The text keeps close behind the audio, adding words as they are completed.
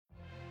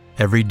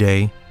Every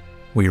day,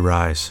 we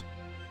rise,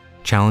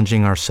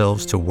 challenging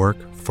ourselves to work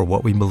for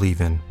what we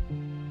believe in.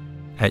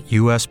 At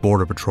U.S.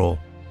 Border Patrol,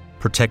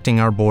 protecting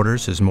our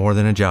borders is more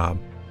than a job.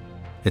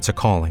 It's a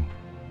calling.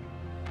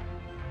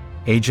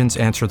 Agents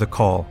answer the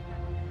call,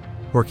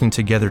 working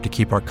together to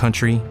keep our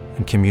country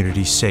and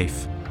communities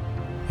safe.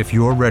 If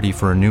you're ready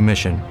for a new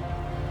mission,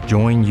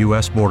 join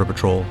U.S. Border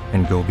Patrol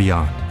and go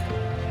beyond.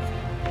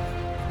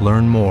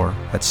 Learn more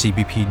at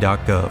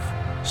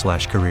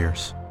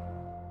cbp.gov/careers.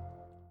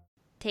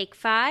 Take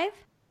 5.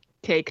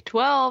 Take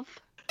 12.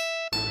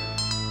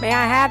 May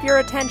I have your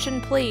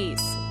attention, please?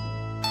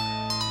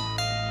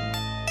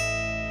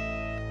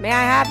 May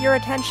I have your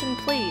attention,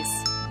 please?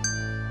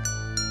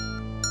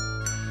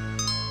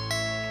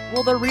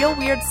 Will the Real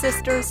Weird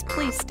Sisters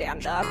please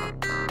stand up?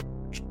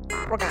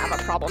 We're gonna have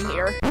a problem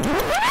here.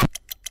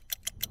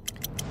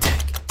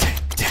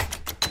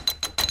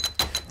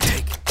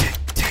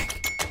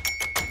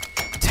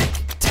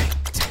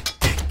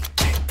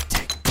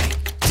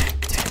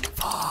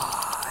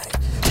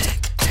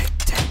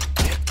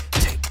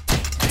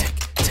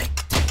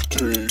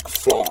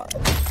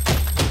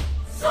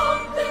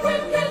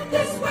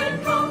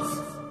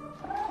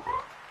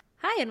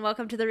 Hi, and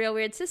welcome to The Real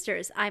Weird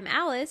Sisters. I'm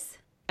Alice.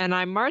 And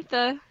I'm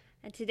Martha.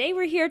 And today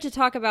we're here to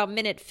talk about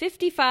minute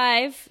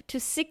 55 to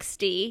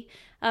 60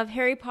 of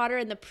Harry Potter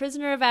and the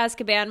Prisoner of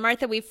Azkaban.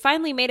 Martha, we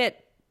finally made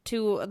it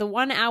to the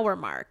 1 hour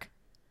mark.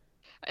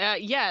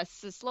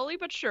 Yes, slowly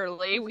but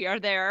surely, we are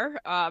there.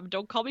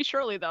 Don't call me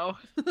Shirley, though.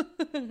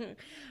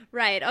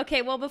 Right.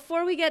 Okay, well,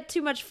 before we get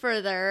too much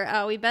further,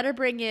 we better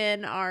bring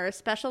in our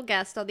special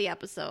guest on the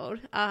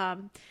episode.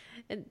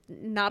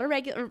 Not a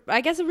regular,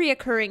 I guess a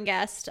reoccurring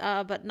guest,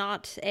 but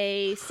not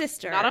a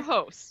sister. Not a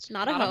host.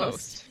 Not a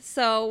host.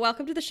 So,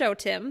 welcome to the show,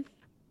 Tim.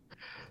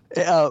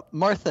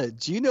 Martha,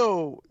 do you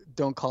know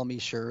Don't Call Me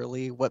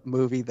Shirley, what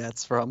movie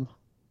that's from?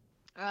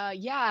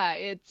 Yeah,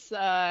 it's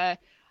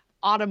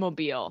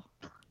Automobile.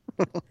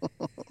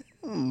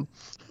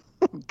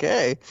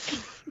 Okay.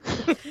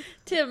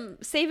 Tim,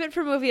 save it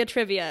for movie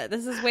trivia.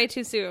 This is way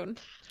too soon.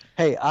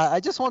 Hey,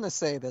 I just want to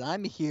say that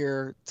I'm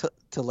here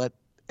to let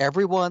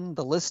everyone,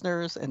 the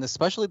listeners, and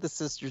especially the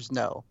sisters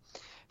know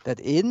that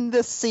in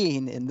the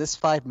scene, in this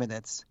 5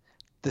 minutes,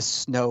 the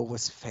snow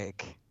was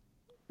fake.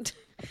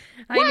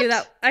 I knew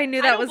that I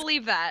was. don't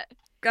believe that.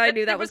 I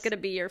knew that was going to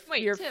be your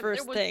Tim,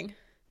 first thing.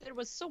 There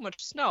was so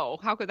much snow.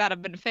 How could that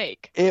have been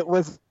fake? It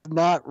was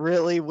not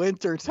really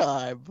winter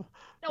time.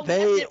 No,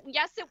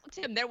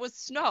 Tim, there was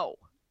snow.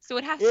 So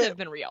it has to have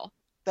been real.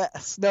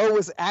 That snow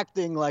was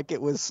acting like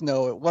it was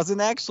snow. It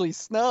wasn't actually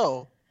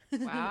snow.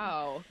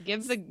 Wow.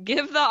 Give the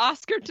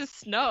Oscar to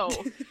Snow.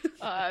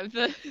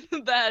 The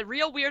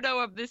real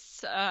weirdo of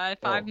this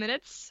 5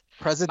 minutes.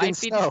 President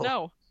Snow.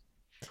 Snow.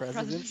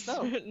 President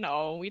Snow.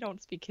 No, we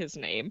don't speak his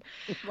name.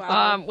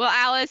 Wow. Well,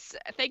 Alice,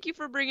 thank you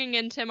for bringing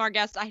in Tim, our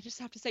guest. I just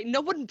have to say, no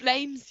one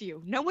blames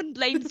you. No one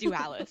blames you,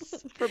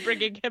 Alice, for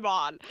bringing him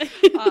on.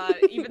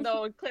 Even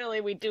though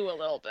clearly we do a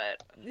little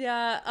bit.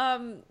 Yeah.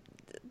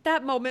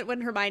 That moment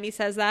when Hermione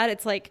says that,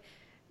 it's like,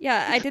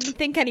 yeah, I didn't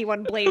think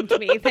anyone blamed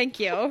me.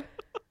 Thank you.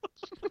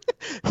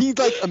 He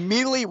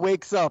immediately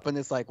wakes up and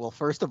it's like, well,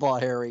 first of all,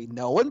 Harry,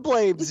 no one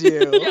blames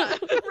you. Yeah,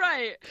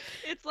 right.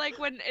 It's like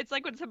when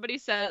somebody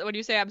says, when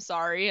you say I'm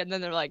sorry, and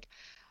then they're like,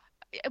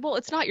 well,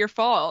 it's not your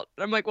fault.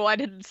 I'm like, well, I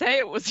didn't say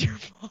it was your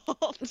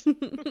fault.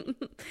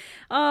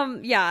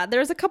 Yeah,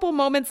 there's a couple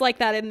moments like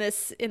that in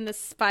this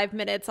 5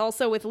 minutes.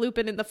 Also with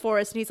Lupin in the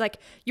forest, and he's like,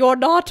 "You're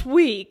not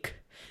weak,"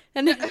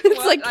 and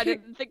it's like, I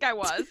didn't think I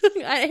was.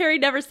 Harry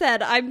never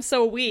said, "I'm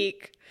so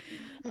weak."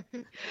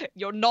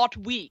 You're not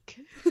weak.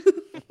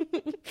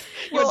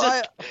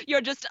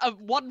 You're just a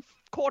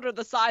 1/4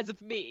 the size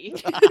of me.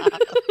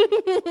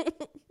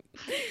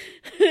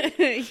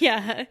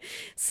 Yeah.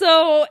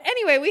 So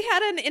anyway, we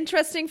had an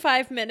interesting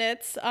 5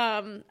 minutes.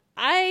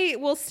 I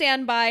will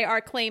stand by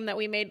our claim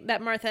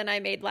that Martha and I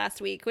made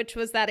last week, which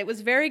was that it was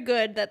very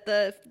good that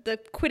the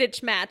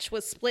Quidditch match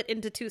was split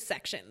into 2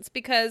 sections,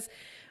 because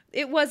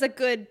it was a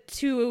good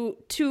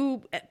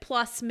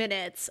 2+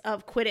 minutes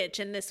of Quidditch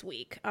in this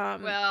week.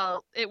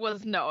 Well, it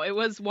was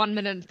 1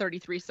 minute and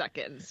 33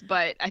 seconds,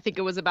 but I think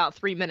it was about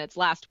 3 minutes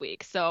last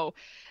week. So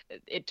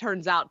it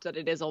turns out that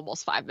it is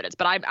almost 5 minutes.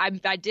 But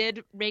I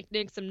did make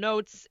some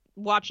notes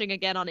watching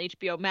again on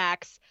HBO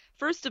Max.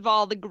 First of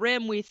all, the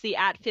Grim we see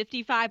at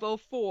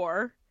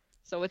 55:04.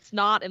 So it's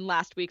not in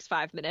last week's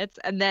 5 minutes.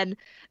 And then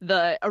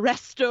the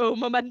Arresto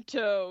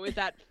Momento is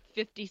at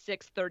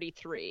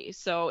 56:33.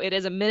 So it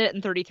is 1 minute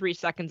and 33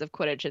 seconds of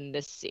Quidditch in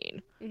this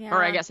scene. Yeah.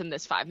 Or I guess in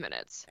this 5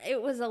 minutes. It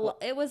was a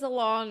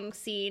long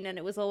scene, and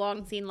it was a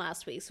long scene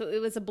last week. So it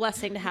was a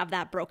blessing to have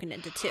that broken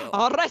into 2.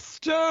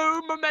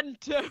 Arresto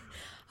Momento.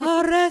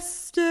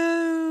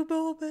 Arresto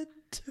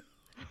Momento.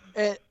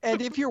 And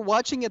if you're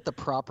watching it the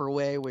proper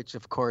way, which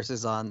of course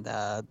is on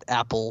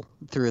Apple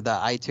through the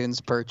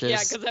iTunes purchase. Yeah,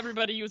 because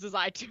everybody uses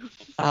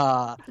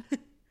iTunes.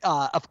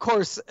 Of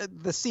course,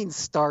 the scene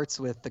starts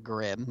with the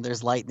Grim.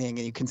 There's lightning,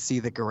 and you can see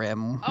the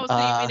Grim. Oh, so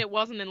you mean it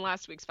wasn't in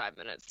last week's 5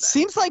 minutes? Then?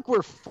 Seems like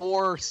we're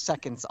 4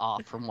 seconds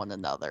off from one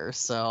another.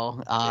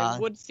 So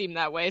it would seem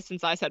that way,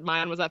 since I said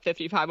mine was at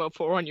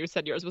 55:04 and you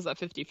said yours was at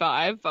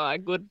 55.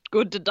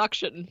 Good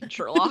deduction,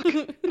 Sherlock.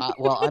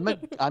 well,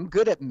 I'm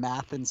good at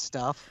math and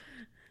stuff.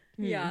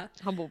 Yeah.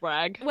 Humble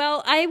brag.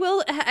 Well,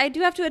 I do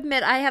have to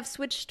admit I have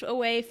switched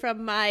away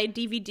from my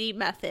DVD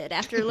method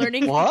after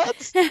learning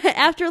What?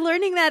 after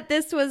learning that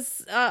this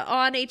was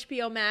on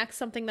HBO Max,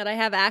 something that I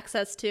have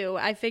access to.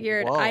 I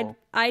figured Whoa.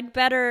 I'd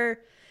better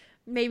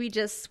maybe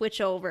just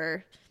switch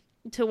over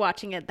to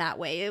watching it that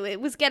way.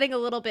 It was getting a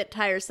little bit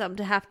tiresome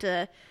to have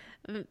to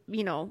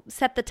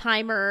set the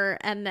timer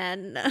and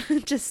then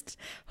just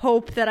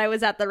hope that I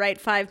was at the right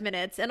 5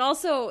 minutes. And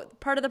also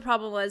part of the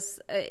problem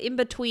was in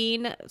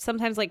between,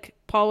 sometimes like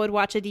Paul would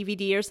watch a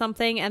DVD or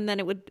something and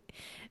then it would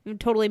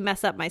totally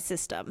mess up my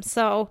system.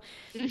 So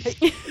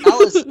Hey,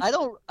 Alice, I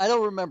don't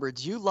remember.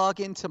 Do you log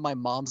into my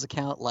mom's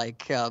account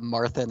like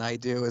Martha and I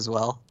do as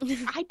well?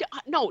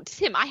 No,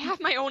 Tim, I have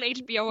my own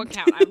HBO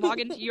account. I log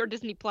into your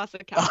Disney Plus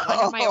account. I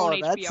have my own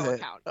that's HBO it.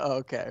 account. Oh,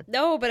 okay.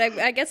 no, but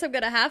I guess I'm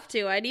gonna have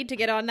to. I need to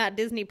get on that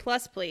Disney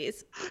Plus,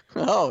 please.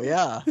 Oh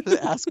yeah.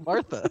 Ask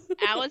Martha.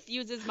 Alice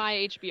uses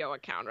my HBO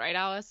account, right,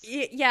 Alice?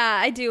 Yeah,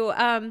 I do.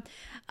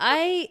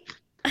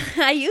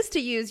 I used to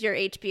use your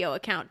HBO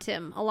account,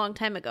 Tim, a long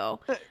time ago.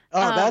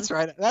 Oh, that's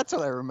right. That's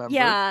what I remember.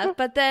 Yeah,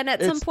 but then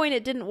at some It's- point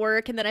it didn't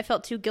work, and then I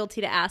felt too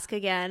guilty to ask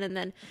again, and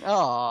then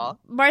Aw.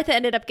 Martha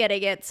ended up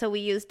getting it, so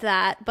we used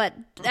that. But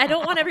I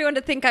don't want everyone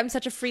to think I'm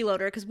such a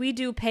freeloader because we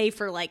do pay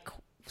for like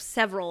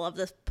several of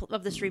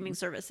the streaming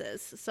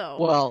services.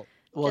 So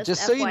Well,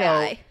 just so you know,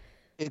 FYI.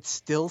 it's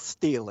still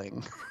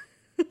stealing,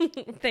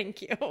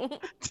 Thank you.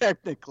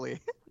 technically.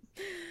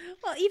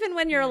 Well, even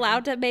when you're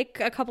allowed to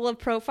make a couple of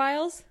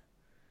profiles.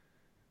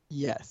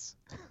 Yes.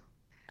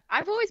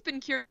 I've always been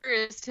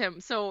curious,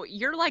 Tim. So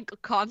you're like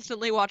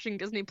constantly watching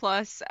Disney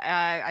Plus.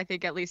 I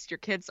think at least your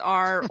kids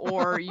are,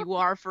 or you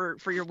are for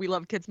your We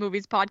Love Kids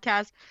Movies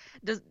podcast.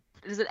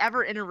 Does it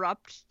ever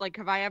interrupt? Like,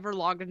 have I ever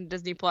logged into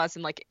Disney Plus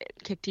and like it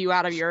kicked you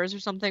out of yours or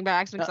something by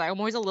accident? Because I'm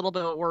always a little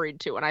bit worried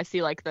too when I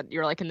see like that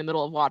you're like in the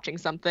middle of watching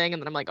something, and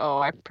then I'm like, oh,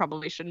 I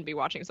probably shouldn't be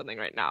watching something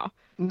right now.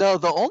 No,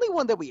 the only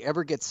one that we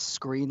ever get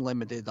screen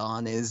limited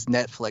on is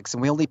Netflix,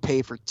 and we only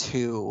pay for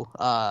 2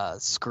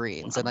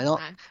 screens. And I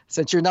don't, Okay.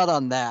 since you're not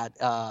on that,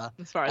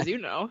 As far as you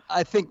know.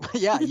 I think,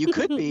 yeah, you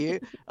could be.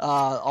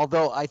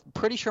 Although I'm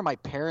pretty sure my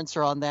parents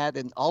are on that,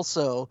 and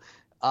also,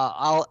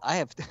 I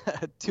have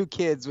 2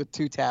 kids with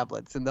 2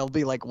 tablets, and they'll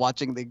be like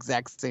watching the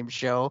exact same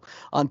show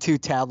on 2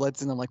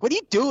 tablets, and I'm like, "What are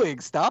you doing?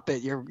 Stop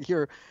it!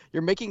 You're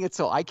making it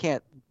so I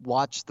can't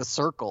watch The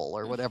Circle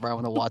or whatever I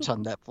want to watch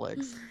on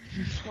Netflix."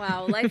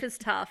 Wow, life is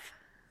tough.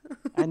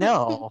 I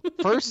know.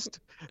 First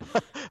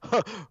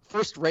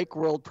rake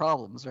world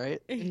problems, right?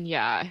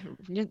 Yeah.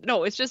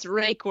 No, it's just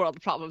rake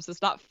world problems.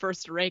 It's not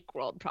first rake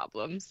world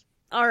problems.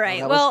 All right.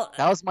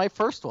 That was my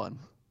first one.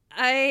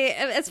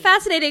 As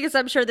fascinating as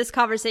I'm sure this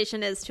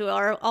conversation is to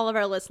all of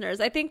our listeners,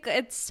 I think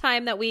it's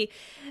time that we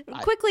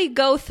quickly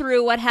go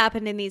through what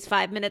happened in these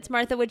 5 minutes.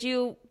 Martha, would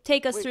you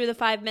take us through the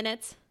 5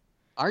 minutes?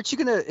 Aren't you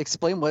going to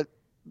explain what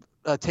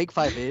Take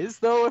 5 is,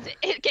 though?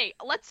 Okay,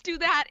 let's do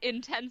that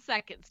in 10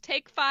 seconds.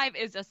 Take 5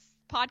 is a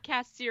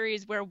podcast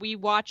series where we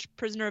watch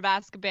Prisoner of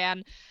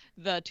Azkaban,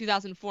 the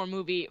 2004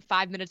 movie,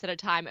 5 minutes at a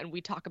time, and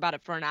we talk about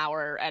it for an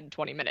hour and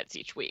 20 minutes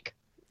each week.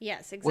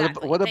 Yes,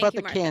 exactly. What Thank about you,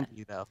 the Martha.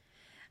 candy, though?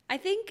 I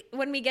think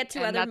when we get to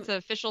And other that's the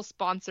official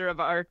sponsor of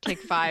our Take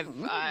 5,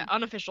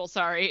 unofficial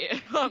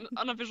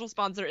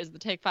sponsor is the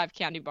Take 5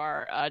 candy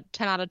bar.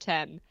 10 out of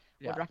 10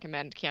 would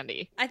recommend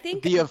candy. I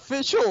think The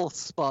official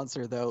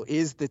sponsor, though,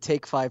 is the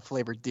Take 5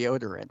 flavored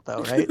deodorant,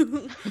 though, right?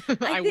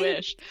 I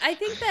wish. I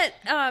think that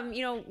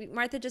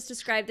Martha just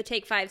described the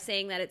Take 5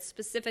 saying that it's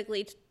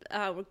specifically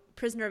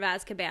Prisoner of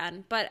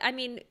Azkaban, but I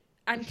mean,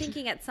 I'm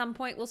thinking at some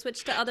point we'll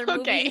switch to other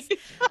movies.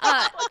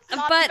 Not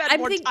but spend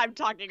more time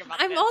talking about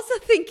I'm this. also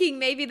thinking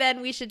maybe then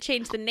we should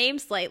change the name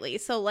slightly.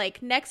 So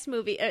like next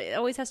movie, it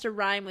always has to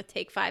rhyme with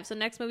Take 5. So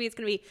next movie is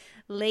going to be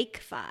Lake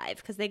 5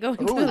 because they go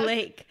into the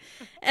lake.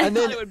 I And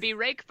thought then it would be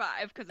Rake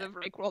 5 because of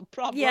Rake World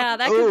Problems. Yeah,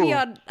 that could be Ooh.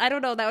 on. I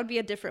don't know. That would be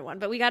a different one.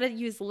 But we got to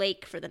use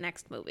Lake for the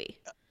next movie.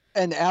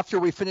 And after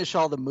we finish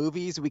all the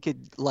movies, we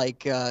could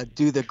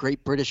do the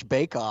Great British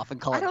Bake Off and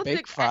call it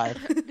Bake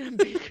 5.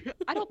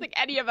 I don't think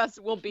any of us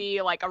will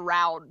be like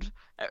around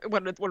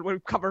when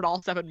we've covered all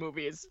 7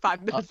 movies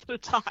 5 minutes at a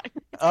time.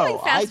 Going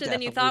I faster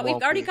than you definitely thought. We've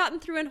won't already be. gotten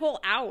through a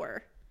whole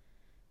hour.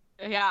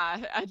 Yeah,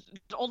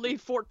 only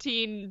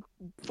 14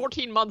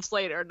 months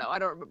later. No, I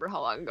don't remember how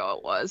long ago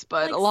it was,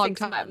 but Like a long 6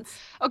 time. months.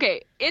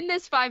 Okay, in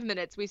this 5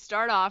 minutes, we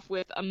start off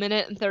with 1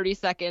 minute and 30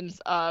 seconds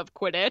of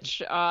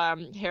Quidditch.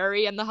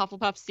 Harry and the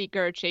Hufflepuff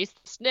Seeker chase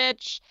the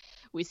snitch.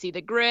 We see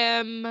the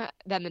Grim,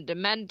 then the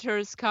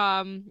Dementors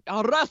come.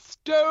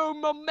 Arresto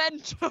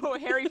memento!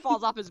 Harry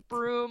falls off his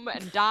broom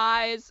and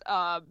dies.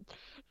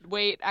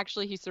 Wait,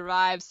 actually he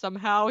survives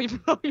somehow,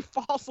 even though he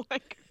falls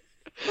like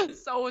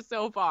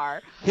so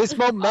far. His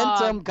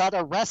momentum got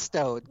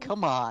arrested.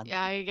 Come on.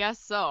 Yeah, I guess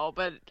so.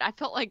 But I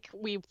felt like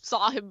we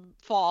saw him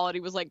fall and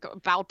he was like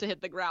about to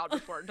hit the ground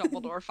before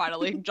Dumbledore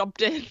finally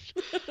jumped in.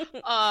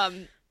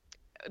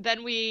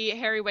 Then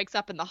Harry wakes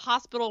up in the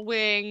hospital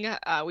wing.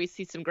 We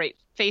see some great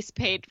face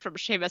paint from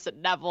Seamus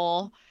and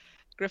Neville.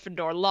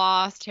 Gryffindor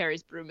lost.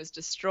 Harry's broom is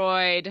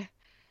destroyed.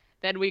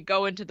 Then we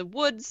go into the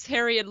woods.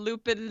 Harry and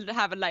Lupin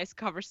have a nice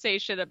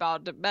conversation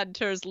about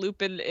Dementors.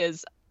 Lupin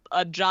is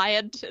a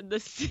giant in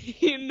this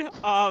scene,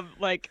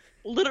 like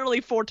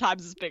literally 4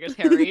 times as big as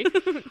Harry.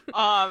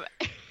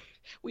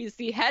 We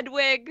see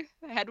Hedwig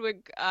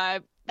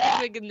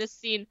in this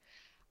scene.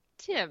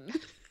 Tim.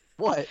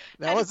 What?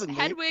 That wasn't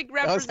Hedwig me.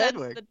 represents That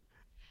was Hedwig.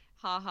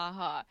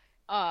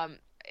 the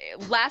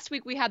last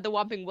week we had the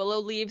Whomping Willow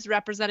leaves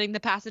representing the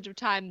passage of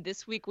time.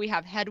 This week we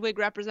have Hedwig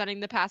representing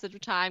the passage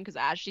of time because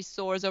as she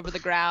soars over the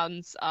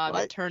grounds,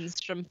 it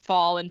turns from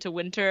fall into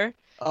winter.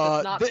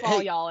 It's not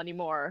fall, y'all,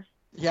 anymore.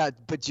 Yeah,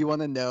 but do you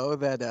want to know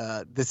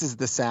that this is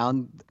the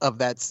sound of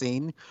that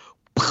scene?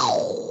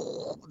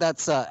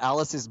 That's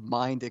Alice's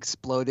mind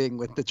exploding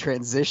with the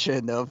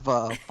transition of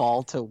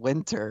fall to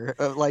winter.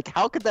 Like,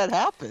 how could that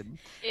happen?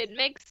 It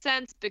makes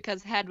sense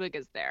because Hedwig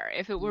is there.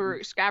 If it were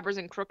Scabbers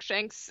and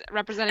Crookshanks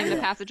representing the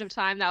passage of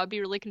time, that would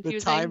be really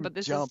confusing, but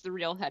this is the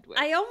real Hedwig.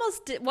 I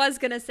almost was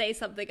going to say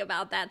something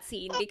about that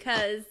scene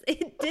because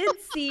it did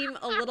seem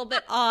a little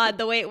bit odd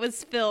the way it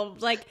was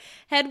filmed. Like,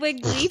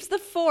 Hedwig leaves the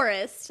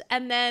forest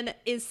and then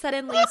is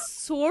suddenly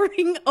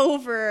soaring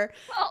over,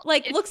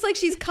 looks like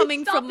she's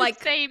coming from,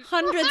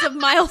 hundreds of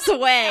miles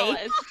away.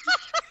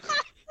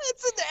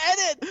 It's an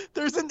edit.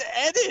 There's an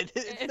edit.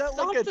 It's not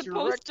like a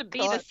supposed to be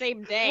the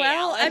same day.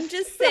 Well, Alice. I'm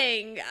just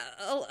saying,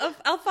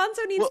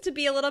 Alfonso needs to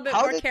be a little bit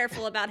more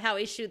careful about how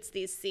he shoots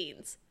these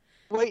scenes.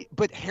 Wait,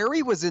 but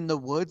Harry was in the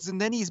woods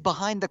and then he's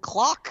behind the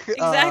clock.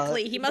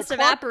 Exactly. He must have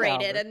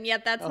evaporated, and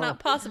yet that's not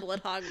possible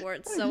at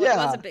Hogwarts, so it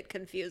was a bit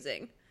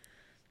confusing.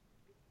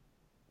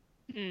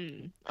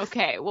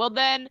 Okay, well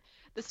then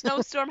the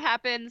snowstorm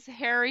happens.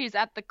 Harry's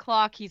at the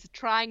clock. He's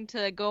trying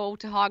to go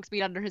to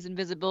Hogsmeade under his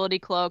invisibility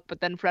cloak,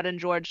 but then Fred and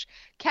George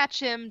catch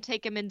him,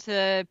 take him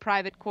into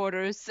private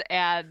quarters,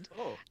 and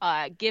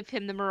give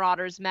him the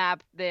Marauders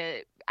map.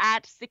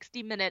 At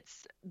 60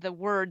 minutes, the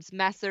words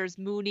Messrs.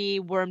 Mooney,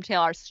 Wormtail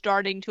are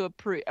starting to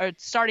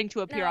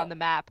appear on the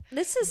map.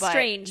 This is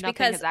strange because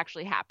nothing has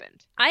actually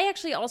happened. I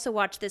actually also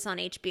watched this on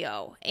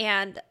HBO,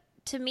 and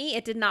to me,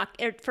 it did not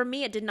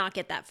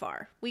get that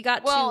far. We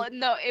got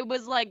no, it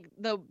was like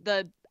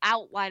the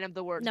outline of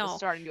the words was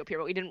starting to appear,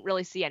 but we didn't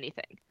really see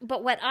anything.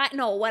 But what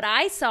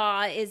I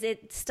saw is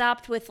it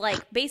stopped with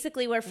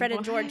basically where Fred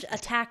and George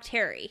attacked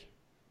Harry.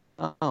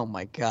 Oh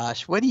my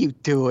gosh, what are you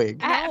doing?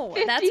 No,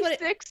 that's what.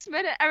 At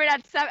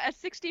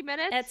 60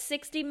 minutes. At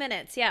 60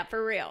 minutes, yeah,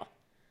 for real.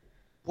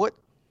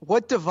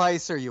 What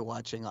device are you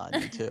watching on,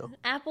 you two?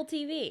 Apple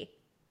TV.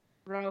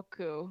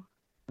 Roku.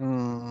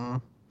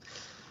 And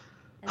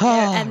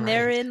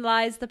therein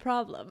lies the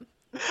problem.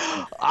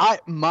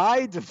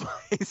 My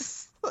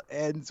device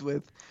ends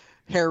with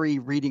Harry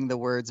reading the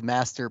words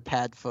Master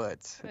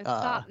Padfoot. It's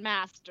not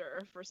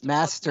Master. First of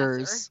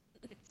Masters.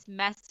 All, it's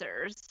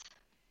Messers.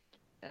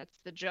 That's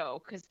the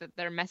joke, is that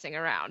they're messing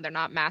around. They're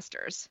not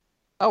masters.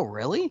 Oh,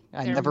 really?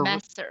 They're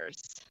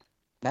Messers.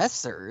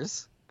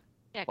 Messers?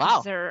 Yeah,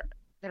 because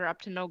they're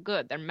up to no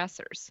good. They're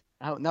Messers.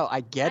 Oh, no,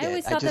 I get it. I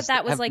always thought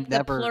that was like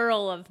the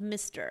plural of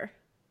Mr.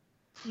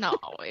 No,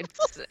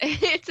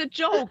 it's a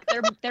joke.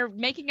 They're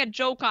making a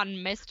joke on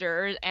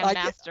Mr. and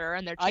Master,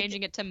 and they're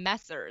changing it to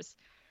Messers.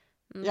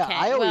 Yeah, okay,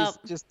 I always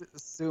just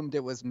assumed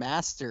it was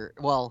Master.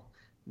 Well,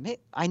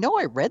 I know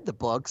I read the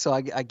book, so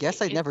I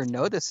guess I never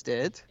noticed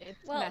it.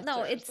 I'm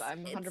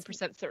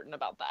 100% certain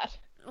about that.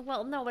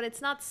 Well, no, but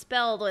it's not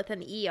spelled with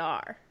an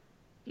ER.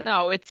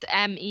 No, it's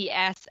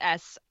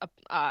MESSR.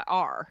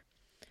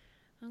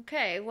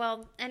 Okay,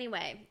 well,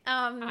 anyway.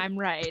 I'm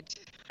right.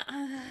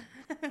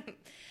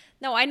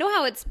 No, I know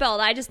how it's spelled.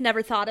 I just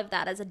never thought of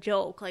that as a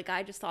joke. Like,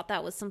 I just thought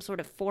that was some sort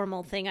of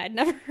formal thing I'd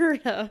never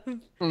heard of.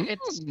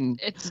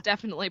 It's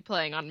definitely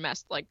playing on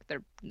mess. Like,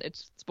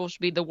 it's supposed to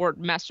be the word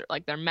mess.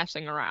 Like, they're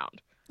messing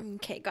around.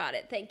 Okay, got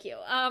it. Thank you.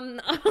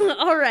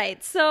 All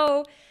right.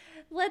 So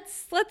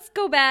let's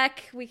go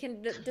back. We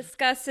can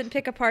discuss and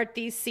pick apart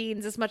these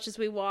scenes as much as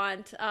we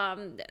want.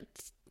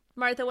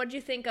 Martha, what did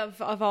you think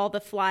of all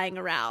the flying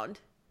around?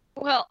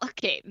 Well,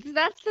 okay,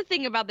 that's the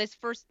thing about this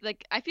first,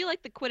 I feel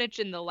like the Quidditch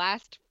in the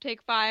last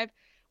Take 5,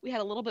 we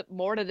had a little bit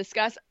more to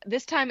discuss.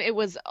 This time it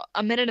was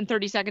a minute and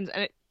 30 seconds,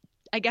 and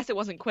I guess it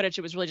wasn't Quidditch,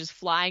 it was really just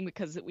flying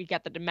because we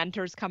got the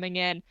Dementors coming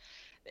in.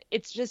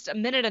 It's just a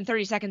minute and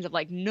 30 seconds of,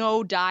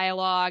 no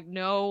dialogue,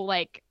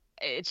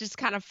 it's just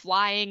kind of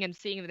flying and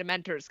seeing the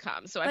Dementors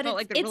come. So I felt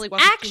like there really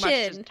wasn't too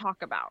much to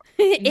talk about.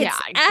 It's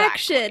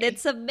action.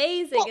 It's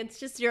amazing. Well, it's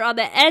just you're on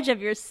the edge of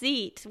your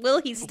seat.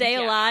 Will he stay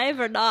alive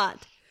or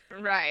not?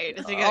 Right.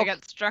 Is he going to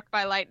get struck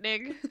by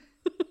lightning?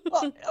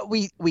 Well,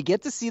 we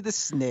get to see the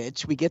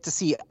snitch. We get to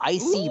see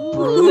Icy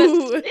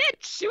Broom. The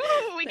snitch!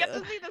 Ooh, we get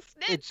to see the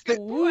snitch.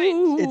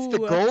 It's the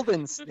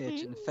golden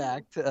snitch, in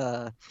fact.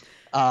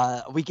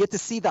 We get to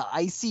see the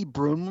icy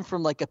broom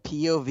from like a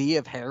POV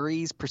of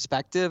Harry's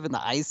perspective, and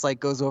the ice like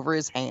goes over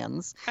his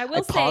hands. I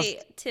will paused-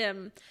 say,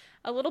 Tim,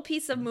 a little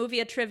piece of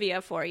movie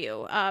trivia for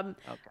you.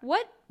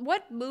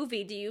 What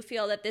movie do you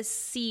feel that this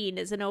scene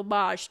is an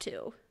homage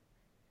to?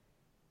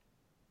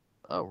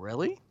 Oh,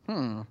 really?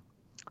 An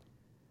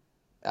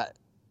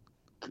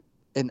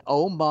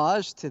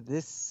homage to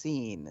this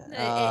scene.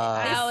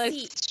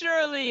 Alice,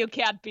 surely you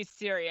can't be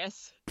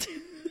serious.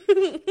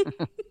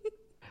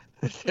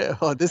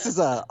 Oh, this is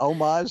a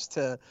homage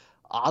to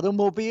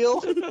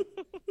Automobile.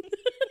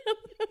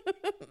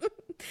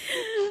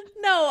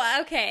 No,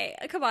 okay,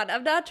 come on.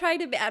 I'm not trying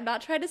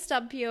to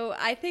stump you.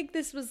 I think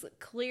this was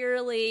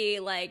clearly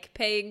like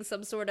paying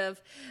some sort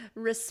of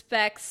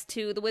respects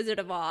to the Wizard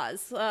of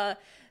Oz.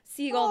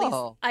 Seeing all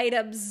these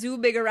items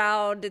zooming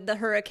around in the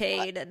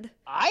hurricane and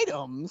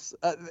items.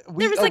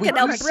 there was like an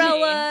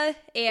umbrella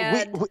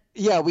and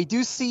we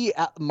do see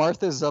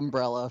Martha's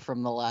umbrella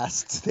from the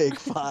last Take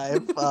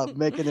 5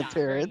 make an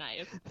appearance.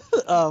 Nice.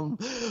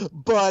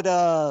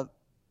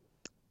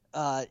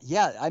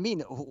 I mean,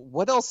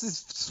 what else is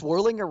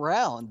swirling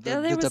around? There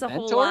was a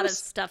whole lot of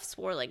stuff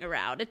swirling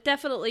around. It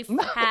definitely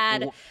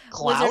had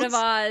clouds? Wizard of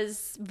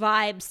Oz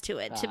vibes to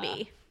it to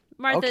me.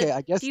 Martha, okay,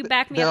 I guess do you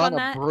back me up on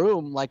that? They're on a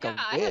broom like a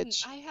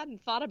witch. I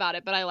hadn't thought about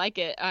it, but I like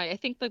it. I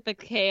think that the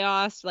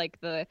chaos,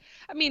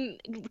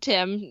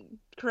 Tim,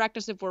 correct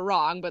us if we're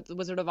wrong, but The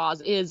Wizard of Oz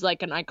is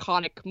like an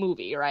iconic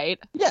movie, right?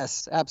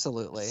 Yes,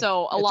 absolutely.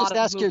 So a lot just of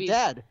ask movies... your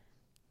dad.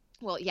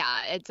 Well,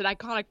 yeah, it's an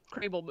iconic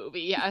Crable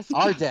movie, yes.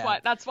 Our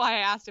dad. That's why I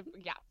asked him.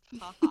 Yeah,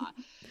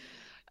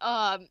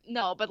 haha.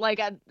 No, but like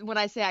when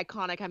I say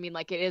iconic, I mean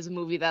like it is a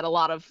movie that a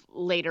lot of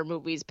later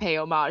movies pay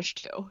homage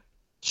to.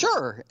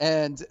 Sure,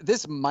 and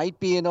this might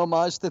be an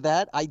homage to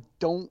that. I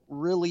don't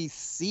really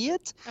see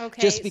it.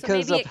 Okay, just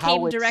because so maybe of it how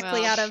came it's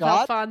directly out of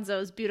shot.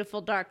 Alfonso's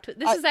beautiful dark.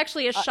 This is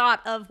actually a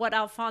shot of what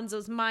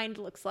Alfonso's mind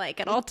looks like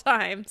at all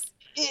times.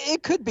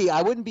 It could be.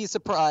 I wouldn't be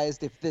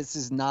surprised if this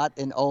is not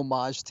an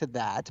homage to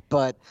that.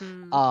 But,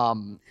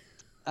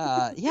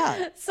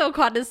 yeah. So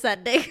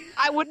condescending.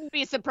 I wouldn't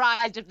be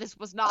surprised if this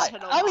was not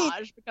an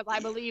homage, because I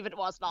believe it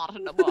was not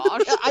an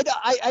homage.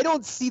 I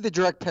don't see the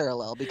direct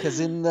parallel, because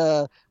in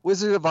the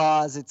Wizard of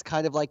Oz, it's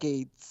kind of like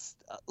a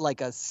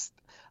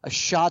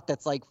shot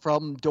that's like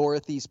from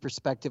Dorothy's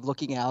perspective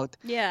looking out.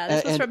 Yeah,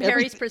 this was from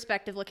Harry's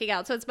perspective looking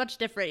out, so it's much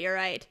different. You're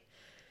right.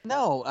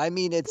 No, I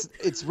mean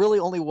it's really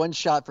only one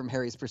shot from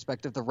Harry's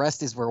perspective. The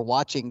rest is we're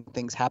watching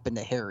things happen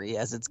to Harry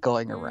as it's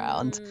going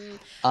around.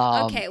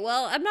 Okay,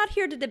 well, I'm not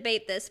here to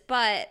debate this,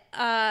 but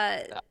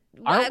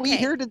aren't we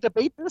here to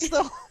debate this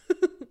though?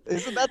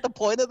 Isn't that the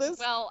point of this?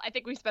 Well, I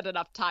think we spent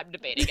enough time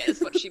debating it,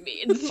 is what she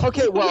means.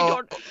 Okay,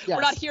 well,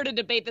 we're not here to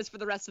debate this for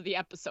the rest of the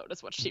episode,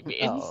 is what she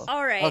means. Oh,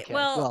 all right. okay,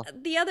 well,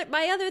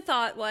 my other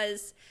thought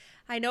was,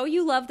 I know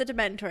you love the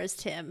Dementors,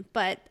 Tim,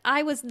 but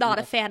I was not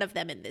a fan of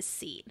them in this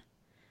scene.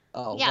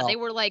 Oh, yeah, they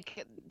were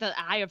like the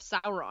Eye of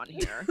Sauron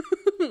here.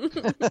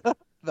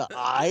 The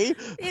eye?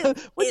 They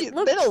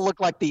don't look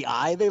like the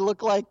eye. They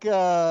look like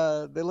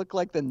the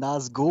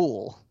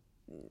Nazgul.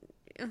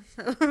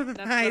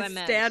 I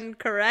stand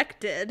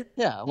corrected.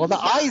 Yeah, well, the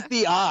eye's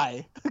the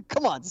eye.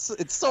 Come on, it's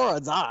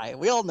Sauron's eye.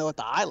 We all know what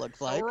the eye looks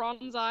like.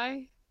 Sauron's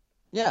eye?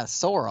 Yeah,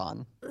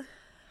 Sauron.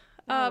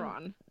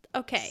 Sauron.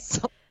 Okay.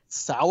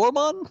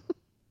 Sauron?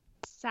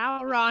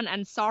 Sauron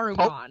and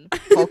Saruman.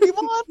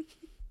 Pokemon?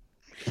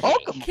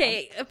 Pokemon.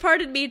 Okay,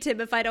 pardon me, Tim,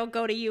 if I don't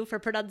go to you for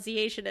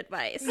pronunciation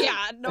advice.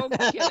 Yeah, no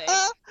kidding.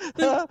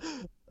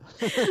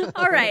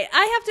 All right,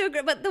 I have to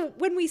agree. But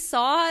when we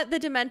saw the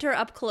Dementor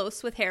up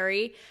close with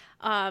Harry,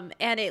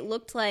 and it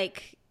looked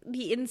like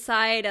the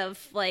inside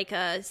of like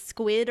a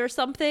squid or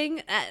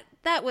something,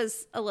 that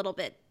was a little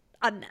bit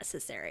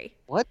unnecessary.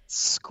 What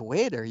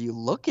squid are you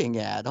looking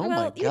at? Oh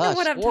my gosh! You know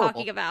what I'm horrible.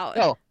 talking about.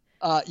 No.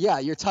 Yeah,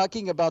 you're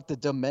talking about the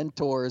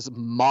Dementor's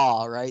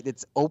maw, right?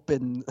 It's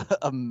open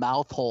a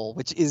mouth hole,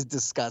 which is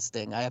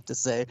disgusting, I have to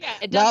say. Yeah,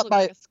 it does look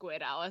like a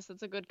squid, Alice.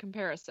 That's a good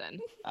comparison.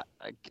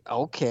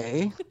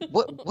 Okay.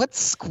 What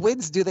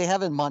squids do they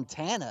have in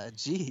Montana?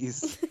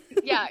 Jeez.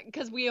 Yeah,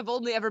 because we have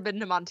only ever been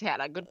to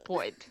Montana. Good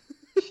point.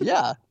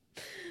 Yeah.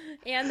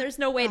 And there's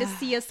no way to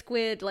see a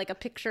squid, like a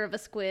picture of a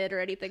squid or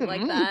anything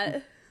like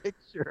that.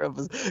 Picture of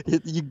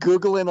you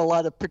Googling a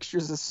lot of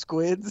pictures of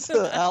squids,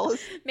 Alice?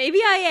 Maybe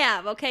I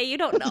am. Okay, you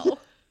don't know.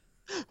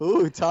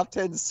 Ooh, top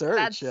 10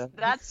 search.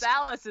 That's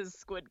Alice's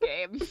Squid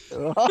Game.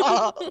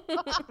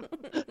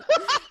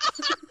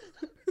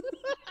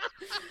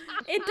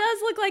 It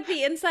does look like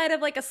the inside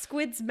of like a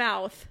squid's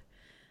mouth.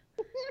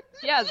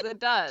 Yes, it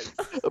does.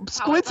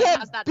 Squids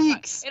have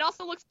beaks. It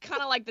also looks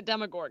kind of like the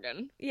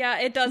Demogorgon. Yeah,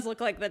 it does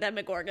look like the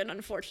Demogorgon,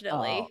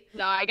 unfortunately.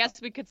 No, I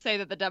guess we could say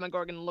that the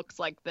Demogorgon looks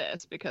like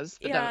this because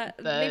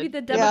maybe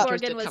the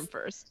Demogorgon was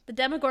first. The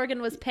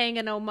Demogorgon was paying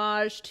an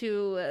homage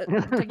to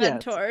the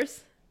Mentors.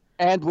 Yes.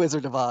 And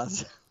Wizard of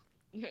Oz.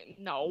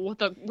 No,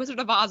 the Wizard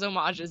of Oz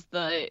homage is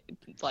the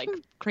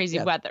crazy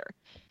weather.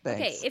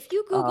 Thanks. Okay, if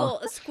you Google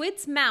a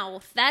squid's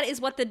mouth, that is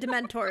what the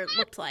Dementor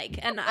looked like,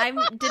 and I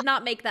did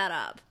not make that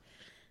up.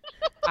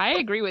 I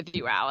agree with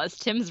you, Alice.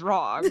 Tim's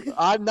wrong.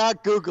 I'm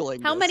not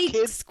Googling How this.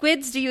 many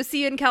squids do you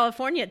see in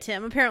California,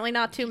 Tim? Apparently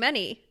not too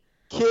many.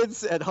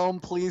 Kids at home,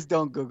 please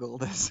don't Google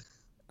this.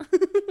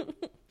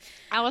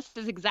 Alice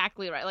is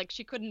exactly right. Like,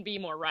 she couldn't be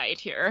more right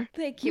here.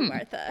 Thank you,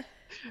 Martha.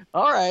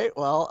 All right,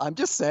 well, I'm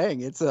just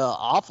saying it's an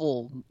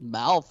awful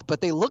mouth,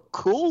 but they look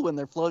cool when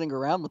they're floating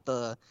around with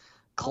the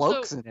cloaks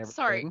Also, and everything.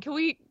 Sorry, can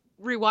we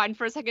rewind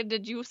for a second?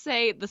 Did you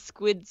say the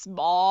squid's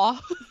maw?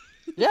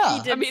 Yeah,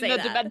 He did. I mean, say the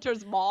that.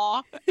 Dementor's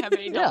maw.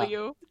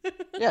 M-A-W.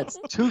 yeah, it's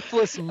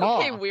toothless maw.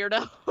 Okay,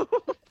 weirdo.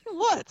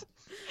 What?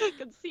 I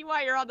can see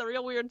why you're on the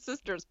Real Weird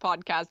Sisters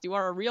podcast. You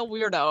are a real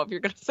weirdo if you're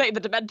going to say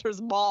the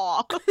Dementor's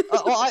maw.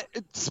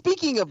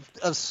 Speaking of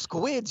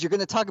squids, you're going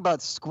to talk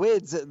about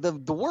squids. The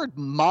word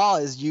maw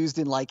is used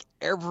in like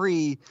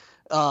every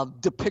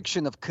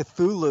depiction of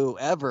Cthulhu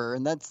ever,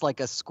 and that's like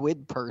a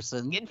squid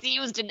person. It's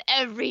used in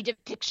every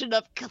depiction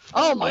of Cthulhu.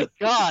 Oh my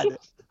god!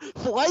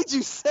 Why'd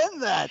you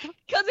send that?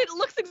 Because it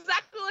looks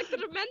exactly like the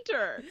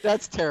Dementor.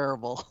 That's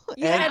terrible.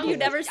 Yeah, have you And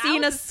never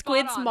seen a Alice is spot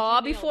squid's on. maw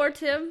She nailed before, it.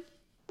 Tim?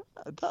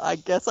 I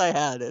guess I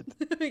had it.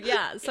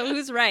 Yeah, so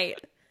who's right?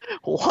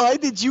 Why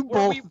did you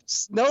Or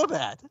both know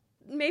that?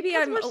 Maybe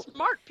Because I'm we're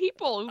smart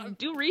people who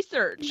do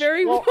research.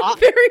 very Well,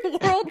 very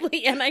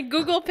worldly, and I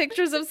Google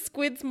pictures of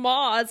squids'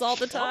 maws all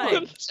the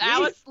time.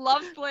 Alice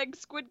loves playing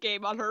Squid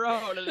Game on her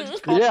own, and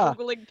it's called Yeah.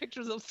 Googling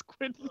pictures of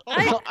squid.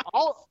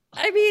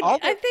 I mean, I'll-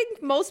 I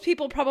think most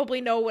people probably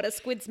know what a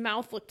squid's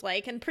mouth looked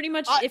like, and pretty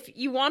much if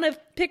you want to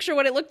picture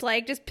what it looked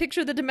like, just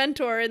picture the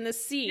Dementor in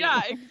this scene.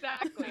 Yeah,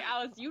 exactly.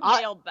 Alice, you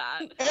I- nailed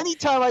that.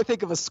 Anytime I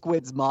think of a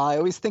squid's maw, I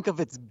always think of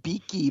its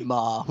beaky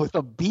maw with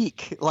a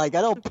beak. Like,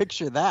 I don't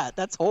picture that.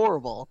 That's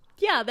horrible.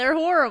 Yeah, they're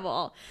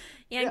horrible.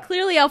 And Yeah.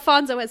 clearly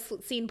Alfonso has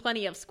seen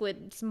plenty of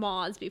squid's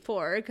maws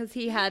before, because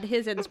he had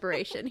his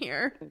inspiration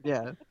here.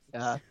 Yeah.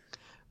 Yeah.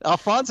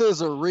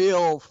 Alfonso's a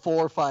real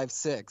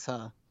 456,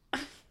 huh? I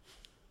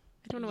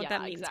don't know what Yeah,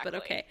 that means, but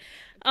exactly.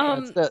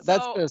 okay.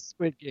 That's so- the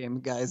Squid Game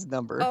guy's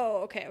number. Oh,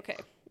 okay. Okay.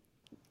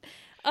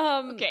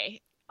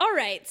 All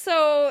right.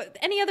 So,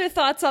 any other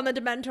thoughts on the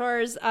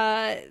Dementors?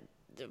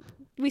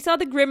 We saw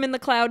the Grim in the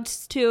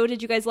Clouds too.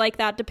 Did you guys like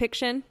that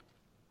depiction?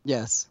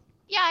 Yes.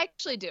 Yeah, I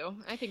actually do.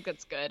 I think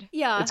that's good.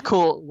 Yeah. It's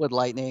cool with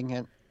lightning.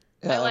 And,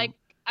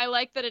 I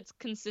like that it's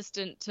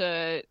consistent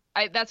to.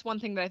 That's one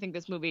thing that I think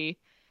this movie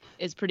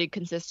is pretty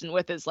consistent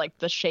with, is like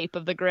the shape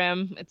of the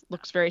Grim. It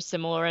looks very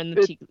similar in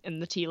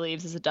the tea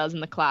leaves as it does in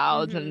the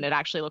clouds, and it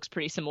actually looks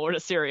pretty similar to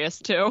Sirius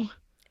too.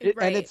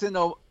 Right. And it's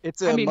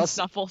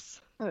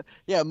Snuffles.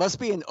 it must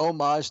be an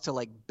homage to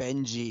like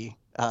Benji.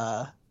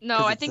 No,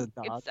 'cause I it's think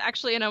a dog. it's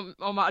actually an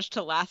homage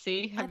to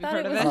Lassie. I Have you thought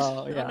heard it of was it?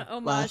 Oh, yeah. an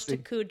homage Lassie.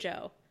 to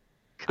Cujo.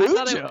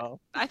 Cujo.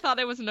 I thought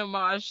it was an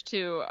homage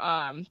to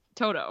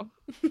Toto.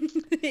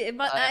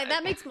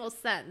 That makes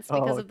most sense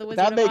because of the Wizard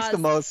that of makes Oz the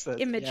most sense.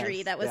 imagery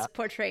Yes, that was yeah,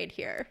 portrayed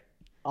here.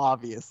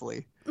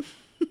 obviously.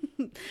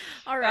 All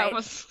That right.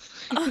 was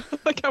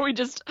like how we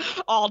just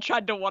all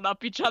tried to one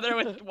up each other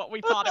with what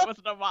we thought it was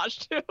an homage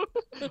to.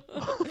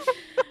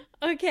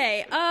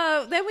 Okay,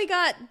 then we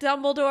got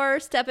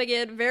Dumbledore stepping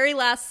in very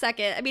last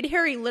second. I mean,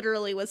 Harry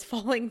literally was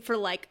falling for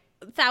like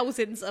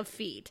thousands of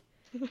feet.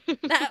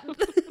 That...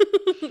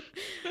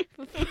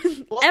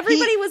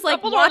 Everybody was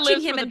like Dumbledore watching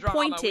lives him for the and drama,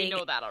 pointing. We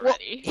know that Well,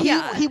 already.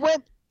 Yeah.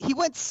 he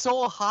went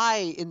so high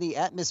in the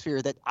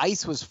atmosphere that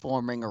ice was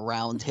forming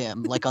around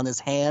him, like on his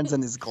hands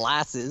and his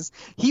glasses.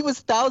 He was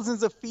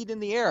thousands of feet in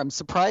the air. I'm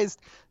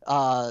surprised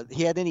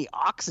he had any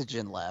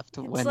oxygen left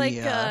It's when like he.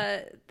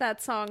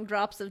 that song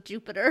 "Drops of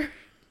Jupiter."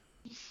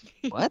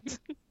 What?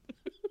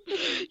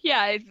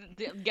 Yeah,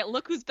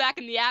 look who's back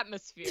in the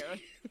atmosphere.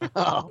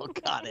 Oh,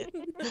 got it.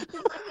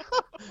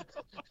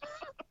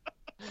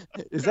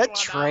 Is Good that one,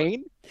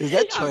 Train? Is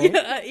that Train?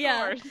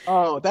 Yeah.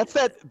 Oh, that's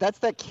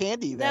that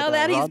candy. Now that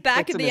that he's Ron back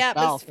puts in the his mouth,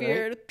 right?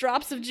 atmosphere,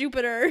 drops of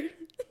Jupiter.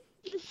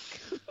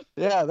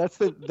 Yeah, that's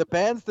the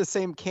band's the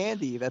same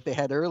candy that they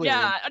had earlier.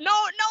 Yeah, no,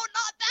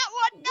 not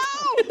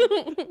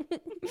that one. No.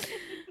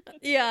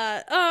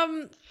 Yeah.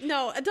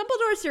 No,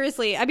 Dumbledore,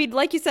 seriously. I mean,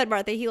 like you said,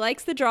 Martha, he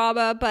likes the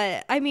drama,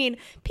 but I mean,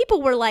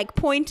 people were like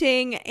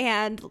pointing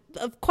and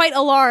quite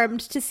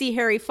alarmed to see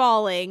Harry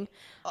falling.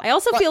 I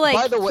also feel by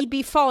like the way- he'd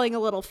be falling a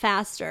little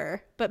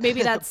faster, but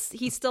maybe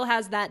he still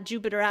has that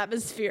Jupiter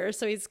atmosphere,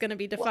 so he's going to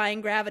be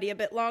defying gravity a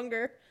bit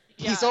longer.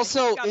 He's Yeah,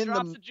 also got in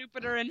drops the of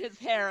Jupiter in his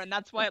hair, and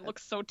that's why it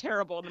looks so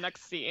terrible in the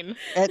next scene.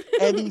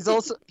 and he's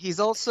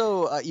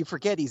also you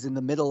forget he's in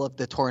the middle of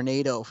the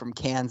tornado from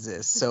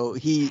Kansas, so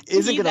he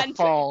isn't He's going to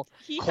fall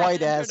he has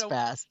quite entered as a-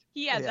 fast.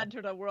 He has Yeah.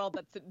 entered a world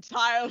that's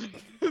entirely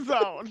his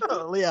own.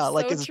 Yeah,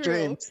 like So his true.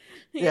 dreams.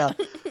 Yeah.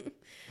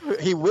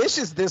 He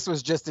wishes this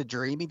was just a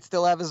dream. He'd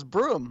still have his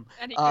broom.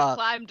 And he could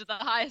climb to the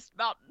highest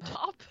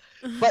mountaintop.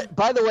 But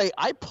by the way,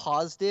 I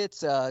paused it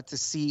to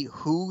see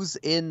who's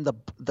in the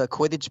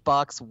Quidditch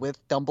box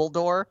with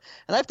Dumbledore,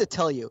 and I have to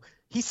tell you,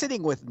 he's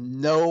sitting with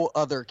no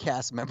other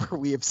cast member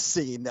we have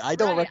seen. I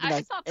don't recognize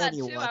I thought that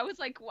anyone. too. I was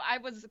like, I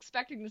was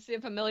expecting to see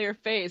a familiar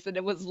face, and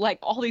it was like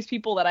all these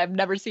people that I've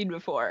never seen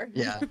before.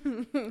 Yeah.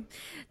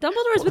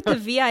 Dumbledore's with the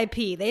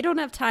VIP. They don't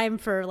have time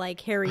for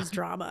like Harry's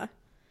drama.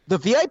 The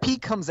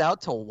VIP comes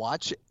out to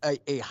watch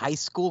a high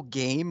school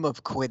game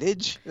of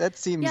Quidditch. That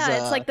seems.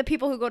 Yeah, it's like the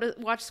people who go to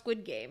watch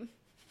Squid Game.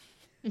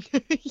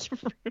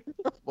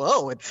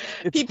 Whoa! It's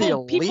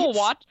people the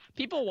elites.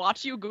 people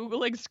watch you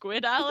googling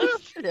squid,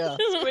 Alice. Yeah.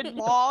 Squid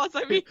Maws.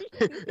 I mean,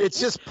 It's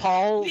just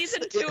Paul.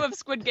 season 2 of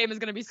Squid Game is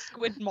gonna be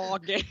Squid Maw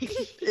Game.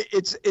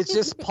 It's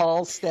just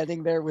Paul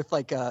standing there with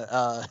like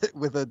a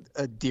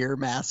deer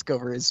mask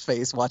over his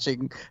face,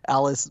 watching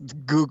Alice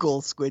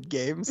Google Squid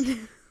Games.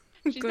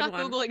 She's Good not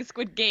one. googling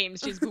Squid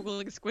Games. She's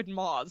googling Squid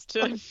Maws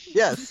too.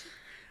 Yes.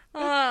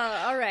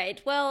 All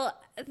right. Well,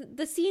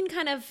 the scene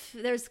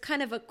there's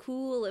kind of a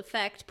cool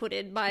effect put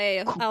in by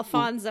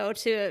Alfonso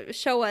to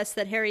show us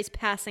that Harry's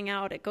passing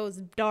out. It goes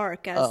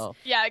dark as Oh.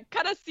 Yeah, it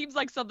kind of seems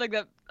like something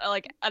that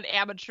like an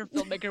amateur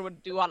filmmaker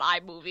would do on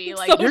iMovie.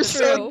 Like So You're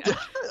true.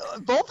 so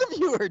both of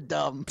you are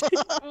dumb.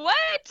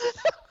 what?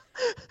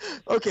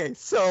 Okay,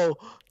 so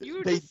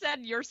You they just said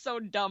you're so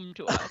dumb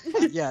to us.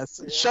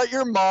 yes, shut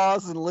your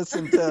maws and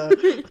listen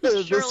to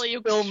this Surely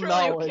you film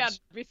knowledge. can't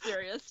be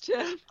serious,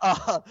 Tim.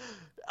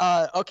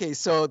 Okay,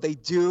 so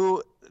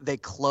they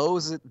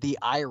close the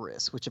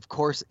iris, which of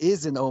course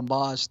is an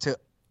homage to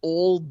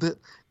old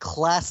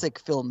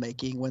classic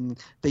filmmaking when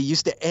they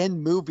used to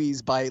end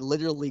movies by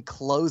literally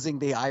closing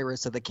the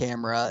iris of the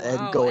camera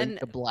Wow, and going and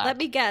to black. Let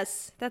me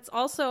guess. That's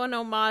also an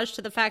homage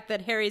to the fact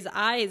that Harry's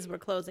eyes were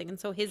closing, and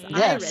so his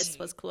Yes. iris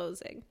was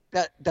closing.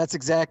 That's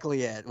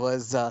exactly it.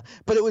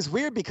 But it was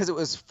weird because it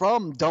was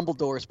from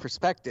Dumbledore's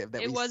perspective.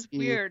 It was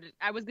weird.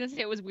 I was gonna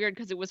say it was weird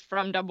because it was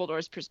from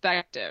Dumbledore's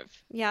perspective.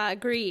 Yeah,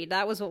 agreed.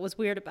 That was what was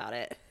weird about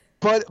it.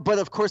 But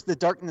of course the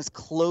darkness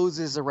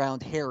closes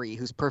around Harry,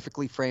 who's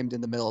perfectly framed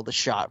in the middle of the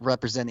shot,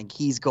 representing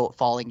he's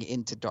falling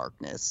into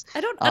darkness.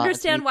 I don't so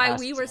understand he why passes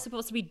we were out.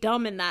 supposed to be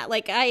dumb in that.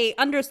 Like, I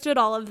understood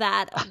all of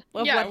that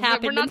of Yeah, what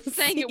happened. we're not in the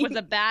saying it was scene.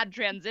 a bad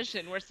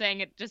transition. We're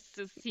saying it just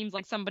seems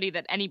like somebody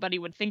that anybody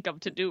would think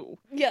of to do.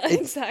 Yeah,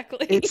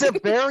 exactly. It's a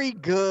very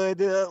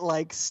good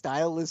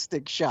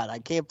stylistic shot. I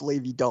can't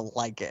believe you don't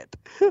like it.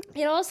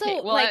 It also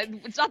Okay, well,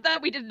 it's not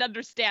that we didn't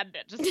understand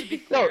it. Just to be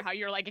clear, how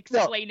you're like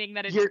explaining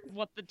that it's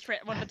what the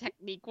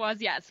technique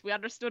was. Yes, we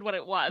understood what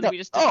it was. No, We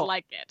just didn't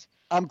like it.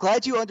 I'm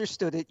glad you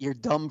understood it. You're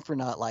dumb for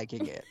not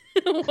liking it.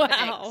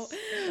 wow.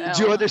 Did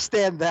you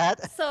understand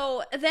that?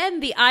 So then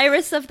the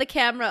iris of the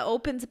camera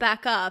opens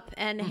back up,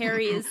 and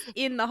Harry is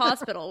in the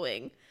hospital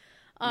wing.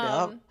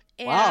 Yep.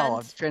 And Wow,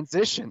 a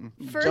transition.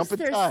 Jump in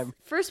time.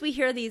 First, we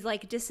hear these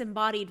like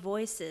disembodied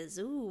voices.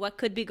 Ooh, what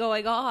could be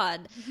going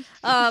on?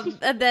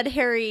 And then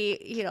Harry,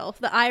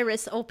 the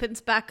iris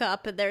opens back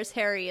up, and there's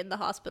Harry in the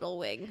hospital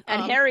wing.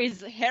 And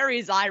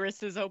Harry's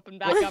iris is open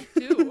back up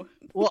too.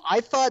 Well,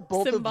 I thought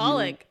both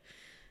symbolic.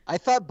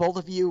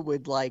 of you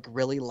would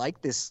really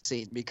like this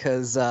scene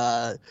because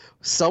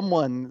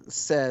someone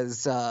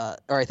says, or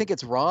I think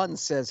it's Ron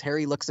says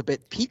Harry looks a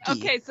bit peaky.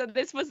 Okay, so Tim.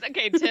 This was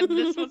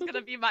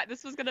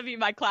gonna be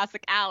my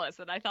classic Alice,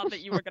 and I thought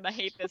that you were gonna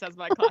hate this as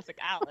my classic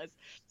Alice.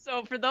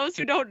 So for those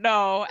who don't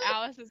know,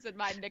 Alice and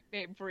my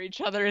nickname for each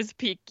other is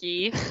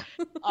Peaky.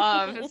 So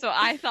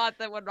I thought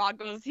that when Ron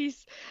goes,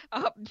 he's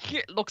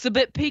looks a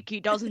bit peaky,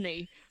 doesn't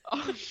he?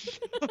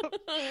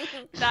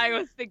 And I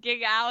was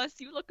thinking, Alice,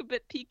 you look a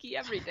bit peaky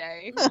every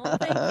day. Oh,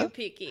 thank you,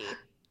 Peaky.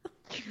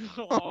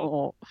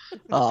 Oh,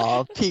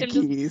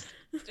 peakies.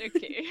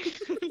 okay.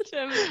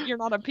 Tim, you're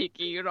not a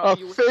peaky. You know.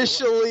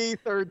 Officially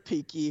third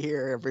peaky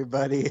here,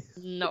 everybody.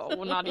 No,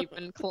 not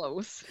even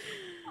close.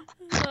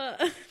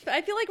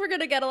 I feel like we're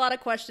gonna get a lot of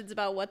questions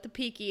about what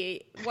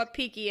peaky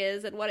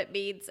is and what it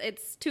means.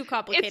 It's too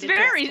complicated.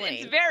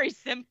 It's very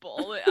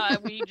simple.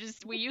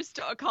 We used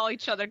to call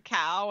each other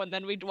cow, and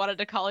then we wanted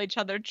to call each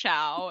other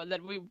chow, and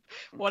then we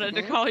wanted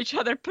to call each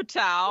other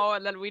patow,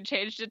 and then we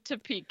changed it to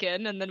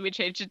pekin, and then we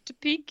changed it to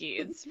peaky.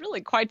 It's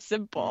really quite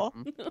simple.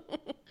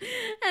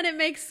 And it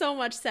makes so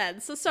much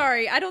sense. So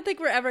sorry, I don't think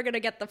we're ever gonna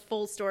get the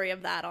full story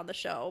of that on the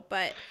show,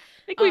 but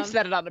I think we've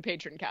said it on the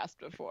Patreon cast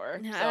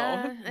before. So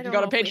I you don't go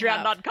to know if we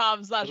have.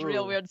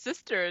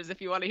 patreon.com/realweirdSisters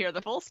if you want to hear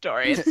the full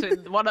story. It's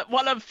in one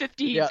of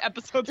 50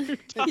 episodes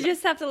we've done. You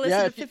just have to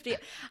listen to 50.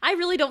 I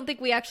really don't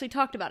think we actually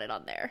talked about it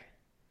on there.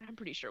 I'm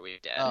pretty sure we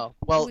did. Oh,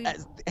 well,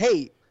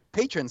 hey,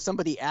 patrons,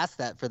 somebody asked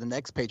that for the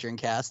next Patreon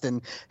cast,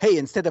 and hey,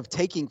 instead of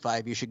taking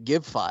 5, you should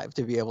give 5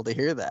 to be able to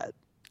hear that.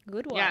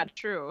 Good one. Yeah,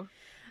 true.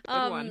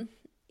 Good one.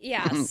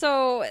 Yeah,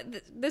 so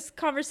this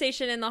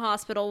conversation in the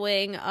hospital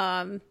wing,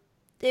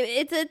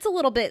 it's a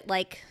little bit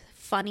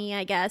funny,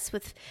 I guess,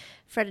 with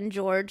Fred and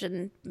George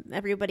and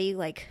everybody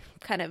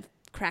kind of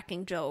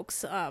cracking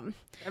jokes.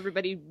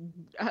 Everybody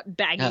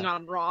banging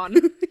on Ron.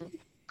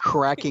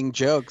 Cracking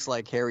jokes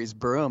like Harry's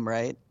broom,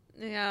 right?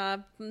 Yeah,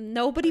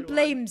 nobody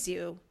blames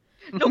you.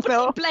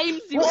 Nobody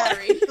blames you,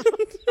 Harry.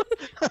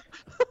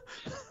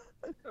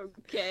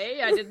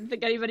 Okay, I didn't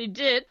think anybody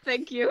did.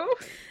 Thank you.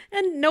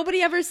 And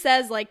nobody ever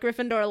says, like,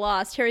 Gryffindor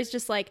lost. Harry's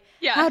just like,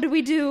 Yeah. how did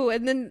we do?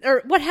 And then,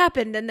 or what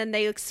happened? And then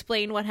they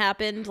explain what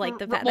happened. Like,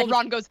 Well,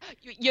 Ron goes,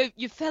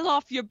 you fell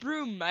off your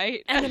broom,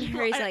 mate. And then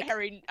Harry's like,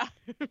 Harry,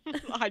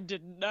 I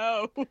didn't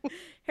know.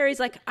 Harry's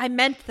like, I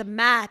meant the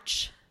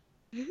match.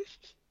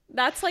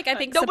 That's like, I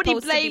think, nobody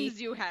supposed blames to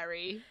be, you,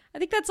 Harry. I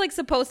think that's like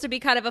supposed to be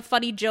kind of a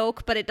funny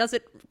joke, but it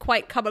doesn't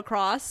quite come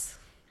across.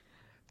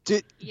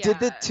 Did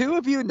the two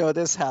of you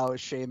notice how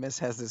Seamus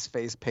has his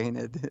face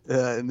painted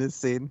in this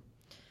scene?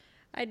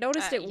 I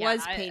noticed it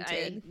was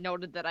painted. I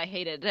noted that I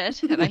hated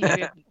it, and I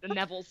hated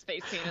Neville's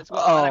face paint as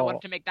well, and I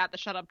wanted to make that the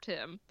shut up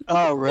Tim.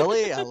 Oh,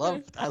 really? I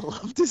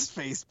loved his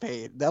face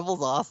paint.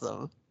 Neville's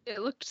awesome. It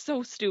looked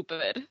so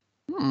stupid.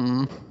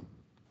 I'm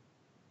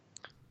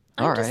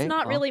just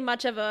not really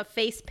much of a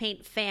face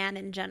paint fan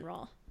in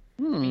general.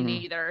 Me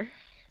neither.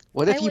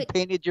 What if you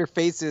painted your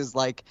faces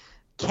like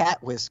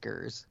cat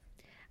whiskers?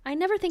 I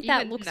never think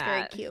that Even looks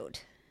very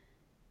cute.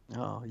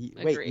 Oh,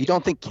 wait, you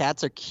don't think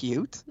cats are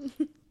cute?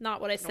 Not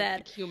what I I don't said.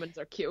 think humans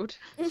are cute.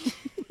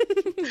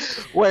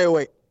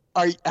 Wait.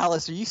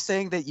 Alice, are you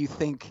saying that you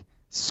think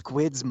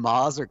squids'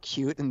 maws are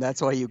cute and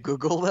that's why you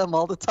Google them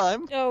all the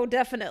time? Oh,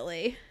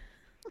 definitely.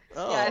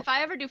 Oh. Yeah, if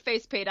I ever do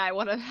face paint, I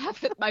want to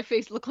have my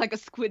face look like a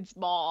squid's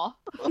maw.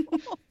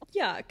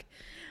 Yuck.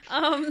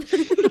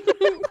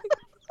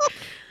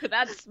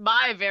 That's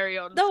my very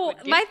own. No,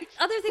 squid my game.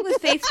 other thing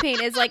with face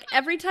paint is like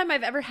every time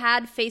I've ever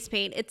had face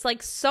paint, it's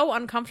like so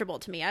uncomfortable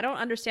to me. I don't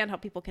understand how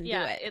people can do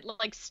it. It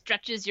like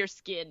stretches your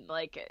skin,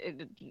 like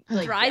it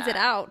Dries it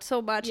out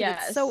so much, and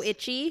it's so Yes.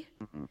 itchy.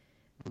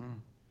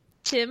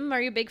 Tim,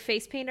 are you a big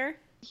face painter?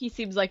 He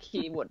seems like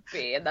he would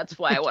be, and that's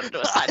why I wanted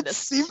to assign It this.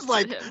 seems to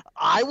like him.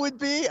 I would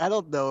be. I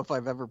don't know if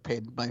I've ever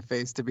painted my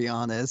face, to be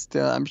honest.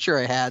 I'm sure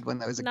I had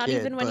when I was a Not kid.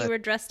 even when but you were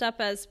dressed up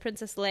as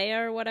Princess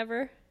Leia or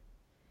whatever?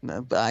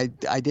 No, but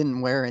I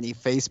didn't wear any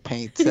face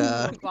paint.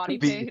 Body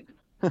paint.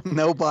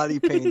 No body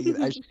paint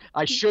either.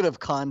 I should have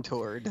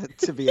contoured,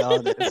 to be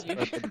honest. But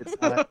I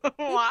did not.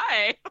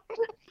 Why?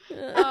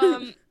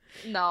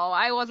 No,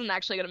 I wasn't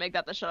actually gonna make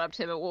that the shut up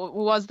Tim. It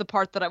was the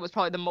part that I was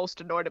probably the most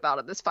annoyed about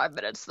in this 5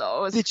 minutes,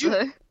 though.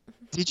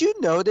 Did you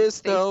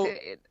notice though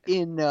paint.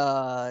 in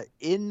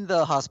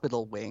the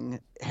hospital wing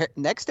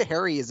next to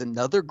Harry is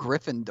another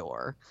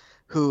Gryffindor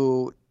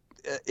who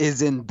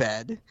is in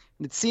bed.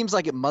 It seems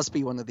like it must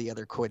be one of the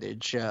other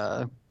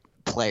Quidditch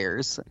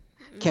players.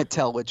 Can't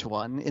tell which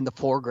one in the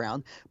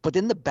foreground, but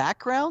in the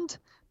background,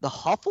 the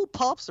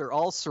Hufflepuffs are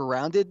all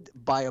surrounded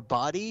by a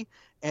body,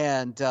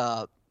 and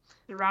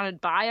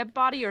Surrounded by a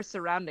body or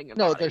surrounding a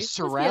body? no, they're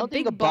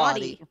surrounding big a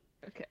body.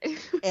 Okay.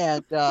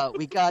 And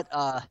we got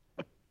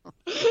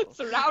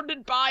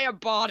Surrounded by a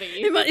body.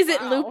 Is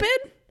it Wow. Lupin?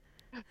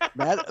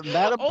 Madam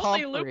Only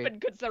Pomfrey. Lupin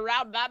could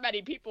surround that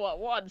many people at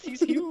once. He's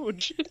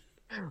huge.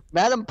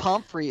 Madam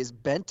Pomfrey is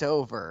bent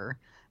over,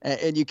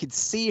 and you can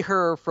see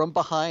her from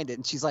behind it,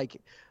 and she's like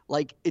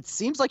it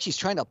seems like she's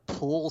trying to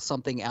pull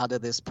something out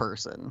of this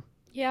person.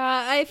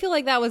 Yeah, I feel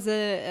like that was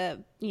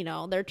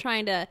they're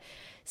trying to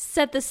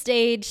set the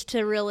stage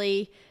to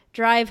really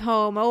drive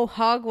home, oh,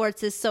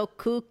 Hogwarts is so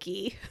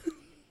kooky.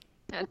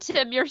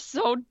 Tim, you're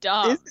so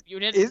dumb. Is- You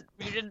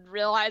didn't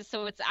realize.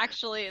 So it's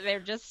actually they're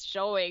just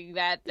showing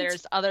that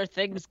there's other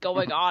things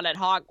going on at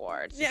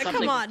Hogwarts. Yeah,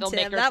 Something come on, filmmakers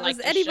Tim. That like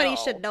was to anybody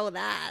show. should know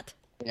that.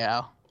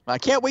 Yeah, I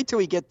can't wait till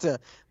we get to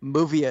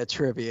Movia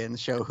trivia and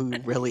show who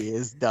really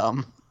is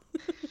dumb.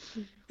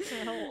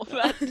 Well,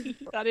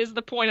 that is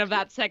the point of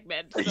that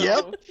segment. So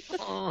Yep.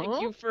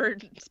 Thank you for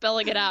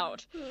spelling it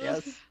out.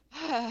 Yes.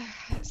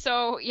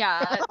 So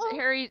yeah,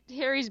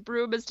 Harry's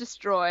broom is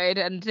destroyed,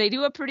 and they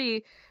do a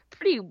pretty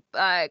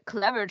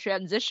clever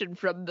transition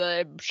from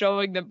the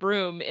showing the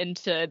broom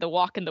into the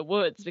walk in the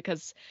woods,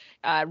 because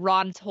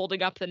Ron's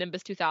holding up the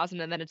Nimbus 2000,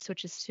 and then it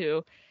switches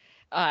to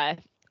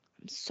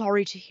I'm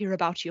sorry to hear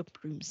about your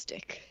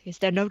broomstick. Is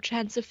there no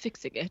chance of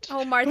fixing it?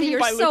 Oh, Martha, you're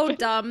By so Lupin.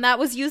 dumb. That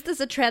was used as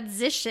a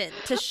transition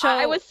to show.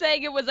 I was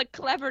saying it was a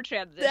clever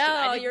transition. No,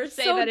 I didn't you're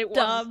say so that it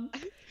dumb.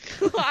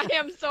 Was. I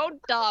am so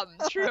dumb.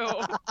 True.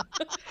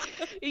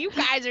 You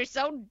guys are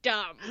so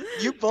dumb.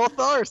 You both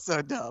are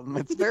so dumb.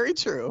 It's very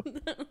true.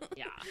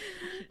 Yeah.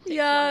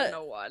 Yeah.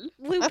 No one.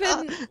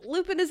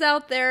 Lupin is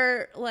out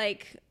there,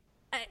 like,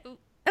 I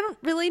don't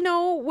really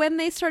know when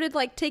they started,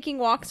 like, taking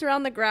walks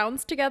around the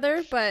grounds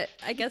together, but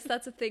I guess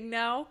that's a thing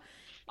now.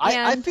 I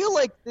And- feel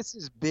like this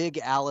is big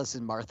Alice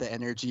and Martha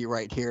energy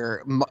right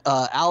here.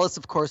 Alice,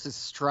 of course, is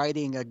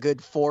striding a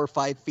good 4 or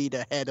 5 feet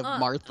ahead of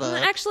Martha.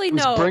 Actually,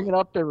 who's no. bringing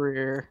up the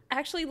rear.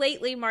 Actually,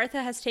 lately,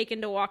 Martha has taken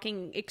to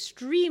walking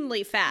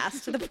extremely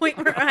fast to the point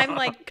where I'm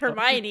like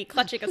Hermione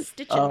clutching a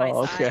stitch in my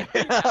side.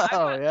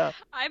 Oh, yeah.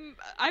 I'm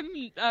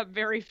a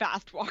very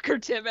fast walker,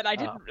 Tim, and I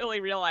didn't really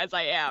realize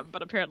I am,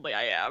 but apparently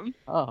I am.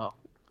 Oh.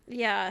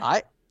 Yeah.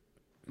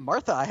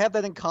 Martha, I have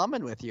that in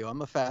common with you.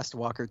 I'm a fast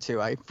walker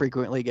too. I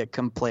frequently get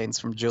complaints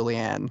from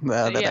Julianne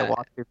that I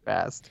walk too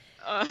fast.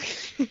 Uh,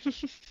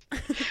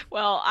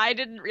 well, I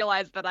didn't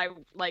realize that I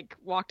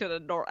walked at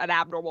an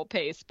abnormal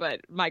pace,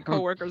 but my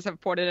coworkers have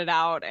pointed it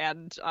out,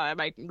 and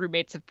my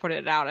roommates have pointed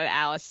it out, and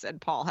Alice and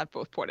Paul have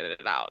both pointed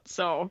it out.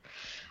 So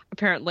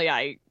apparently,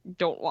 I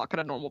don't walk at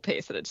a normal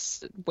pace, and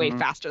it's way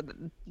faster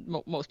than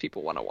most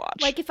people want to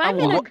watch. Like if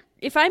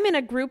I'm in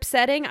a group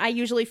setting, I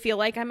usually feel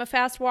like I'm a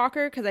fast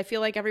walker because I feel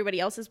like everybody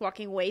else is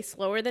walking way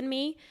slower than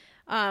me.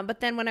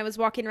 But then when I was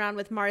walking around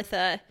with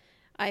Martha,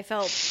 I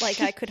felt like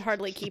I could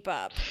hardly keep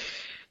up.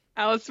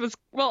 Alice was,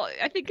 well,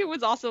 I think it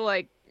was also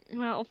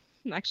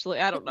actually,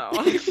 I don't know.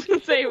 I was going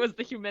to say it was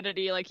the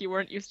humidity, like you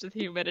weren't used to the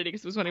humidity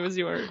because it was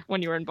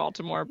when you were in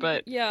Baltimore,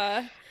 but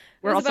yeah,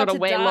 we're also at a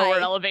way lower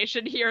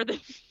elevation here than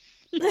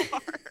you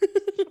are.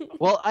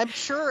 Well, I'm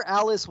sure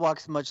Alice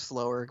walks much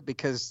slower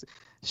because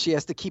she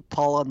has to keep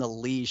Paul on the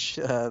leash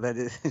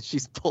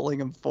she's pulling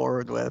him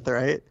forward with,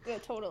 right? Yeah,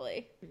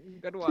 totally.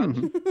 Good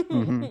one.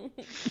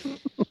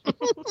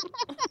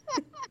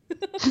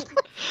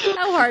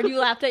 How hard you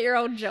laughed at your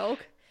own joke.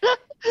 I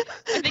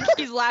think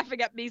he's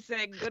laughing at me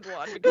saying good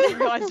one because he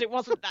realized it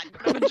wasn't that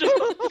good of a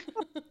joke.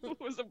 It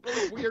was a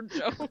really weird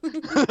joke.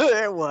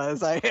 It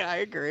was. I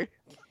agree.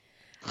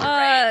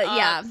 Right.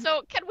 Yeah.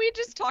 So can we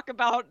just talk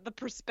about the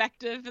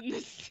perspective in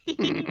this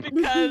scene?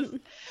 Because,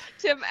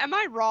 Tim, am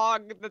I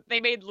wrong that they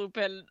made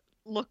Lupin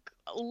look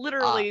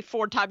literally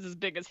 4 times as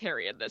big as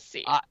Harry in this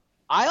scene?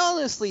 I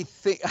honestly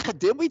think,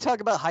 did we talk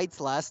about heights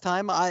last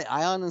time? I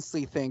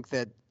honestly think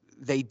that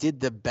they did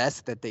the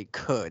best that they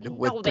could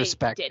with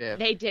perspective.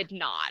 They did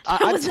not.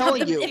 I'm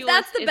telling you. If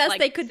that's the best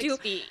they could do.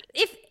 Feet.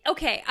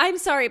 Okay, I'm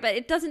sorry, but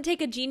it doesn't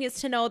take a genius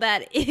to know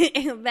that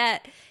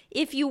that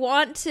if you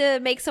want to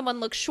make someone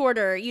look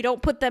shorter, you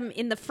don't put them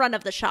in the front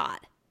of the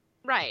shot.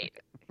 Right.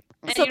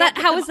 And so that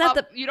how is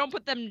that you don't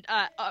put them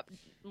up,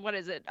 what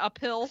is it,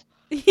 uphill?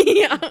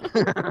 Yeah.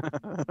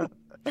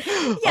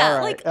 Yeah,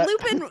 right. like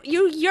Lupin,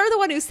 you're the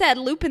one who said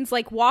Lupin's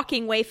like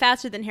walking way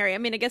faster than Harry. I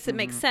mean, I guess it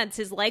makes sense.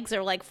 His legs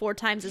are like 4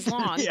 times as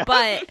long, Yeah.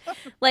 but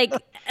like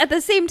at the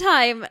same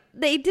time,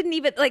 they didn't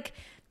even like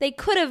they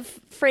could have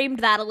framed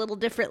that a little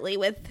differently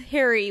with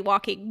Harry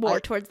walking more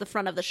towards the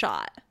front of the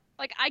shot.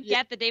 Like, I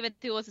get that David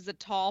Thewlis is a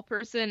tall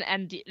person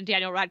and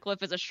Daniel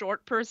Radcliffe is a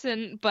short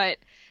person, but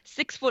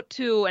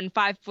 6'2" and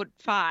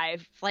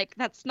 5'5", like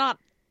that's not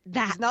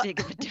that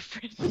big of a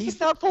difference. He's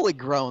not fully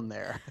grown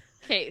there.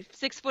 Okay,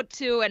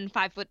 6'2" and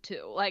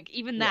 5'2", like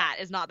even that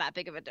is not that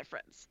big of a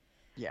difference.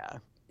 Yeah.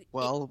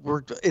 Well,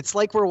 it's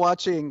like we're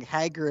watching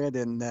Hagrid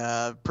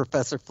and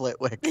Professor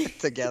Flitwick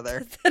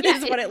together. That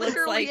is what it looks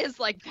literally like. is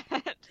like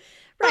that.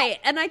 Right,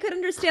 and I could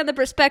understand the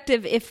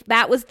perspective if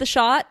that was the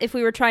shot. If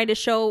we were trying to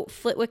show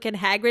Flitwick and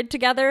Hagrid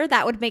together,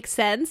 that would make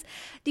sense.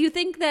 Do you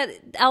think that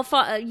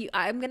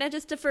I'm going to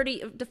just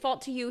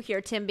default to you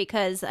here, Tim,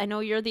 because I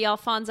know you're the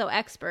Alfonso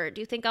expert.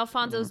 Do you think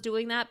Alfonso's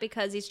doing that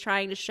because he's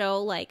trying to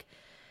show like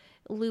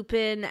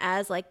Lupin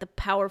as like the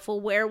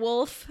powerful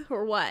werewolf,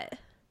 or what?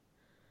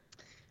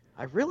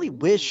 I really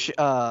wish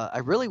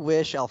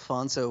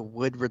Alfonso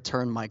would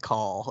return my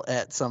call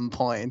at some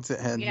point.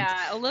 And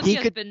yeah,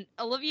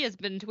 Olivia's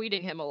been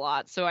tweeting him a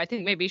lot, so I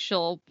think maybe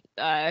she'll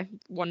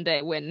one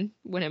day win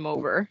him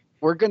over.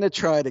 We're gonna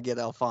try to get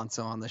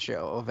Alfonso on the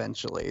show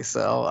eventually.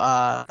 So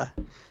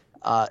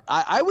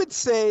I would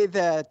say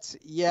that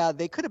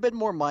they could have been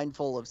more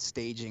mindful of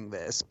staging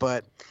this,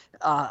 but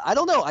I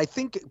don't know. I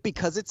think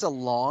because it's a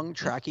long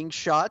tracking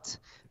shot,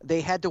 they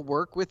had to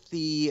work with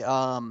the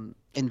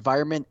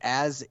environment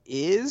as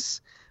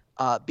is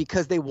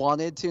because they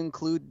wanted to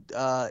include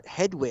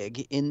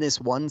Hedwig in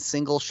this one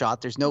single shot.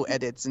 There's no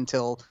edits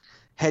until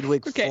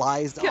Hedwig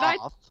flies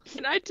off.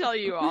 Can I tell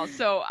you all?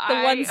 So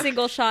one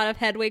single shot of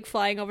Hedwig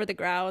flying over the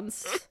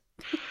grounds.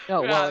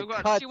 No,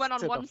 well, she went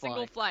on one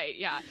single flight.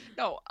 Yeah.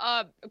 No.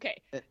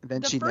 Okay.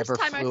 Then she never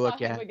flew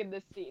again.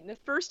 The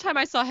first time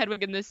I saw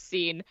Hedwig in this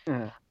scene,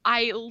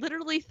 I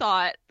literally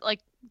thought,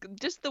 like,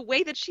 just the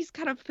way that she's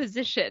kind of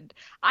positioned,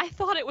 I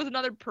thought it was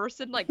another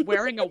person, like,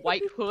 wearing a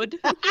white hood.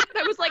 And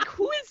I was like,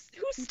 who's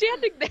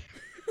standing there?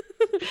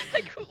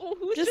 Like,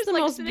 who's just the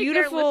like, most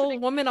beautiful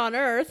woman on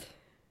earth.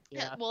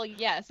 Yeah. Well,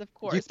 yes, of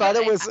course. You thought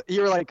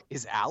you were like,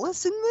 is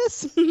Alice in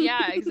this?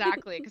 Yeah,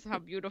 exactly, because how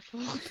beautiful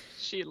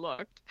she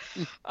looked.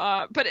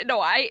 But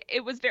no,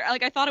 it was very,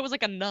 like, I thought it was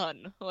like a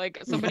nun, like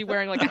somebody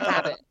wearing like a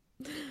habit.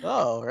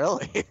 Oh,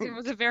 really? It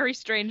was a very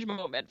strange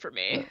moment for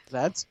me.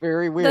 That's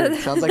very weird.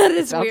 Sounds like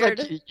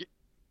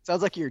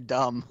sounds like you're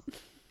dumb.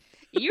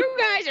 You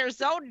guys are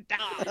so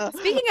dumb.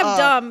 Speaking of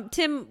dumb,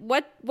 Tim,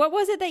 what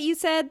was it that you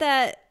said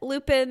that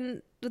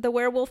Lupin the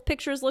werewolf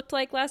pictures looked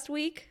like last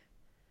week?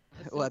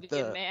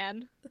 The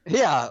man?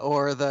 Yeah,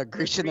 or the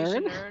Grecian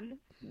urn.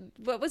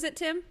 What was it,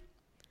 Tim?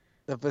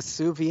 The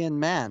Vesuvian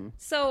man.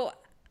 So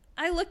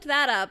I looked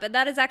that up, and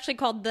that is actually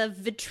called the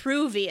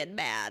Vitruvian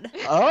Man.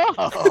 Oh.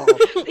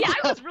 Yeah,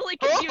 I was really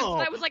confused. Oh.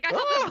 I was like, I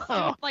thought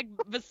Oh. like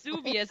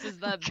Vesuvius is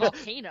the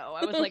volcano.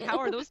 I was like, how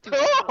are those two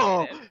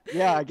Oh, related?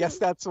 yeah, I guess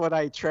that's what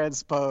I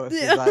transposed.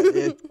 Yeah.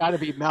 It's got to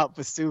be Mount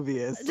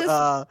Vesuvius.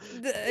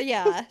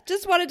 Yeah,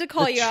 just wanted to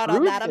call you out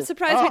on that. I'm Vitruvius.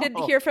 surprised we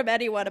didn't Oh. hear from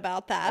anyone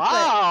about that.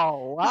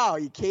 Wow,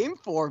 you came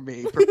for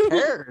me,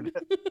 prepared.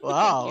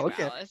 Wow, Thank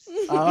you, okay. Alice.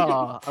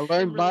 Oh, I Tim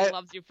learned really my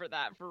loves you for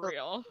that, for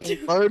real.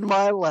 learned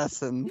my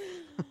lesson.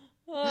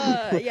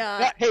 Yeah.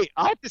 Yeah, hey,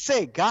 I have to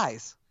say,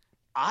 guys,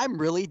 I'm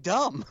really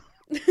dumb.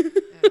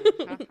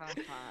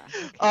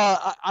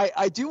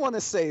 I do want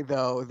to say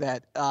though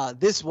that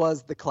this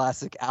was the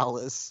classic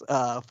Alice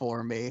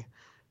for me.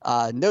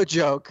 No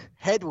joke,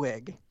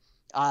 Hedwig.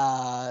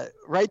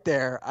 Right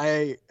there,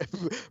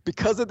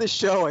 because of the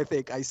show, I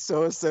think I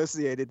so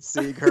associated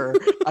seeing her.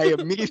 I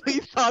immediately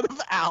thought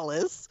of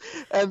Alice,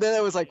 and then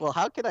I was like, well,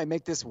 how can I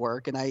make this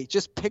work? And I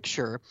just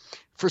picture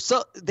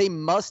they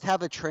must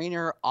have a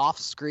trainer off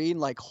screen,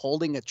 like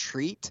holding a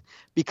treat,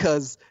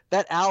 because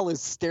that owl is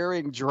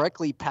staring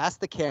directly past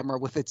the camera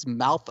with its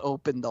mouth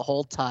open the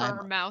whole time.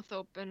 Her mouth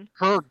open.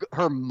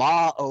 Her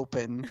maw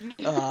open.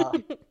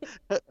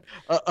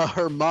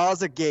 Her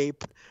maw's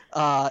agape.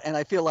 And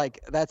I feel like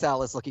that's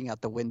Alice looking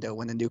out the window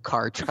when a new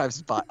car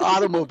drives by,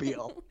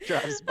 automobile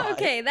drives by.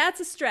 Okay,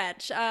 that's a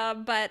stretch,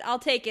 but I'll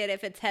take it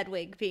if it's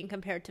Hedwig being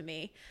compared to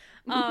me.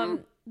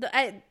 The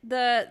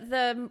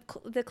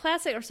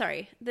classic, or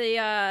sorry,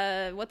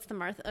 what's the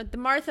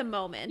Martha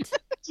moment?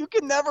 You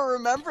can never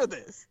remember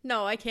this.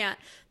 No, I can't.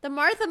 The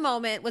Martha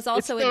moment was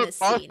also It's in the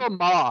this Martha scene.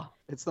 Maw.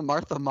 It's the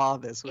Martha Maw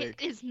this It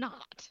week. is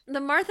not. The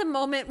Martha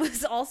moment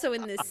was also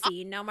in this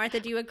scene. Now,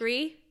 Martha, do you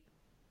agree?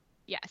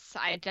 Yes,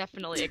 I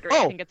definitely agree.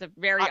 Oh, I think it's a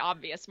very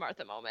obvious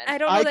Martha moment. I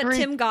don't know I that agree.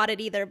 Tim got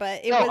it either,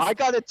 but it No, was. I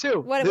got it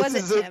too. What This was it,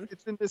 is Tim?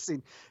 It's in this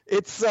scene.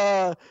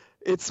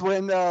 It's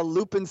when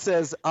Lupin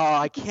says,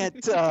 I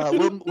can't,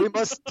 we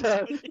must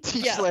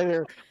teach Yeah.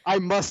 later. I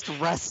must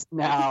rest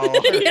now.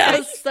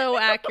 Yes, so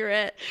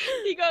accurate.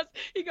 He goes,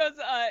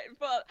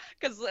 well,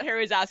 because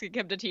Harry's asking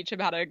him to teach him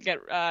how to get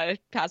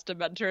past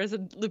Dementors,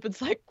 and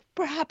Lupin's like,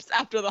 perhaps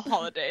after the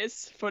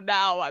holidays. For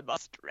now, I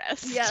must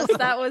rest. Yes,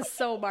 that was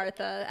so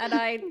Martha, and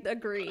I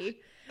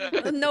agree.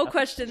 No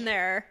question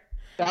there.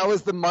 That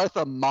was the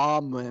Martha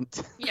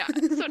moment. Yeah.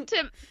 So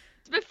Tim,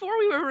 before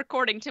we were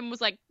recording, Tim was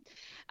like,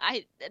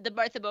 the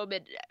Martha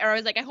moment, or I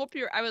was like, I hope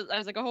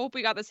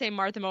we got the same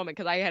Martha moment,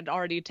 because I had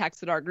already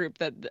texted our group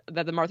that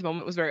the Martha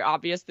moment was very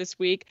obvious this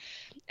week,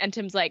 and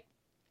Tim's like,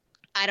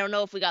 I don't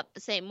know if we got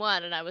the same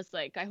one, and I was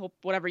like, I hope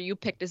whatever you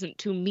picked isn't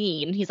too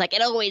mean. He's like,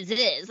 it always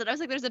is, and I was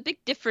like, there's a big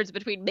difference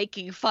between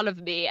making fun of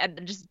me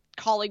and just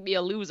calling me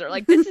a loser.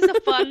 Like, this is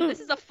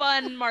a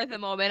fun Martha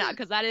moment,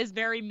 because that is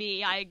very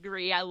me. I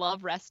agree. I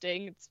love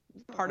resting. It's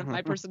part of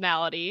my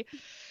personality.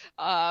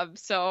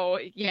 So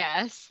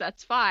yes,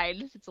 that's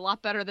fine. It's a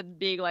lot better than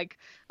being like,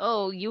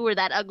 oh, you were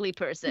that ugly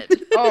person.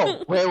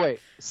 Oh,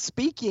 wait.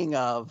 Speaking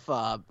of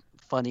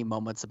funny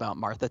moments about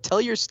Martha, tell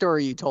your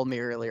story you told me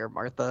earlier,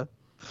 Martha.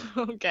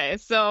 Okay,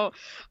 so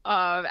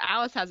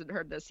Alice hasn't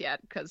heard this yet,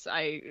 because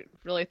I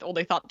really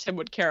only thought Tim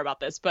would care about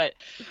this. But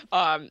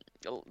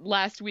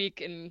last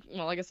week,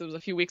 I guess it was a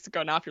few weeks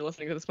ago now if you're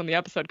listening to this when the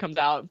episode comes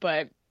out,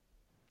 but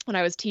when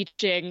I was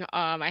teaching,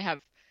 I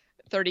have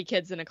 30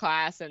 kids in a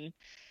class, and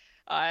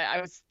I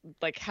was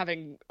like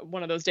having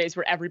one of those days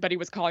where everybody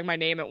was calling my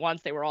name at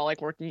once. They were all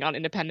like working on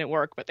independent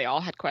work, but they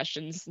all had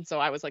questions. And so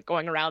I was like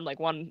going around like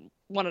one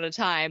at a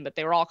time, but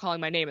they were all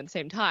calling my name at the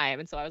same time.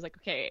 And so I was like,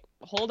 okay,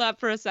 hold up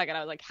for a second. I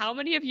was like, how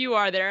many of you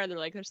are there? And they're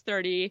like, there's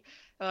 30.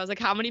 And I was like,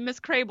 how many Miss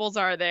Crables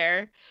are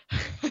there?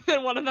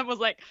 And one of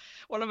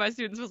my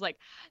students was like,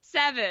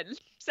 7.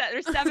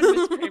 There's 7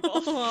 Miss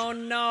Crables. Oh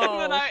no.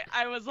 And then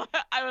I was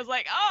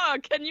like, oh,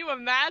 can you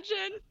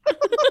imagine?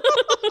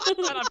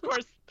 And of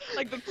course,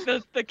 like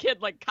the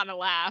kid like kind of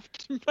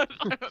laughed, but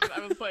I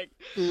was like,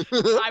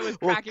 I was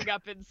cracking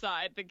up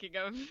inside thinking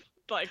of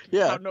like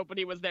how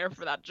nobody was there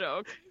for that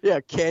joke. Yeah,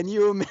 can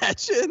you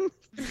imagine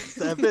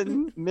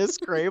 7 Miss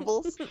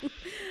Crables?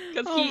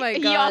 Because my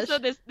he gosh. also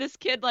this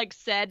kid like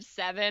said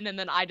 7, and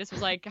then I just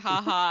was like,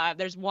 haha,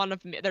 there's one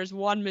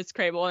Miss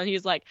Crable, and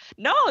he's like,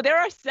 no, there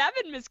are 7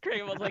 Miss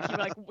Crables.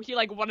 He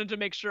wanted to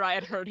make sure I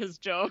had heard his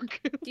joke.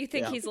 Do you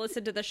think he's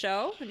listened to the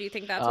show? Or do you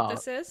think that's what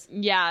this is?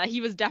 Yeah,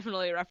 he was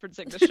definitely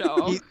referencing the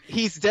show.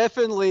 He's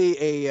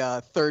definitely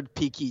a third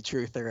peaky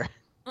truther.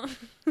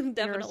 Definitely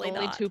There's only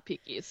not. 2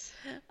 peakies.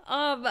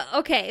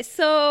 Okay,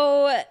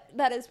 so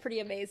that is pretty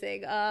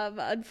amazing.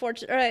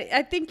 Unfortunately,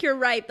 I think you're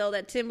right though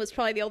that Tim was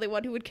probably the only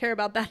one who would care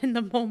about that in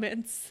the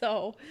moment.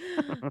 So,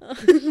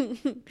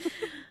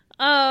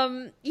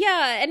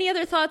 yeah. Any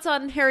other thoughts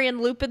on Harry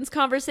and Lupin's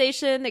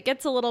conversation? It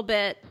gets a little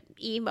bit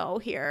emo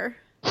here.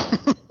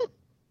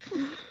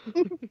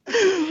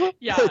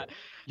 Yeah.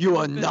 You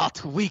are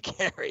not weak,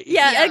 Harry.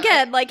 Yeah.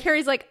 Again, like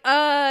Harry's like,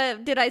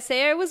 did I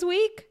say I was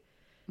weak?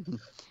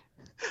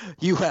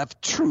 You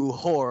have true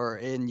horror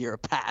in your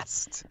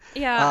past.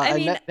 Yeah, I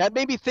mean, that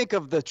made me think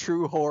of the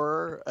true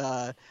horror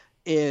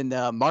in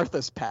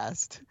Martha's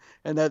past,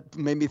 and that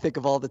made me think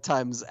of all the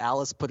times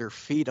Alice put her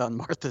feet on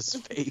Martha's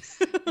face.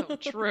 Oh,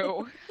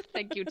 true.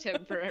 Thank you,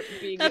 Tim, for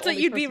being That's the what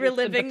only you'd be person who's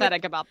reliving.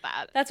 sympathetic about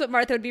that. That's what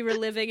Martha would be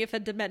reliving if a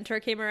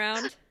Dementor came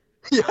around.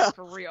 Yeah.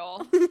 For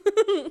real.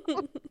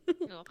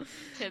 Oh,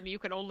 Tim, you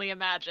can only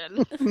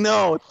imagine.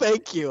 No,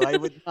 thank you. I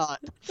would not.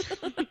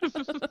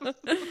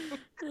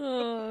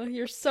 Oh,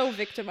 you're so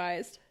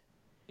victimized.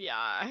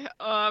 Yeah.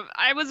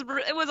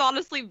 It was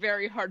honestly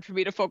very hard for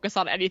me to focus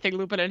on anything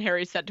Lupin and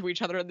Harry said to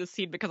each other in this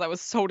scene because I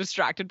was so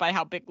distracted by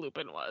how big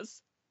Lupin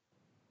was.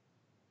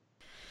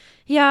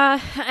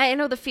 Yeah, I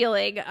know the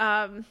feeling.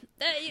 Honestly,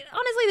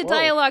 the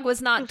dialogue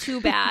was not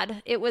too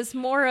bad. It was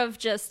more of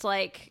just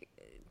like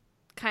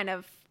kind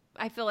of,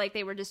 I feel like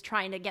they were just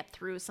trying to get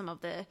through some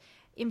of the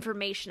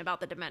information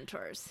about the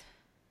Dementors.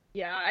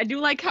 Yeah, I do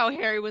like how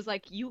Harry was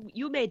like,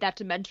 you made that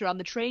Dementor on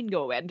the train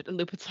go in, and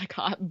Lupin's like,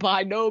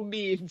 by no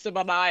means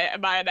am I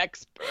an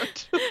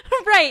expert.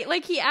 Right,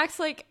 like he acts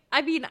like,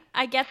 I mean,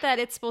 I get that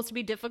it's supposed to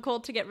be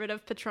difficult to get rid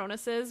of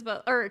Patronuses,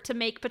 or to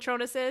make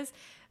Patronuses,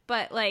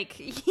 but like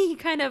he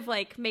kind of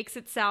like makes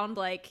it sound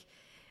like,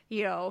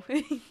 you know,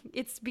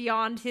 it's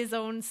beyond his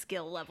own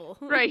skill level.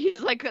 Right, he's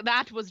like,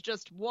 that was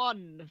just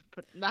one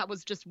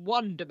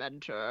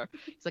Dementor.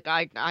 He's like,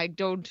 I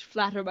don't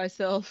flatter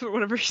myself or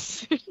whatever.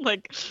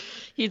 Like,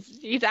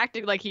 he's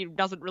acting like he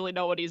doesn't really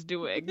know what he's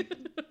doing.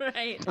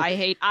 Right.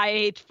 I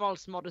hate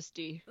false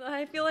modesty.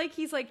 I feel like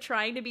he's like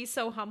trying to be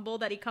so humble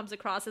that he comes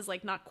across as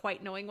like not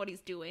quite knowing what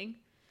he's doing.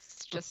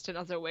 It's just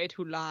another way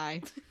to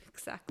lie.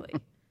 Exactly.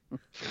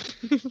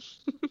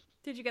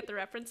 Did you get the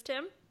reference,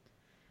 Tim?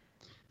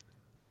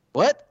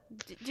 What?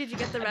 Did you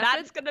get the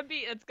reference?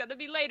 It's gonna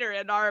be later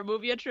in our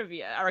movie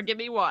trivia, or give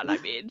me one. I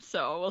mean,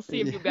 so we'll see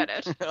if you get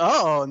it.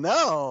 Oh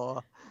no!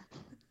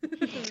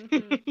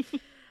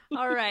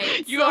 All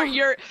right.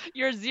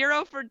 You're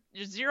 0 for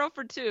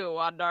 2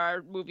 on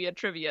our movie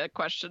trivia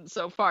question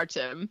so far,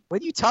 Tim.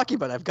 What are you talking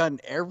about? I've gotten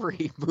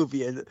every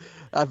movie.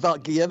 I'm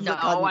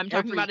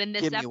talking about in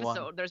this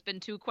episode. There's been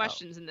 2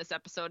 questions in this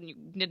episode, and you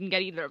didn't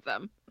get either of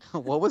them.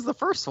 What was the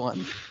first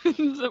one?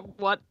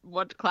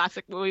 What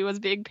classic movie was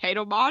being paid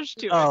homage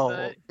to? Oh,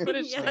 yeah, you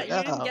didn't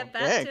get that,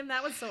 dang. Tim.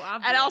 That was so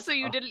obvious. And also,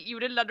 you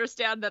didn't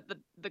understand that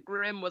the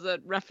Grim was a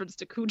reference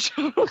to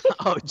Cujo.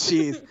 Oh,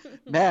 jeez,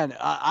 man,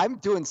 I'm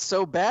doing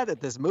so bad at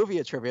this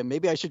movie trivia.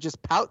 Maybe I should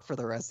just pout for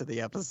the rest of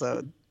the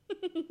episode.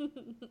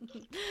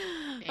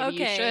 Maybe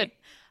you should.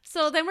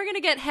 So then we're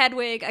gonna get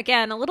Hedwig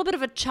again. A little bit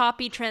of a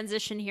choppy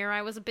transition here.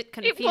 I was a bit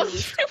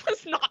confused. It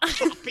was not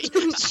choppy.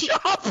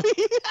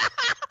 Choppy.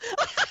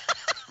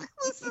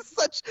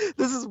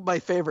 This is my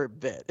favorite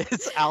bit.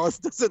 It's Alice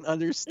doesn't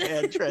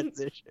understand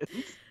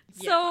transitions.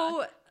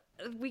 So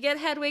we get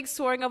Hedwig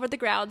soaring over the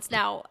grounds.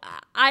 Now,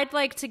 I'd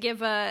like to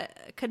give a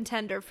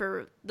contender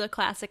for the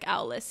classic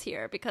Owless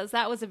here, because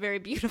that was a very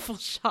beautiful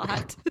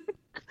shot.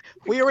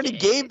 We already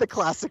gave the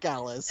classic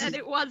Alice. And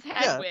it was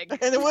Hedwig. Yeah,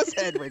 and it was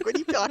Hedwig. What are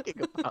you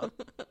talking about?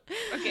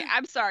 Okay,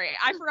 I'm sorry.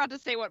 I forgot to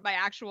say what my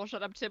actual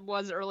shut up Tim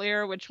was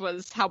earlier, which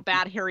was how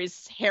bad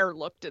Harry's hair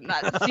looked in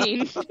that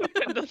scene in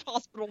the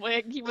hospital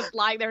wing. He was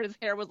lying there and his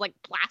hair was like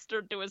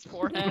plastered to his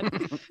forehead.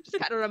 Just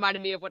kind of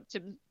reminded me of what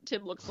Tim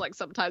looks like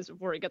sometimes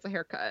before he gets a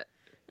haircut.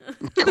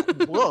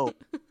 Whoa.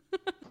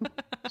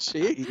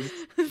 Jeez.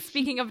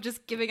 Speaking of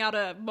just giving out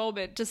a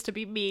moment just to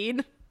be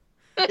mean.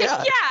 Yeah.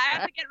 I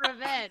have to get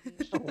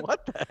revenge.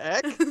 What the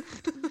heck?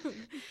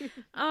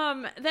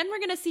 Then we're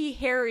gonna see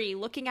Harry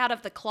looking out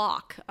of the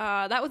clock.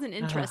 That was an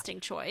interesting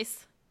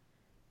choice.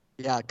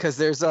 Yeah, because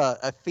there's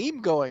a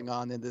theme going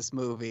on in this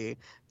movie.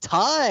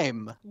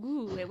 Time.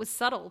 Ooh, it was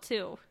subtle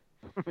too.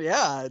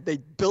 Yeah, they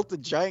built a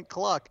giant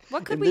clock.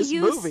 What could in we this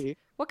use? movie.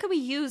 What could we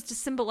use to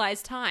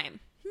symbolize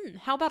time?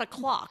 How about a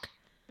clock?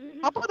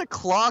 How about a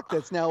clock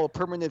that's now a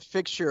permanent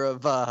fixture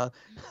of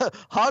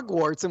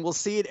Hogwarts, and we'll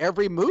see it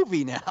every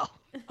movie now?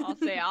 I'll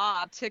say,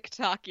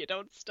 tick-tock, you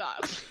don't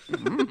stop.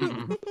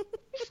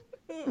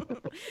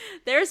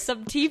 There's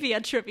some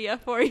TV trivia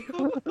for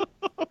you.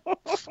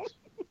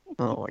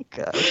 Oh my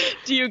god.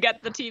 Do you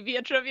get the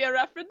TV trivia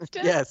reference,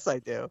 Tim? Yes, I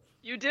do.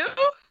 You do?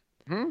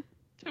 Hmm?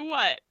 To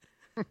what?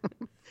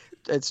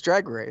 It's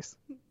Drag Race.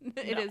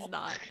 It is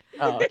not.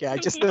 Oh, okay.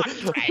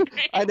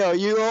 I know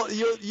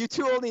you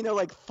two only know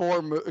like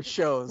 4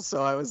 shows,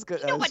 so I was good.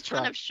 You know a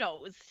ton of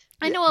shows.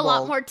 I know a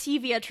lot more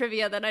TV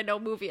trivia than I know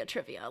movie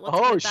trivia. Let's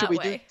put it that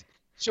way.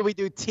 Should we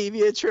do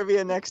TV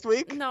trivia next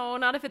week? No,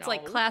 not if it's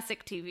like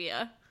classic TV.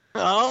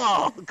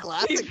 Oh,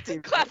 classic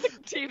TV. Classic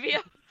TV.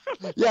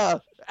 Yeah,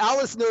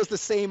 Alice knows the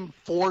same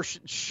 4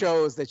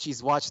 shows that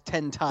she's watched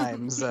 10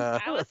 times.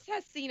 Alice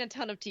has seen a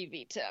ton of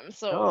TV, Tim,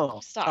 so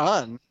stop.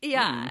 Ton.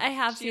 Yeah, I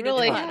have She seen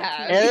really a ton.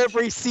 has.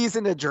 Every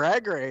season of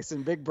Drag Race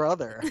and Big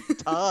Brother.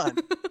 Ton.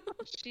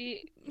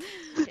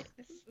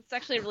 It's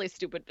actually a really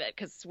stupid bit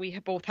because we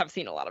both have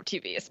seen a lot of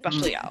TV,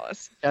 especially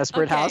Alice.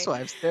 Desperate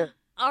Housewives, too.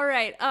 All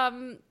right.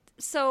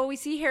 So we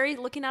see Harry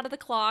looking out of the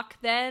clock.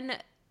 Then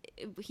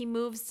he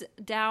moves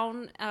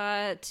down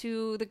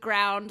to the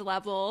ground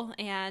level,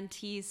 and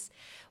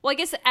I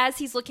guess as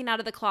he's looking out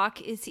of the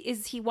clock,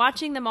 is he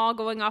watching them all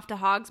going off to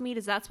Hogsmeade?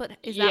 Is that what's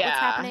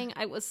happening?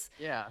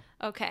 Yeah.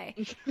 Okay.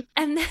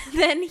 And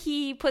then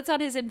he puts on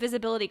his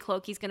invisibility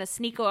cloak. He's gonna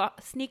sneak off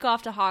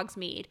to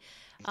Hogsmeade.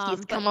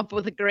 He's come up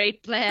with a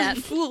great plan.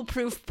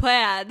 Foolproof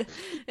plan,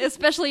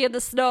 especially in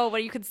the snow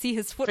where you can see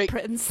his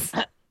footprints.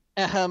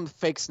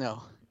 Fake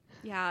snow.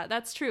 Yeah,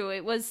 that's true.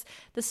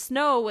 The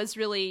snow was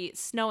really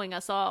snowing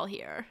us all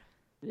here.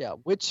 Yeah,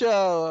 which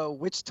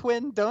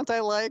twin don't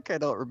I like? I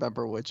don't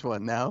remember which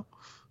one now.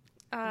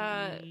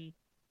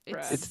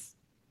 It's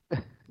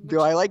Do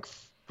I like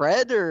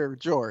Fred or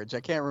George? I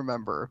can't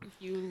remember.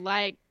 You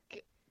like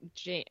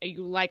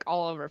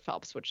Oliver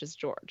Phelps, which is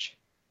George.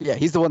 Yeah,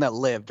 he's the one that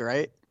lived,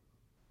 right?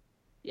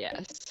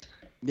 Yes.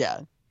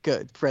 Yeah,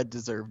 good. Fred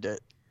deserved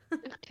it.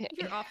 Okay.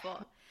 You're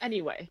awful.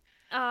 Anyway.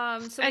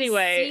 We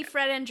see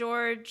Fred and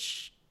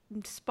George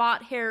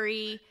spot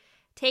Harry,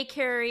 take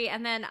Harry,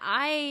 and then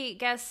I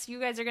guess you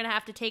guys are going to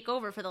have to take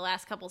over for the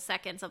last couple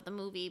seconds of the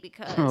movie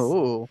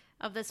because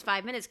of this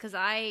 5 minutes, because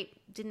I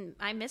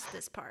missed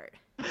this part.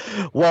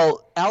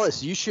 Well,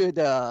 Alice, you should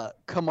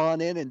come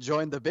on in and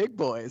join the big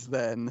boys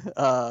then,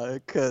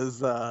 because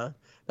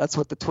that's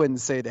what the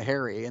twins say to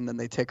Harry, and then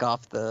they take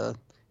off the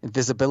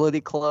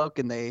invisibility cloak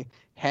and they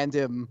hand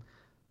him,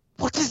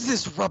 what is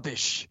this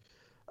rubbish?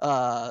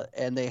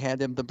 And they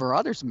hand him the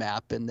Marauders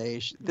map, and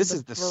this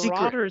is the secret.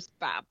 Marauders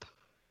map.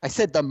 I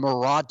said the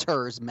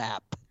Marauders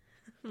map.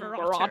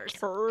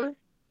 Marauder.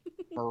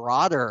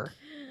 Marauder.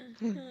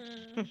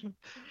 The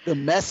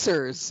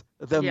Messers.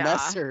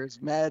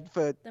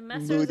 Madfoot. The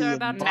Messers Moody, are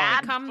about to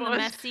and become the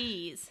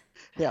Messies.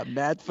 Yeah,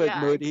 Madfoot,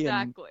 Moody,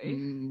 exactly.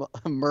 and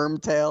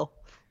Mermtail.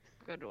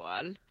 Good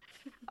one.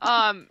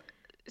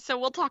 So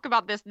we'll talk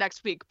about this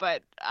next week,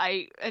 but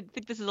I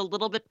think this is a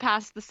little bit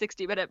past the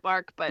 60-minute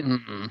mark, but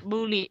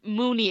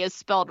Mooney is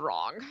spelled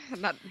wrong,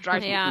 and that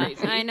drives me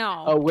crazy. I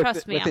know. Oh,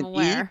 Trust me, I'm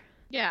aware.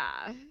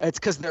 Yeah. It's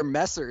because they're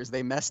messers.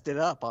 They messed it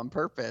up on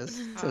purpose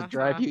to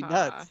drive you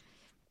nuts.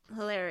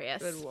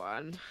 Hilarious. Good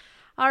one.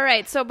 All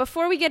right, so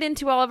before we get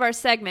into all of our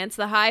segments,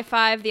 the high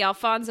five, the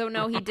Alfonso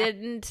no he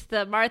didn't,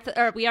 the Martha,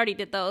 or we already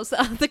did those,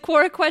 the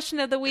Quora question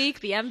of the week,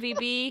 the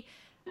MVB,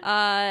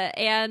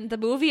 and the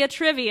movie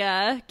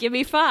trivia, give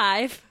me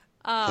 5.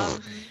 We're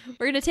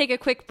going to take a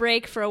quick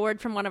break for a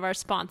word from one of our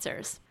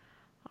sponsors.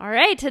 All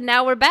right, and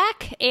now we're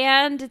back,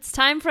 and it's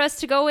time for us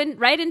to go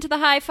right into the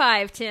high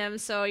five, Tim.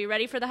 So you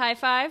ready for the high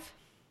five?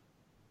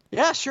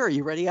 Yeah, sure.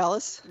 You ready,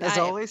 Alice? As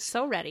always?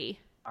 So ready.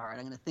 All right,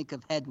 I'm going to think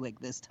of Hedwig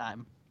this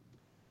time.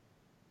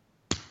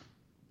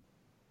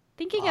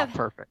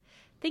 Perfect.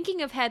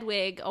 Thinking of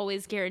Hedwig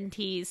always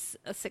guarantees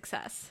a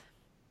success.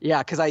 Yeah,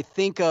 because I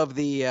think of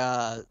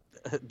the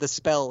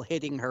spell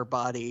hitting her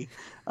body,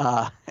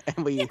 and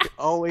we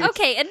always...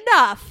 Okay,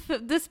 enough.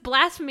 This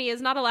blasphemy is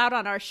not allowed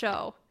on our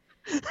show.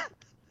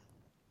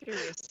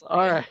 Seriously. All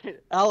right,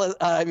 Alice.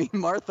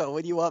 Martha.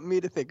 What do you want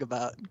me to think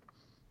about?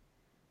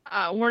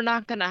 We're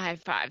not gonna high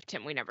five,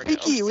 Tim. We never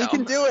Peaky, do. we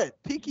can do it.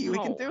 Peaky, No, we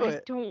can do it.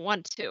 I don't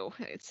want to.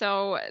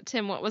 So,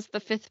 Tim, what was the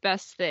 5th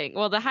best thing?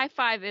 Well, the high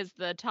five is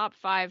the top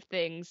 5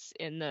 things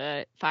in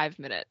the 5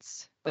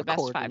 minutes. The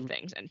best 5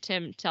 things, and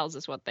Tim tells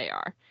us what they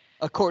are.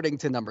 According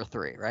to number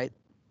 3, right?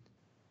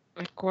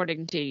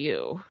 According to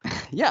you.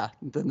 Yeah,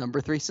 the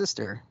number 3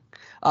 sister.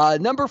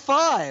 Number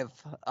 5.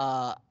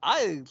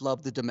 I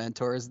love the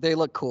Dementors. They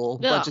look cool.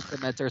 Bunch of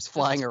Dementors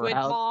flying Squid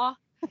around. Maw?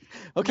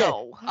 Okay,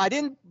 No. I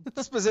didn't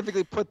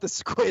specifically put the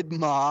squid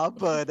maw,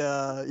 but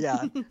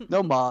yeah,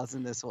 no maws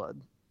in this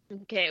one.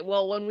 Okay,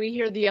 well, when we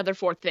hear the other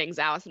 4 things,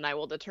 Alice and I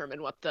will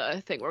determine what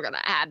the thing we're going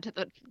to add to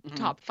the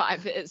top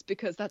 5 is,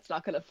 because that's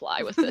not going to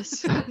fly with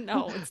this.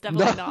 No, it's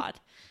definitely not.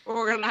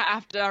 We're going to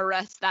have to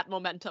arrest that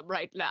momentum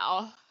right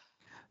now.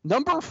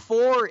 Number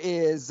 4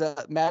 is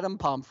Madame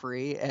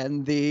Pomfrey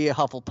and the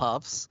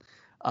Hufflepuffs,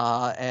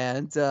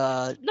 and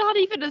Not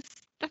even a...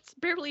 That's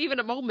barely even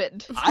a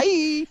moment.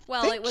 It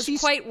was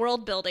quite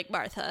world building,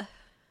 Martha.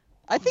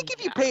 I think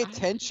if you pay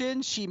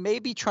attention, she may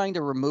be trying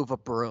to remove a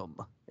broom.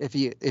 If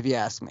you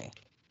ask me.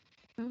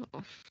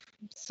 Oh,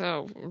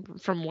 so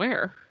from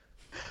where?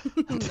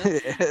 You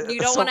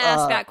don't want to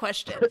ask that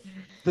question.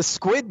 The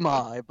squid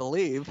maw, I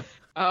believe.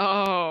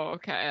 Oh,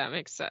 okay, that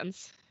makes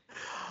sense.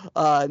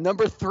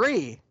 Number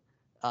 3.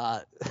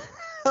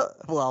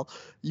 Well,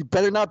 you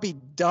better not be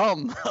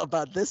dumb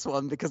about this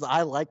one, because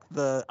I like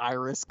the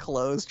iris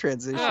close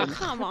transition. Oh,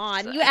 come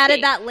on. You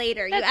added that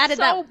later.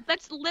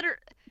 That's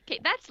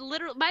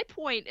literally my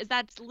point is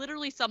that's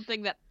literally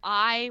something that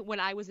when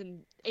I was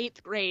in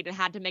 8th grade and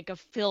had to make a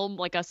film,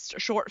 like a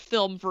short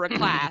film for a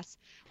class,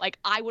 like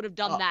I would have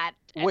done that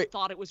and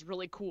thought it was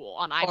really cool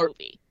on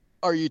iMovie.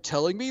 Are you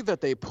telling me that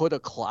they put a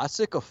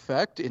classic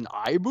effect in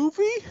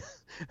iMovie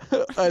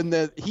and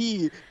that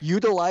he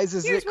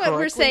utilizes Here's it what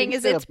we're saying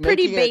is it's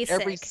pretty basic.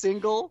 Every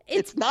single,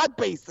 it's not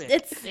basic.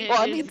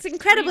 It's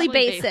incredibly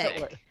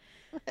basic.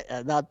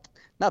 Not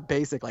not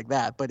basic like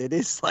that, but it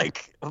is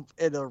like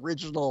an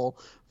original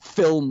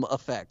film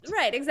effect.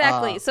 Right,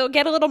 exactly. So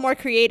get a little more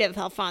creative,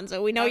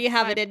 Alfonso. We know you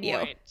have it in you.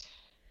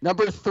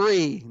 Number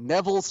 3,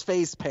 Neville's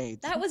face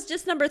paint. That was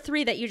just number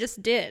 3 that you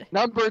just did.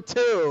 Number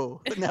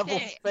 2,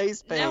 Neville's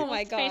face paint. Oh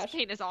my gosh. Face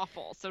paint is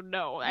awful, so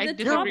no. I The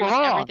disagree with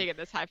wrong. everything in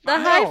this high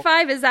five. The high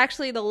 5 is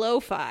actually the low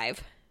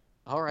 5.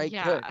 All right,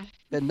 Yeah. good.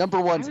 Then number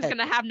 1's I was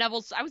gonna have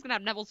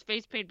Neville's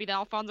face paint be the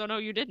Alfonso. No,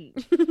 you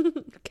didn't.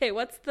 Okay,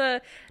 what's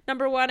the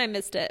number 1? I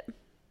missed it.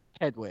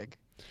 Hedwig.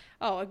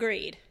 Oh,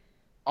 agreed.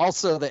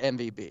 Also the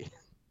MVP.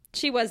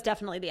 She was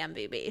definitely the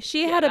MVP.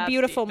 She had a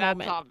beautiful moment.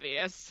 That's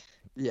obvious.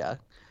 Yeah.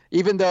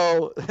 Even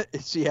though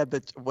she had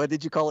the, what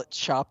did you call it?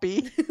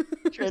 Choppy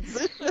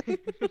transition?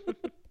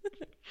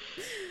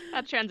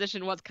 That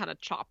transition was kind of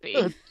choppy.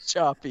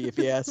 Choppy, if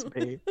you ask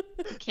me.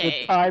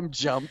 Okay. The time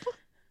jump.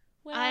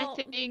 Well, I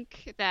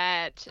think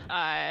that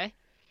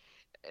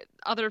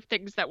other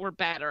things that were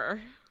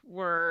better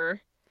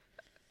were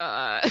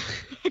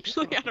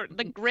actually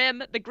the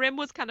Grim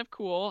was kind of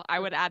cool. I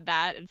would add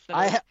that instead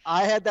of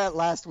I had that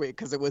last week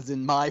because it was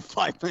in my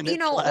 5 minutes. you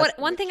know, last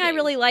one week. thing I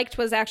really liked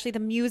was actually the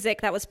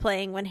music that was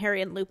playing when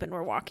Harry and Lupin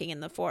were walking in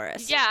the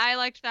forest. Yeah, I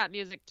liked that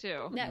music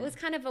too. That was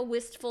kind of a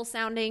wistful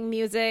sounding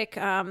music,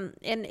 and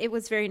it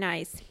was very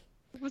nice.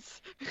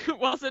 It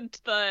wasn't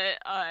the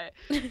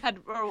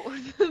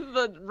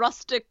the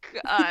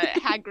rustic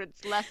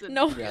Hagrid's lesson.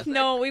 No, Yes.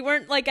 no, we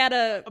weren't like at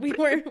a we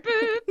weren't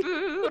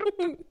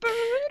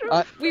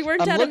we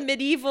weren't I'm at a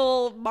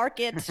medieval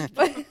market.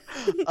 But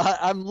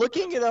I'm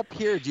looking it up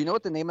here. Do you know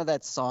what the name of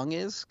that song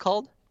is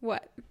called?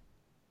 what?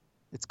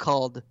 It's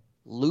called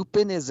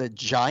Lupin is a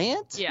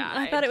Giant? Yeah,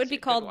 I thought it would be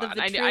it's a good called the one.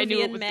 I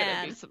knew it Vitruvian was Man.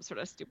 gonna be some sort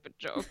of stupid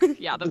joke.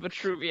 Yeah, the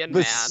Vitruvian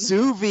Man.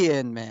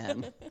 Vesuvian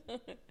Man.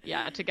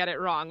 Yeah, to get it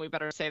wrong, we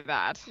better say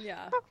that.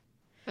 Yeah.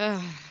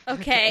 Ugh.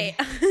 Okay.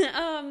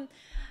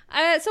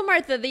 So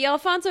Martha, the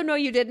Alfonso, no,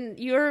 you didn't.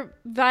 You're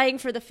vying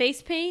for the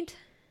face paint.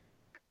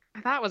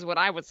 That was what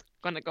I was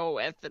gonna go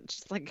with. It's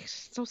just like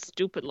so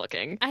stupid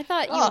looking. I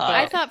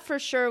thought for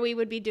sure we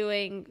would be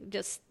doing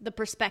just the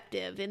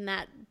perspective in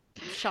that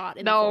shot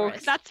in the No,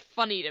 forest. that's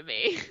funny to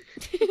me.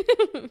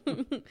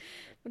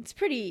 It's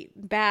pretty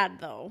bad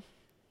though.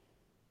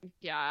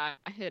 Yeah,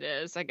 it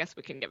is. I guess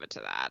we can give it to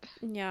that.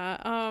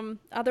 Yeah.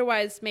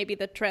 Otherwise, maybe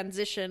the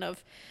transition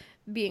of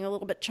being a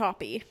little bit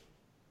choppy.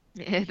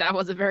 That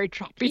was a very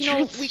choppy You know,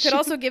 we transition. could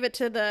also give it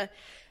to the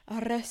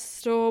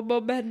arresto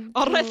momento.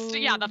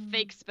 Yeah, the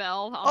fake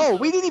spell. Oh,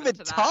 we didn't give it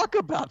even to that. talk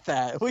about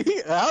that.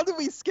 How did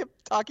we skip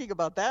talking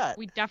about that?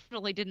 We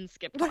definitely didn't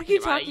skip What are talking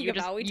you about talking it.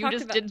 about? We You talked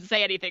just about- didn't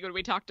say anything when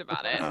we talked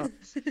about it.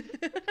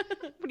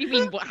 What do you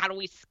mean, how do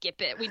we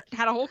skip it? We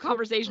had a whole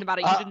conversation about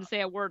it. You didn't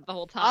say a word the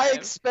whole time. I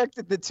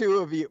expected the two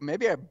of you,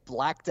 maybe I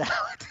blacked out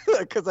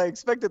because I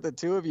expected the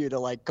two of you to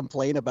like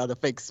complain about a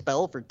fake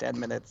spell for 10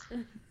 minutes.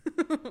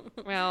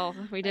 Well,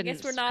 we didn't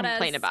guess we're not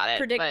complain as about it.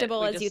 but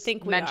predictable we as you just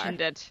think we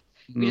mentioned are. it.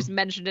 We just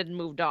mentioned it and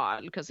moved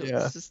on because it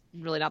Yeah. was just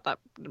really not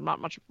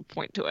much of a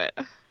point to it.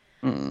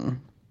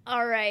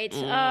 All right.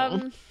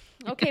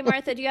 Okay,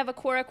 Martha, do you have a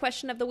Quora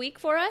question of the week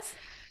for us?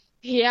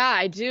 Yeah,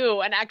 I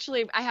do. And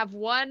actually, I have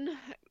one.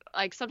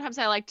 Like, sometimes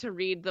I like to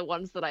read the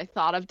ones that I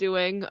thought of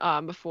doing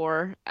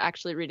before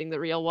actually reading the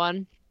real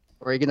one.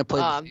 Are you going to play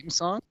the theme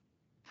song?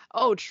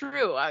 Oh,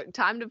 true.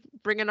 Time to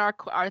bring in our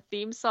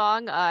theme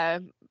song.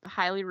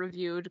 Highly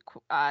reviewed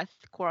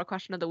Quora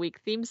Question of the Week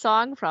theme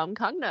song from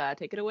Kangna.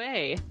 Take it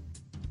away.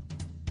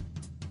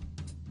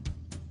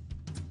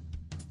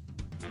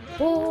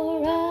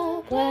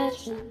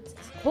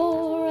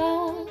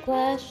 Quora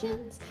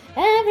questions.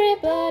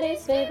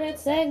 Everybody's favorite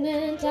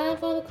segment. Time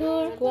for the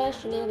Quora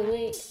question of the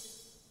week.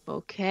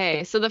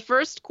 Okay, so the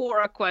first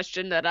Quora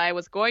question that I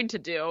was going to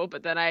do,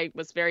 but then I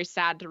was very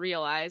sad to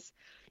realize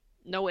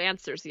no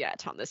answers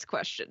yet on this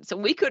question. So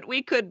we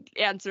could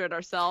answer it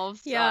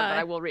ourselves.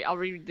 Yeah. But I'll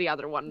read the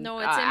other one. No,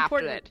 it's after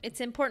important. it.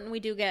 It's important we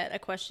do get a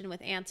question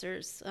with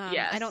answers.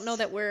 Yes. I don't know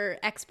that we're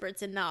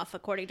experts enough,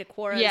 according to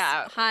Quora's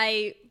Yeah.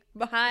 high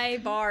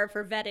bar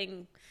for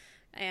vetting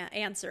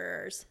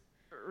answers.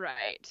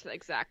 Right,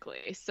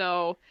 exactly.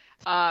 So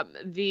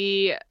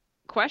the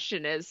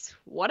question is,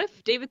 what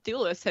if David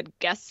Thewlis had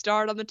guest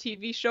starred on the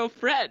TV show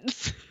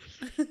Friends?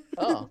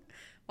 Oh,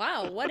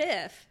 Wow, what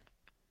if?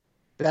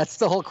 that's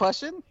the whole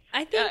question?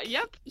 I think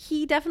Yep.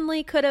 he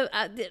definitely could have.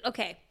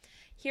 Okay,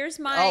 here's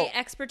my Oh,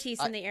 expertise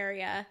in the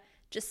area.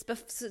 Just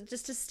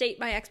to state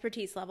my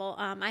expertise level,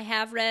 I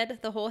have read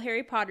the whole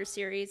Harry Potter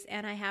series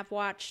and I have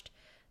watched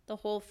the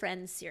whole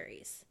Friends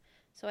series.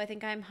 So I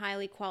think I'm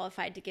highly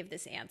qualified to give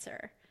this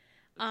answer.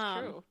 That's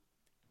true.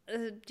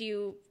 Do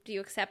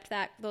you accept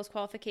those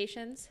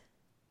qualifications?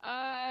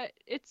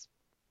 It's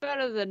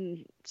better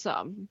than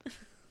some.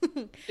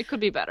 It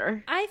could be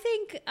better. I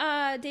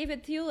think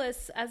David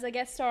Thewlis, as a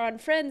guest star on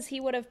Friends,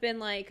 he would have been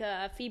like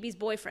Phoebe's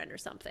boyfriend or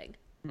something.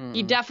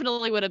 He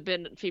definitely would have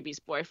been Phoebe's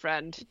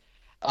boyfriend.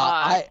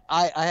 I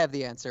have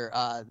the answer.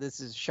 This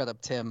is Shut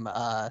Up Tim.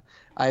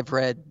 I've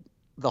read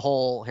the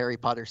whole Harry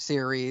Potter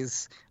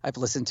series. I've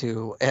listened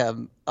to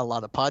a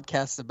lot of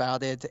podcasts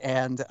about it,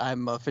 and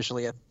I'm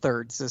officially a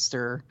third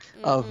sister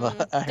of a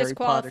Harry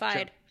Potter.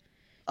 Disqualified.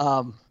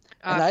 And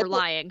For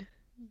lying.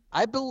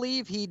 I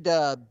believe he'd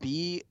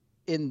be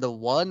in the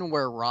one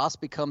where Ross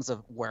becomes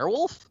a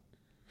werewolf.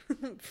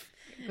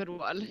 Good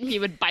one. He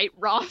would bite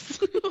Ross.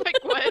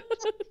 Like what?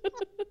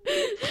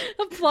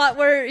 A plot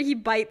where he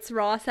bites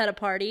Ross at a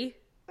party.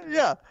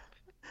 Yeah.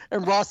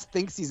 And Ross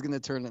thinks he's going to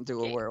turn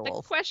into a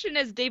werewolf. The question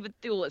is David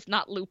Thewlis,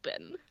 not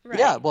Lupin. Right.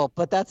 Yeah, well,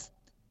 but that's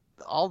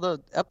all the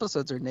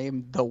episodes are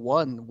named the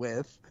one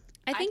with.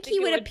 I think think he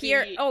it would would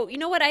appear. be- Oh, you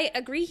know what? I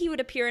agree. He would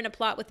appear in a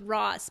plot with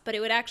Ross, but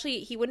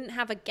he wouldn't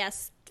have a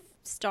guest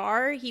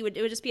star. It would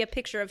just be a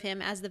picture of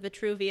him as the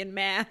Vitruvian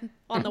Man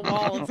on the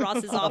wall of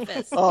Ross's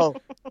office. Oh,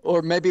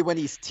 or maybe when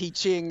he's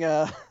teaching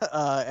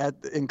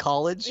in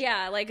college.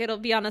 Yeah, like it'll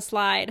be on a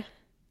slide.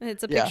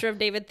 It's a picture of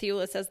David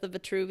Thewlis as the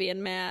Vitruvian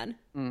Man.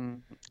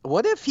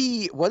 What if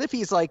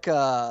he's like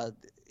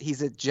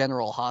he's at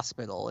General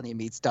Hospital and he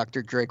meets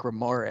Dr. Drake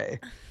Ramore?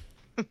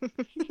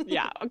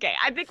 Yeah, okay.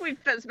 I think we've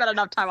spent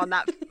enough time on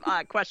that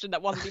question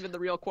that wasn't even the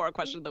real core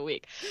question of the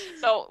week.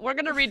 So we're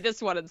going to read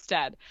this one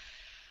instead.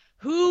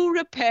 Who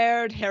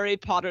repaired Harry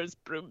Potter's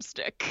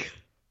broomstick?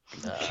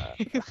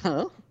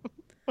 Huh?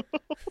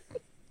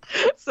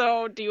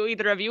 So do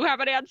either of you have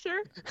an answer?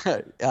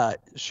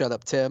 Shut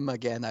up, Tim.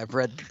 Again, I've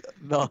read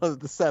the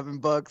 7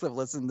 books. I've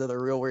listened to the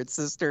Real Weird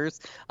Sisters.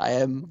 I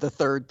am the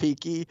third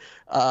Peaky.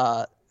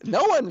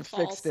 No one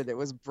fixed it. It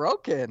was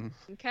broken.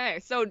 Okay,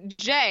 so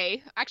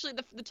Jay, actually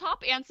the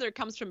top answer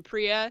comes from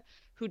Priya,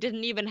 who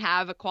didn't even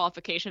have a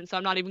qualification, so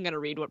I'm not even going to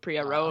read what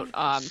Priya wrote.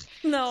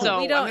 No,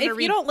 so we don't. I'm gonna If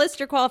you don't list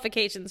your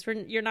qualifications,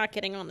 you're not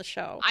getting on the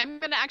show. I'm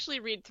going to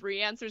actually read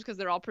 3 answers because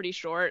they're all pretty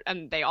short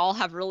and they all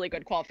have really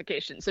good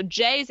qualifications. So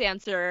Jay's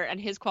answer and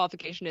his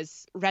qualification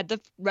is read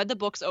the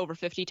books over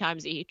 50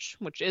 times each,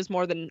 which is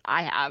more than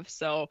I have,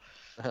 so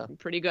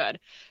pretty good.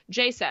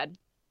 Jay said,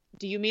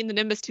 "Do you mean the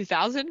Nimbus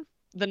 2000?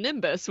 The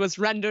Nimbus was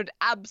rendered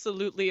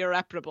absolutely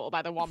irreparable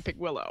by the Whomping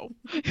Willow.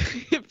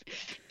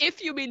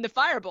 If you mean the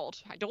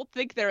Firebolt, I don't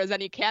think there is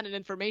any canon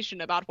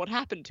information about what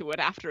happened to it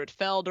after it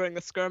fell during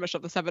the skirmish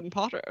of the 7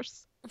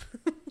 Potters."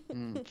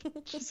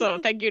 So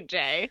thank you,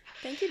 Jay.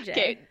 Thank you, Jay.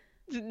 Okay,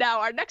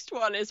 now our next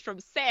one is from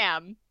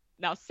Sam.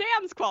 Now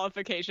Sam's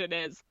qualification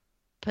is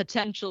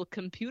potential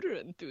computer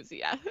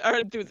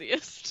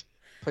enthusiast.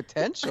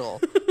 Potential.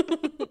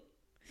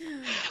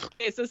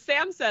 Okay, so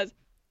Sam says,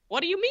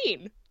 "What do you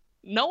mean?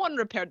 No one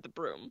repaired the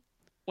broom.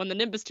 When the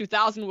Nimbus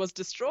 2000 was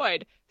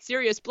destroyed,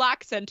 Sirius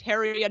Black sent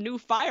Harry a new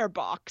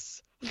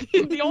firebox.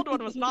 The old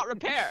one was not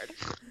repaired."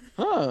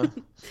 Huh.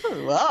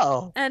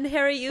 Wow. And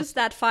Harry used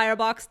that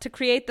firebox to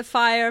create the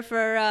fire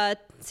for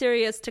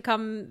Sirius to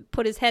come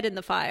put his head in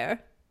the fire.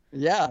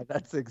 Yeah,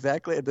 that's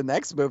exactly the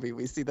next movie.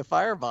 We see the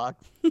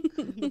firebox.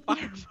 The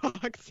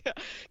firebox. Yeah.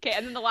 Okay,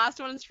 and then the last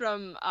one is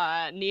from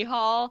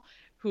Nihal,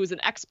 who's an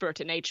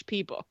expert in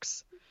HP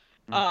books.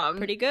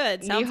 Pretty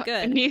good. Sounds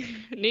good.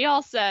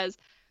 Nihal says,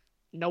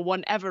 "No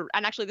one ever,"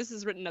 and actually this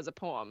is written as a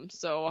poem,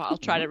 so I'll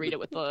try to read it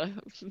with the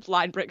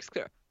line breaks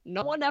clear.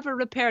 "No one ever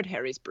repaired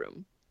Harry's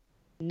broom.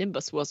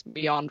 Nimbus was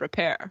beyond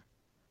repair.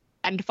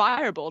 And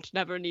Firebolt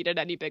never needed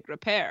any big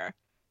repair.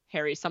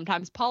 Harry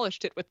sometimes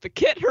polished it with the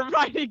kit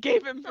Hermione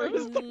gave him for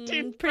his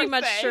 13th Pretty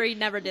much birthday. sure he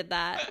never did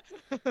that.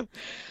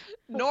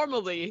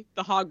 Normally,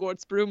 the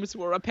Hogwarts brooms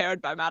were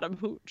repaired by Madame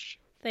Hooch."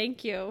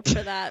 Thank you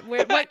for that.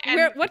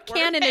 What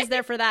canon is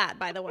there for that,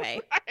 by the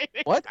way?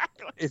 What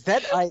is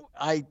that?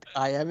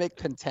 Iambic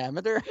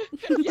pentameter?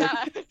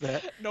 Yeah.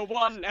 That- No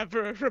one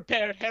ever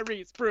repaired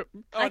Harry's broom.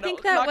 Oh, I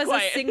think no, that not was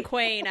quite. a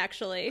cinquain,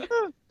 actually.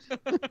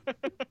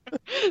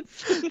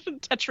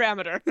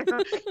 Tetrameter.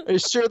 Are you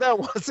sure that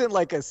wasn't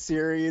like a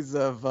series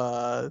of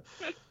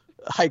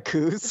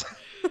haikus?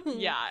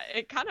 Yeah,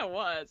 it kind of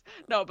was.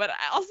 No, but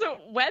also,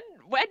 when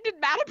did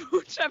Madame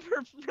Hooch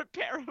ever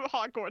repair a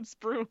Hogwarts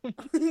broom?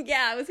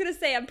 Yeah, I was gonna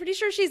say, I'm pretty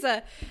sure she's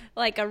a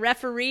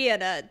referee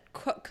and a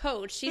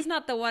coach. She's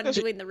not the one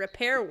doing the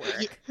repair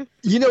work.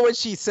 You know what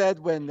she said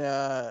when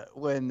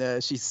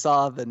she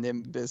saw the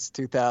Nimbus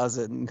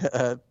 2000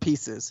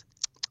 pieces?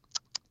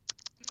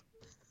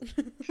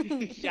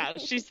 Yeah,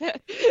 she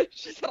said,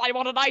 "I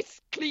want a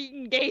nice,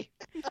 clean game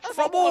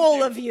From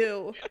all of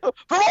you.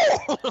 From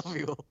all of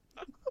you.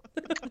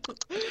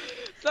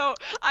 So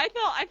I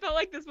felt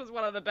like this was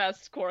one of the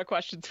best core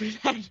questions we've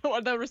had.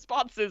 The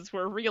responses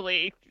were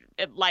really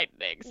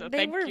enlightening. So They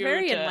thank were you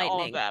very to all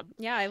of enlightening. them.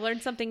 Yeah, I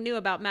learned something new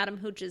about Madame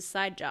Hooch's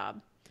side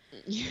job.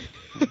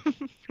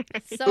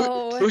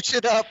 So, Hooch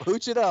it up.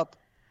 Hooch it up.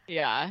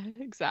 Yeah,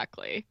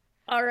 exactly.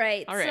 all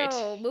right. All right.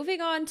 So,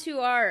 moving on to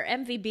our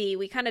MVB.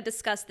 We kind of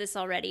discussed this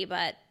already,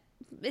 but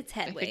it's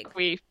I Hedwig. think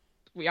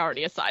we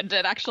already assigned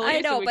it actually.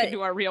 I know, so we but- can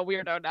do our real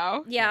weirdo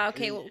now. Yeah,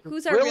 okay. Well,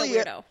 who's our Really,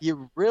 real weirdo?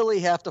 you really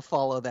have to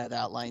follow that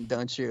outline,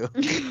 don't you?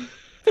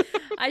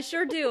 I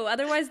sure do.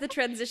 Otherwise, the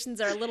transitions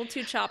are a little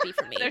too choppy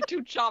for me. They're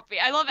too choppy.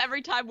 I love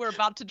every time we're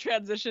about to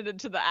transition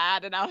into the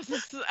ad, and I was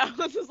just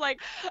like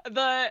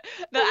the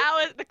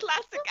Alice, the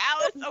classic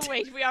Alice. Oh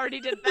wait, we already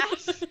did that.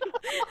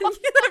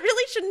 That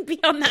really shouldn't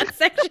be on that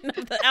section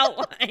of the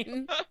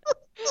outline.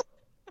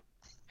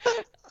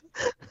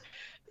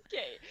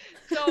 Okay,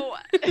 so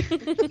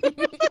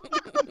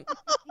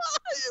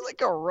You're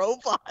like a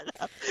robot.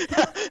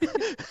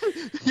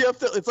 You have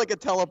to. It's like a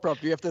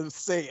teleprompter. You have to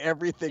say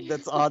everything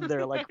that's on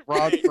there, like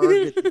Ron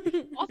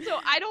Burgundy. also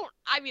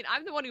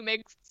I'm the one who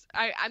makes.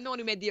 I'm the one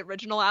who made the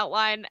original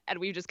outline, and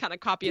we just kind of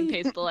copy and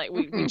paste the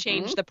we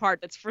changed the part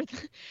that's for.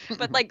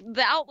 But like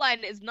the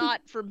outline is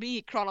not for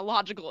me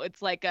chronological.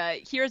 It's like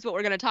here's what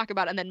we're going to talk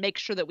about, and then make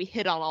sure that we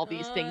hit on all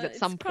these things at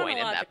some point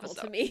in the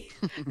episode. To me.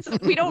 So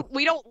we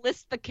don't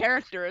list the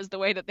characters the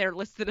way that they're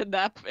listed in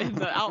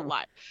the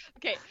outline.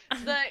 Okay,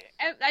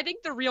 I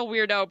think the real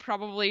weirdo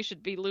probably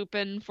should be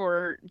Lupin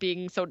for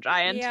being so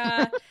giant.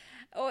 Yeah.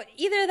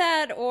 Either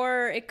that,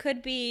 or it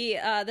could be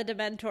the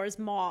Dementor's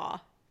maw.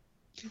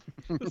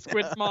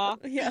 Squid maw.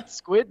 Yeah.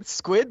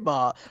 Squid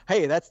maw.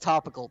 Hey, that's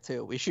topical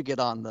too. We should get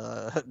on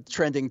the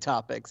trending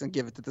topics and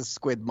give it to the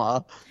squid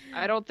maw.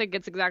 I don't think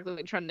it's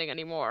exactly trending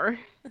anymore.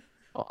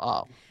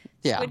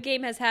 Yeah. Squid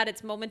Game has had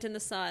its moment in the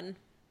sun.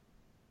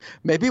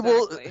 Maybe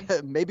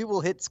Exactly.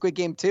 we'll hit Squid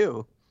Game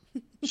 2.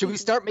 Should we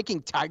start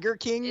making Tiger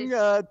King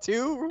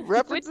 2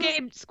 references?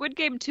 Squid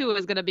Game 2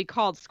 is going to be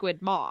called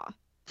Squid Maw.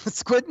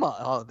 Squid maw.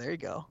 Oh, there you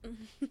go.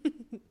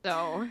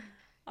 So,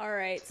 All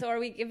right. So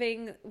we're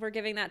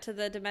giving that to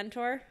the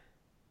Dementor?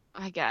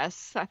 I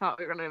guess. I thought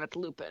we were going to give it to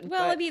Lupin.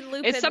 Well, but I mean,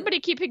 Lupin. is somebody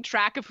keeping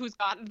track of who's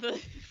gotten the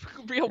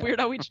real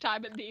weirdo each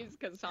time in these?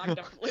 Because I'm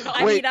definitely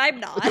not. I mean, I'm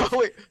not.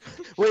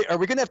 Wait, are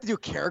we going to have to do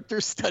character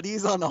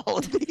studies on all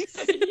of these?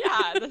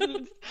 Yeah.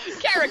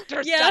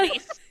 Character Yeah.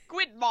 studies.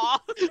 Squid Maw.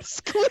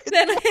 Squid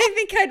Then I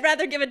think I'd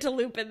rather give it to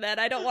Lupin then.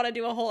 I don't want to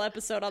do a whole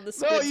episode on the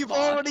Squid No, you've Maw.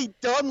 already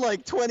done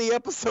like 20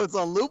 episodes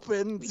on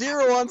Lupin,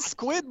 0 on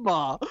Squid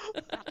Maw.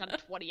 Not done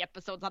 20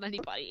 episodes on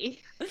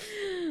anybody.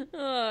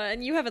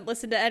 And you haven't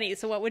listened to any,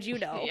 so what would you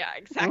know? Yeah,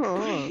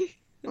 exactly.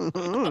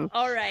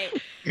 All right.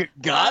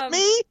 Got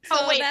me? So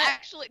Oh, wait, that-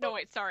 actually, no,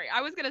 wait, sorry.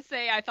 I was going to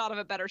say I thought of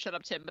a better Shut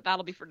Up Tim, but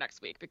that'll be for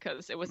next week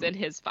because it was in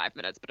his 5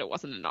 minutes, but it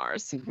wasn't in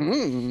ours.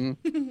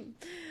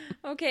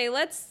 Okay,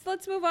 let's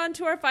move on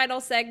to our final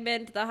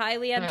segment, the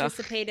highly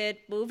anticipated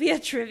movie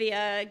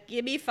trivia.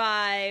 Gimme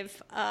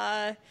 5.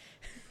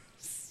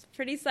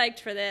 Pretty psyched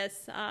for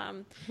this.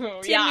 Oh,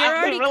 Tim, yeah, you're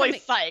I'm already really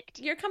psyched.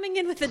 You're coming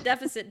in with a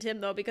deficit,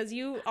 Tim, though, because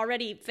you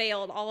already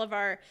failed all of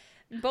our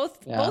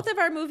both Yeah. of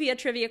our movie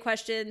trivia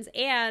questions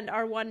and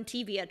our one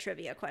TV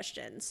trivia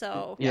question.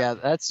 So Yeah,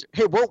 that's.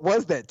 Hey, what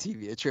was that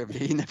TV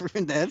trivia? You never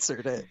even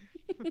answered it.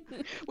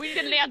 We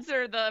didn't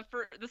answer the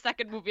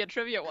second movie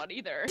trivia one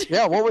either.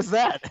 Yeah, what was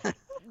that?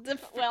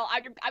 Well,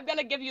 I'm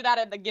gonna give you that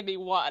in the gimme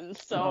one.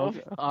 So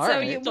All so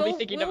right. Still be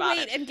thinking we'll about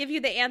wait it. and give you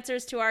the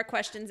answers to our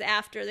questions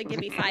after the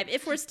Gimme 5,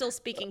 if we're still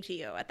speaking to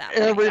you at that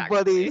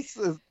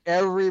point.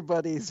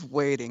 Everybody's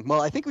waiting.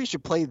 Well, I think we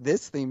should play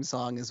this theme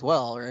song as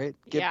well, right?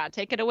 yeah,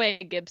 take it away,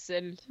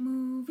 Gibson.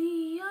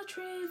 Movie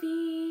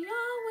trivia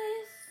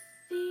with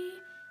the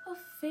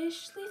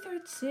officially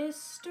third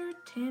sister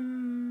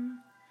Tim.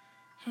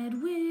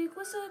 Hedwig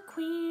was a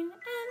queen and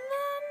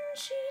then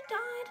she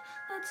died.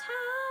 Let's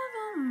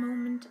have a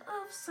moment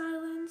of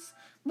silence.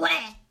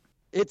 Bleh!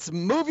 It's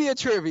movie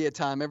trivia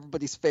time,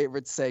 everybody's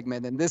favorite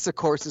segment. And this, of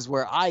course, is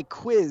where I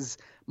quiz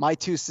my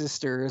two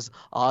sisters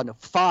on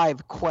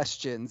 5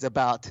 questions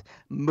about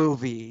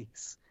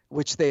movies,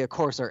 which they, of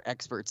course, are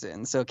experts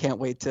in. So can't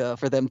wait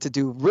for them to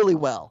do really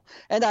well.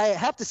 And I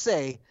have to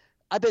say,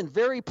 I've been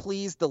very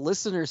pleased. The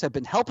listeners have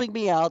been helping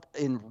me out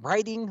in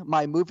writing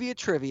my movie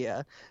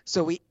trivia.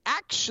 So we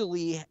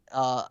actually,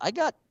 I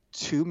got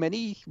too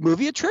many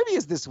movie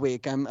trivias this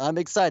week. I'm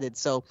excited.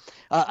 So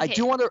I Okay,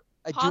 do want to.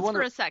 Pause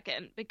for a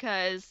second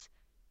because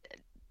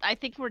I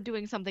think we're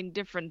doing something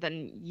different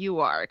than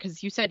you are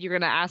because you said you're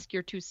going to ask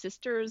your two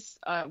sisters.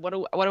 What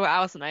do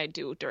Alice and I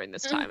do during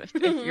this time if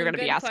you're going to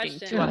be Good asking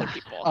question. 2 other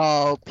people?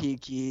 Oh,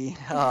 Peaky.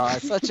 Oh,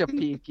 such a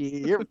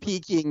Peaky. You're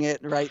peaking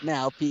it right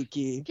now,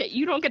 Peaky. Okay,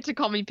 you don't get to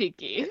call me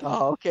Peaky.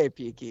 Oh, okay,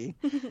 Peaky.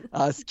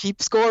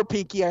 Keep score,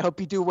 Peaky. I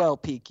hope you do well,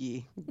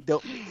 Peaky.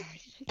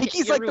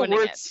 Peaky's You're like the ruining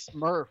word it.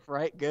 smurf,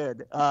 right?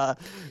 Good.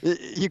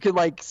 You could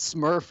like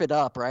smurf it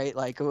up, right?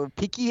 Like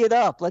peaky it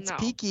up. Let's No.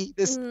 peaky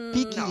this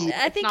peaky. no.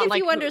 I think not if like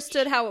you Hooch.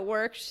 understood how it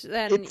worked,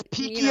 then It's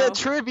peaky you know,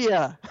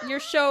 trivia.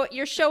 you're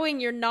showing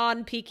your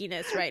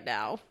non-peakiness right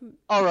now.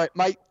 All right,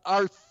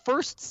 our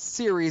first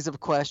series of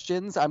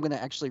questions. I'm going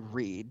to actually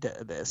read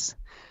this.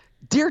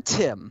 Dear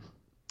Tim,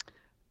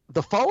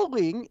 the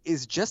following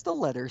is just a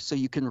letter, so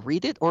you can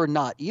read it or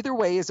not. Either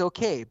way is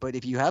okay, but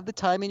if you have the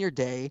time in your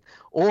day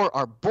or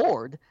are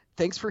bored,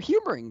 thanks for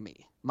humoring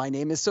me. My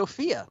name is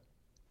Sophia.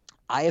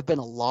 I have been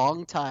a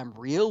long-time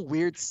Real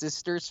Weird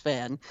Sisters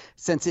fan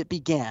since it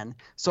began,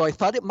 so I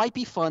thought it might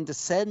be fun to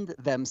send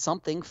them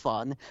something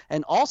fun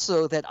and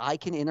also that I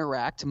can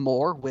interact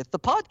more with the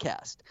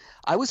podcast.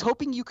 I was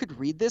hoping you could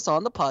read this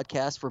on the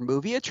podcast for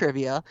Movie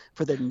Trivia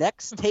for the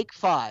next Take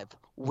 5,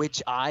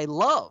 which I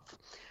love.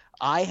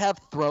 I have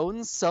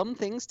thrown some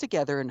things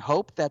together and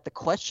hope that the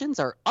questions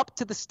are up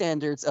to the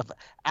standards of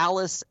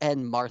Alice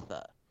and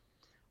Martha.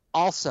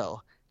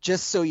 Also,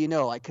 just so you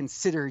know, I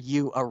consider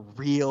you a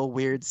real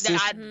weird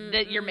sister.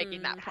 That you're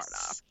making that part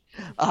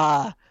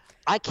up.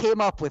 I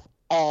came up with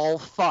all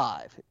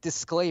 5.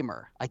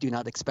 Disclaimer, I do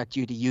not expect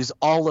you to use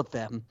all of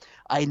them.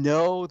 I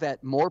know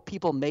that more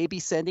people may be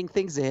sending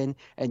things in,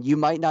 and you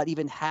might not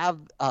even have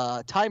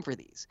time for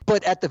these.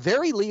 But at the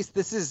very least,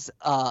 this is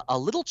a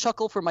little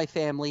chuckle for my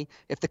family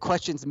if the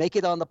questions make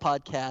it on the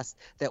podcast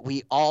that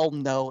we all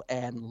know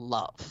and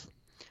love.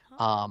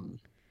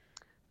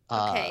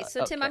 Okay,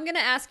 so Tim, I'm going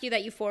to ask you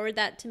that you forward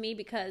that to me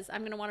because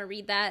I'm going to want to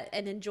read that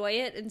and enjoy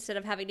it instead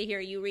of having to hear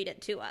you read it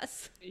to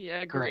us.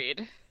 Yeah,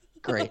 agreed.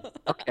 Great.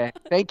 Okay.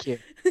 Thank you.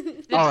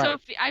 All right.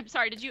 I'm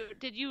sorry.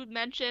 Did you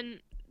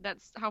mention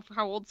that's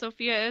how old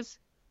Sophia is?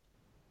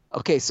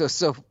 Okay.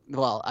 So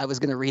well, I was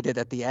going to read it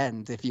at the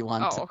end if you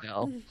want to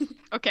know.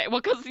 Okay. Well,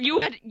 because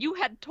you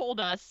had told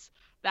us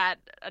that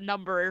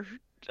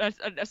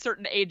a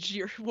certain age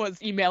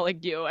was emailing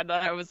you, and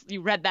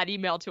you read that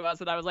email to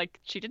us, and I was like,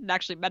 she didn't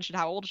actually mention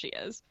how old she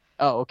is.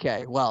 Oh,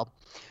 okay. Well,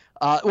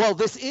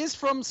 this is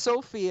from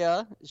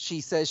Sophia. She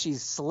says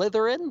she's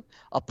Slytherin,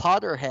 a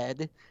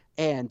Potterhead,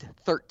 and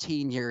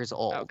 13 years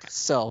old. Okay.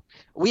 So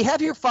we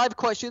have here 5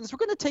 questions. We're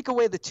going to take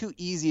away the 2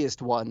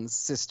 easiest ones,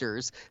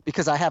 sisters,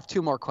 because I have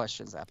 2 more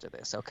questions after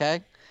this.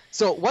 Okay.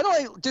 So why don't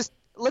I just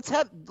let's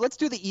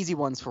do the easy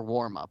ones for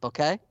warm up.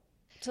 Okay.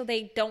 So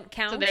they don't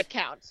count? So they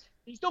count.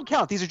 These don't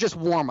count. These are just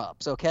warm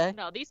ups. Okay.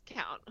 No, these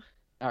count.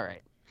 All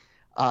right.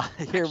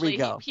 Here we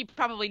go. He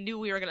probably knew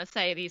we were going to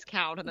say these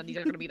count, and then these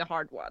are going to be the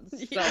hard ones.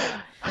 So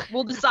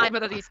we'll decide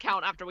whether these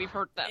count after we've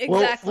heard them.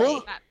 Exactly.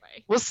 That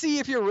way. We'll see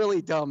if you're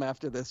really dumb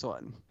after this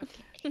one.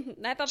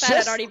 I thought that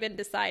had already been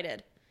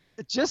decided.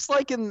 Just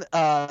like in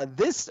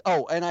this.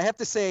 Oh, and I have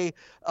to say,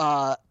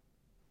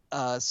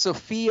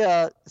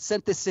 Sophia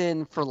sent this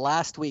in for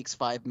last week's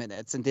 5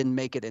 minutes and didn't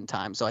make it in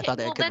time, so I thought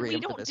I could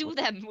read them for this one.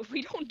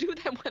 We don't do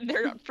them when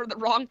they're for the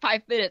wrong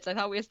 5 minutes. I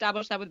thought we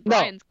established that with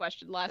Brian's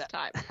question last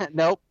time.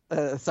 Nope.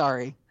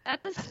 Sorry.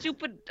 That's a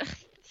stupid.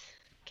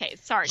 Okay,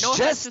 sorry. No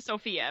offense to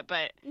Sophia,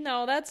 but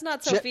no, that's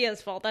not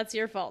Sophia's fault. That's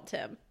your fault,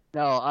 Tim.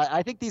 No,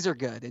 I think these are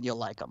good, and you'll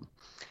like them.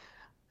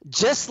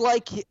 Just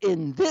like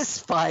in this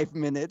 5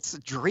 minutes,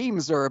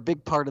 dreams are a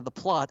big part of the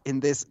plot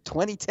in this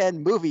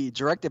 2010 movie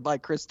directed by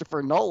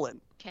Christopher Nolan.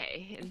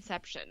 Okay,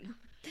 Inception.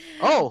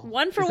 Oh,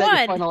 one for is one. That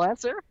your final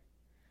answer?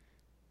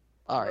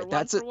 All right,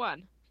 that's one for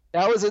one.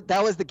 That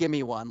was the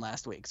gimme one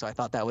last week, so I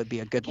thought that would be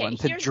a good one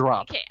to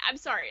drop. Okay, I'm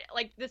sorry.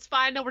 Like, it's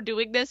fine that we're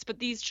doing this, but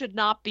these should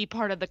not be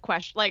part of the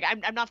question. Like,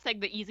 I'm not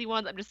saying the easy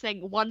ones. I'm just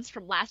saying ones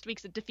from last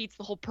week's. It defeats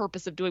the whole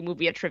purpose of doing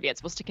movie trivia.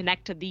 It's supposed to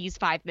connect to these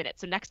 5 minutes.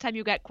 So next time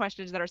you get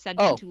questions that are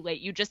sent in too late,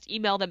 you just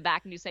email them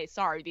back and you say,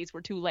 sorry, these were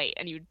too late.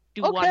 And you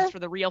do ones for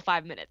the real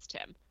 5 minutes,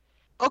 Tim.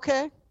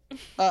 Okay.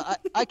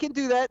 I can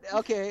do that.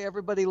 Okay,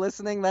 everybody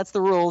listening, that's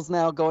the rules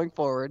now going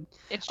forward.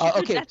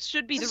 That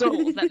should be the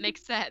rules. That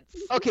makes sense.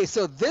 Okay,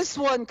 so this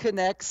one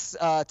connects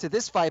to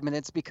this 5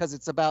 minutes because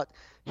it's about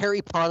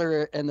Harry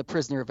Potter and the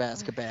Prisoner of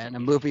Azkaban, a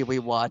movie we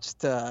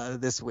watched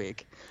this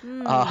week.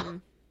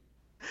 In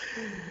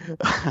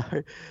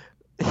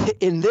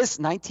this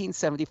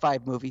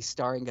 1975 movie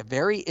starring a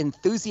very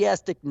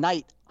enthusiastic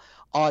knight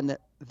on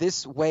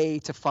this way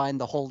to find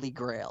the Holy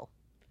Grail.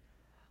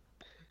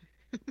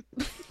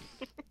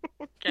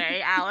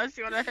 Okay, Alice,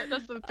 you want to hit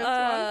us with this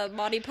one?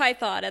 Monty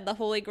Python and the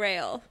Holy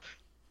Grail.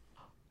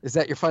 Is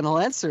that your final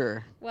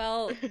answer?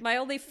 Well, my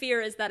only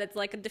fear is that it's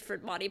like a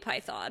different Monty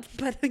Python,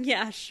 but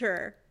yeah,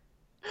 sure.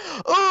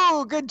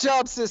 Oh, good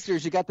job,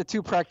 sisters. You got the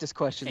 2 practice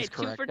questions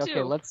correct. 2 for 2.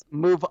 Okay, let's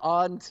move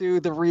on to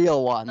the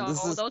real one. No,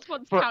 this is those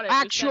ones for counted.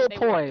 actual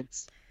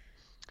points.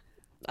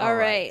 All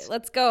right,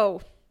 let's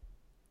go.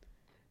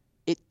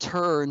 It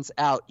turns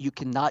out you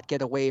cannot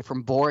get away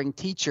from boring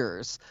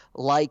teachers,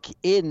 like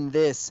in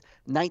this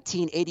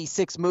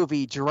 1986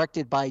 movie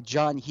directed by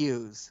John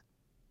Hughes.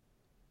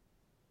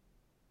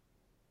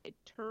 It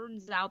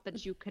turns out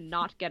that you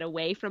cannot get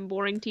away from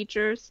boring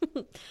teachers.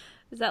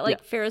 Is that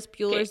like Ferris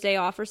Bueller's Day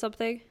Off or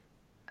something?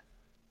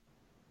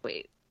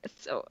 Wait,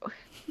 so...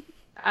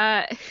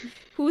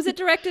 Who is it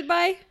directed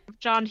by?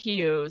 John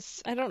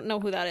Hughes. I don't know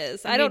who that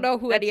is. I don't know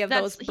who any of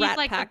those Brat he's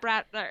like Pack... the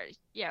Brat.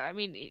 Yeah, I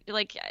mean,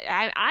 like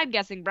I'm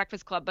guessing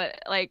Breakfast Club, but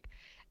like,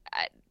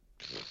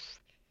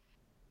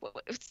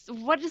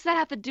 what does that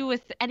have to do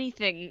with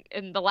anything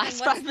in the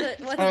last 5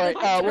 minutes?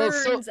 All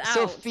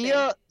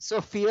right.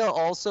 Sophia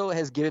also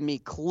has given me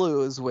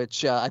clues,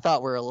 which I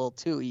thought were a little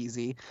too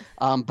easy.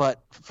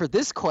 But for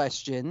this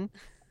question,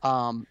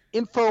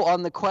 info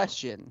on the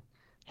question.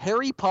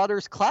 Harry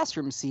Potter's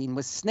classroom scene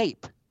was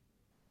Snape.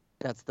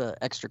 That's the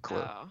extra clue.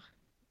 Oh.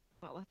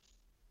 Well,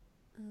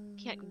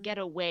 can't get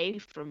away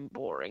from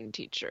boring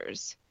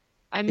teachers.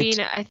 I mean,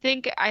 I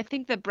think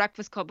the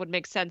Breakfast Club would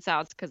make sense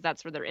out because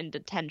that's where they're in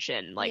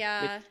detention. Like,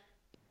 yeah.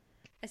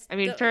 I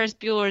mean, Ferris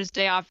Bueller's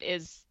Day Off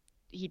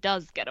he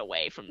does get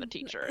away from the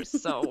teachers.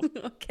 So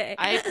Okay.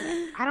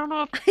 I don't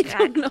know if I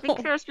don't I think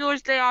know. Ferris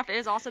Bueller's Day Off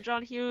is also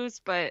John Hughes,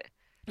 but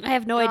I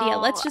have no idea.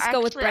 Let's just go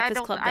with actually,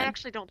 Breakfast Club I then.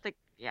 actually don't think.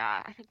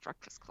 Yeah, I think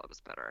Breakfast Club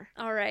is better.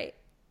 All right.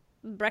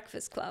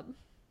 Breakfast Club.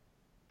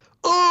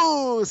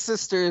 Ooh,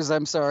 sisters,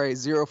 I'm sorry.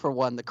 0 for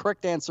 1. The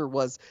correct answer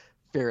was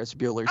Ferris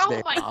Bueller's Day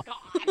Oh my Off. god.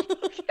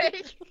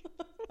 Okay.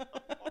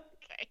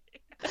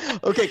 Okay.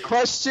 Okay,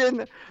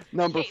 question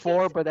number Okay,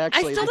 4, but I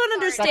actually, still don't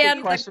the second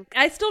understand. question-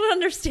 I still don't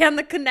understand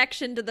the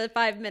connection to the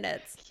 5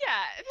 minutes.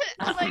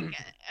 Yeah, like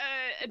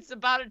it's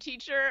about a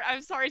teacher.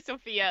 I'm sorry,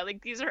 Sophia.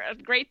 Like these are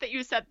great that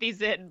you set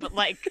these in, but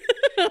like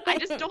I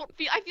just don't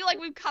feel. I feel like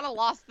we've kind of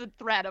lost the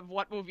thread of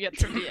what movie a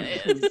trivia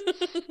is.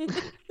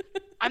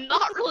 I'm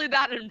not really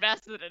that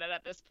invested in it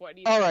at this point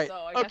either. All right, So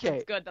I guess okay.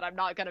 it's good that I'm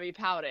not gonna be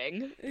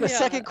pouting. The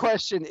second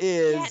question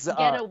is. Can't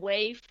get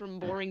away from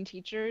boring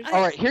teachers.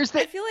 All right, here's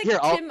the. I feel like here,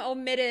 I'll- Tim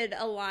omitted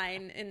a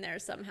line in there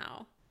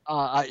somehow.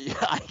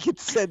 I can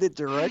send it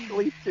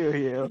directly to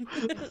you.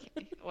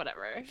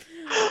 Whatever.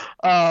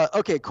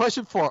 Okay,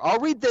 question 4. I'll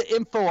read the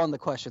info on the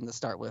question to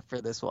start with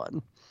for this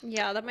one.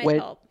 Yeah, that might Wait.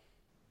 help.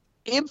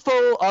 Info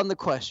on the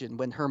question: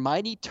 when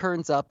Hermione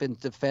turns up in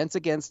Defense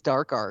Against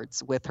Dark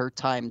Arts with her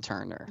time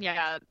turner.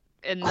 Yeah.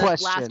 In the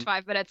Question. last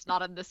 5 minutes,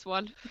 not in this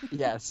one.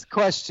 Yes.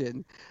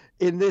 Question: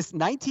 in this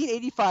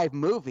 1985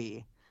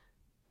 movie,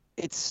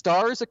 it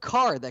stars a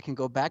car that can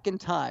go back in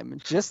time,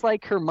 just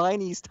like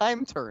Hermione's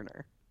time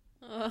turner.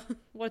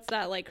 What's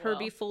that, like Well,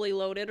 Herbie Fully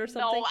Loaded or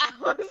something?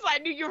 No, Alice, I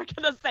knew you were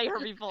gonna say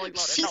Herbie Fully Loaded.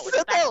 She No, it's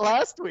said that back-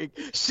 last week.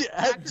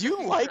 Do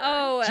you like?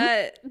 Oh,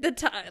 the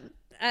time.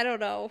 I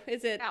don't know.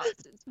 Is it No,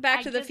 it's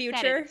Back I to the just said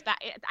Future? it's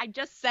I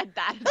just said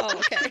that. Oh,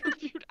 okay.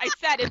 I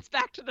said it's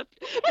Back to the.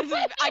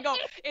 I go.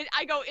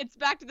 It's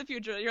Back to the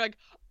Future. You're like,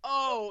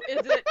 oh,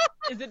 is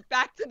it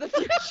Back to the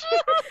Future?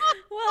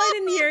 Well, I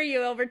didn't hear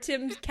you over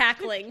Tim's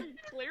cackling.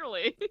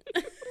 Clearly.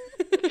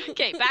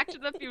 Okay, Back to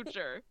the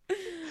Future.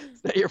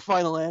 Is that your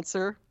final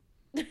answer?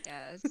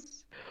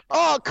 Yes.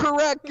 Oh,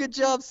 correct. Good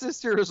job,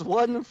 sisters.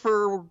 1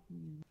 for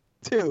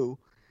 2.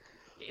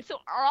 So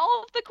are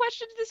all of the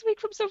questions this week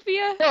from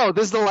Sophia? No,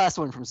 this is the last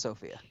one from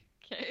Sophia.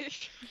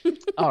 Okay.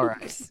 All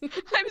right.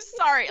 I'm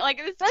sorry. Like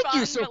it's Thank fun,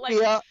 you, but like.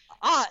 Sophia.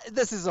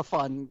 This is a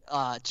fun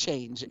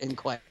change in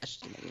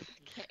questioning.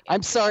 Okay.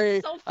 I'm sorry.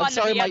 It's so fun I'm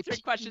sorry, to be my answering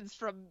questions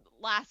from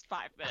last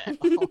 5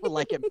 minutes.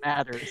 like it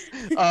matters.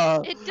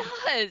 It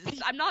does.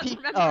 I'm not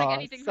remembering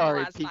anything from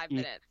the last 5 Piki.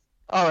 minutes.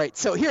 All right,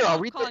 so here I'll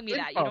Stop read calling the me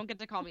that. You info. don't get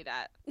to call me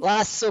that.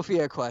 Last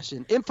Sophia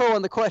question. Info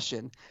on the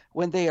question: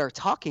 when they are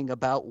talking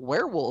about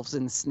werewolves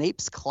in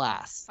Snape's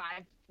class.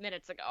 5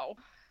 minutes ago.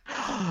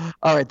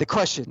 All right, the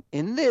question: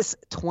 in this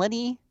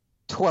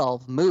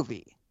 2012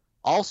 movie,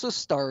 also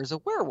stars a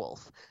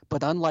werewolf,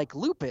 but unlike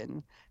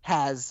Lupin,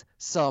 has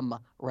some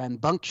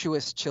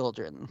rambunctious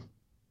children.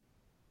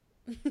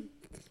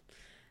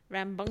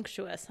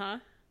 Rambunctious, huh?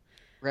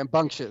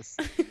 Rambunctious.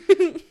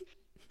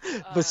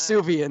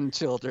 Vesuvian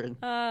children.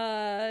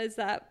 Is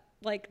that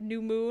like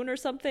New Moon or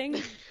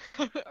something?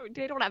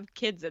 They don't have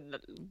kids in the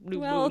New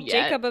Well, Moon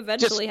yet. Jacob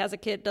eventually has a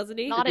kid, doesn't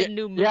he? Not in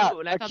New Moon. Yeah,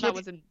 I a thought kid- that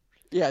was in.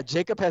 Yeah,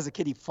 Jacob has a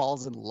kid he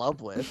falls in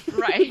love with.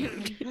 Right.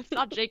 It's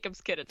not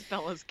Jacob's kid. It's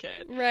Bella's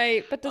kid.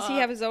 Right, but does he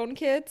have his own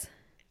kids?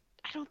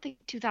 I don't think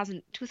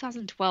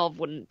 2012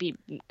 wouldn't be.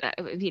 I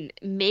mean,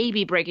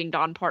 maybe Breaking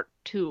Dawn Part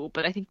 2,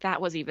 but I think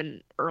that was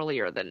even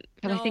earlier than.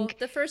 But I think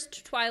the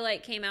first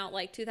Twilight came out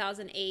like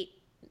 2008,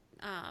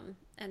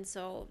 and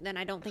so then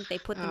I don't think they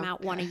put them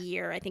out one a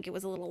year. I think it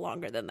was a little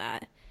longer than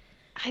that.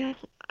 I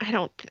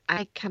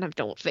kind of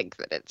don't think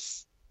that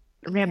it's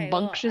Okay, well,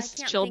 rambunctious I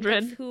can't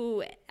children. Think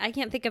of I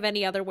can't think of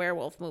any other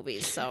werewolf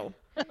movies, so.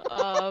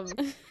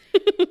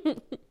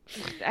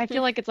 I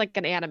feel like it's like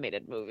an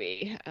animated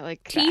movie. I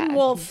like Teen that.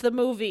 Wolf, the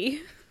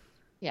movie.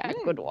 Yeah,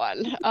 good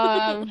one.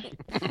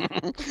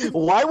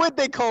 Why would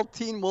they call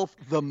Teen Wolf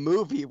the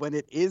movie when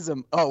it is a?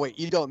 Oh wait,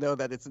 you don't know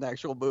that it's an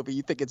actual movie.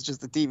 You think it's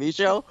just a TV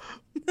show?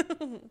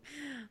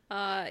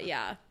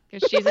 Yeah.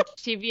 Because she's a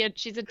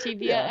TV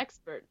Yeah.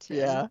 expert. Tim.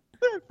 Yeah,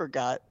 I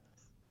forgot.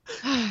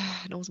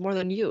 Knows more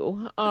than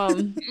you.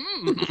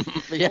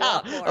 Yeah,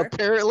 lot more.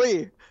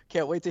 apparently.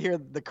 Can't wait to hear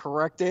the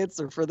correct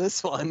answer for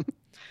this one.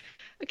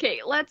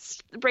 Okay,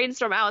 let's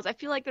brainstorm out. I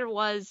feel like there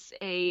was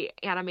a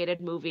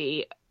animated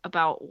movie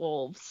about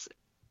wolves.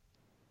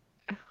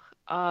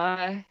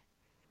 I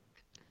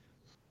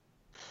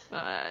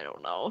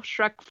don't know.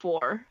 Shrek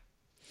 4.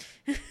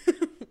 Do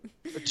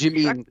you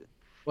mean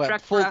what?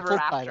 Shrek Full Forever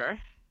title? After.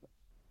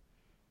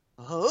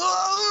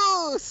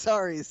 Oh,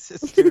 sorry,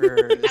 sisters.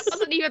 That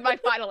wasn't even my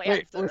final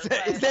Wait, answer.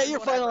 is that your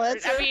final whatever.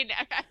 answer? I mean,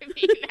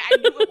 I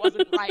knew it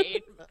wasn't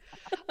right.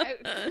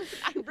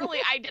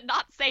 I did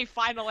not say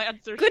final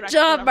answer. Good Shrek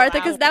job, Forever Martha,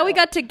 because now we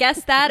After. got to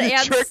guess that, You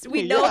and tricked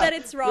we me, know yeah. that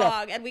it's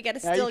wrong, and we got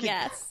to Now you still can-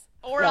 guess.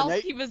 Or Yeah, else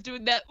Nate- he was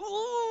doing that.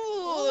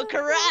 Ooh,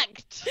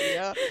 correct.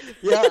 Yeah,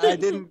 I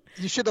didn't.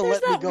 You should have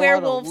There's let me not go on a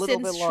werewolf little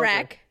since bit longer.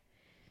 Shrek.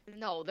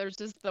 No, there's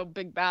just the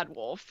big bad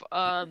wolf.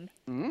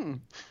 Mm.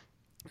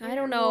 I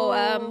don't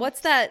know.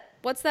 What's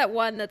that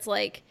one that's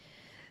like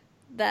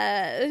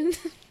that?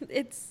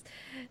 It's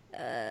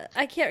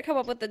I can't come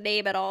up with the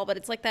name at all, but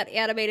it's like that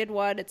animated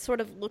one. It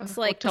sort of looks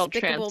like Hotel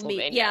Despicable Me.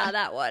 Transylvania. Yeah,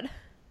 that one.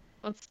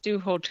 Let's do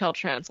Hotel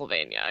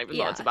Transylvania, even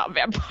though Yeah. it's about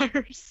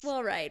vampires.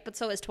 Well, right, but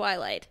so is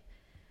Twilight.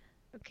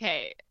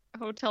 Okay,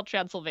 Hotel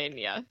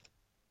Transylvania.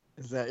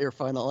 Is that your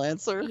final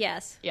answer?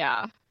 Yes.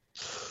 Yeah.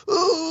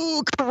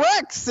 Ooh,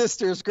 correct,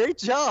 sisters. Great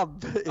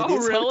job. It Oh,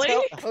 is really?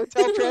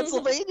 Hotel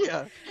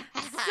Transylvania.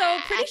 So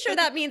pretty sure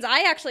that means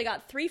I actually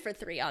got 3 for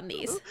 3 on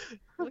these.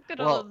 Look at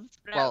Well- all those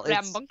well,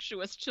 it's-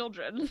 rambunctious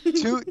children.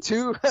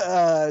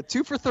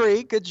 two for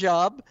three. Good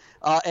job.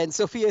 And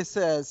Sophia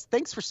says,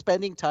 thanks for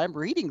spending time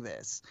reading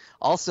this.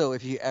 Also,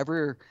 if you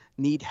ever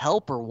need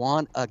help or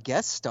want a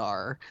guest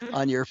star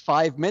on your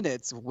 5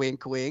 minutes,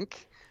 wink,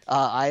 wink.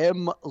 I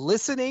am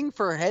listening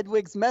for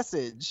Hedwig's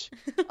message.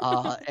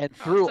 And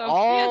through Sophia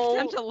all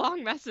sent a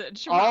long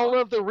message. all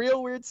Wow. of the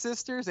Real Weird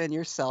Sisters and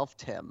yourself,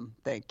 Tim.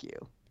 Thank you.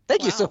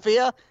 Thank you, Wow.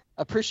 Sophia.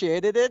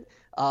 Appreciated it.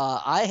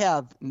 I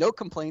have no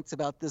complaints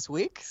about this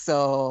week,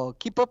 so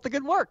keep up the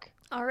good work.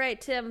 All right,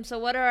 Tim. So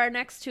what are our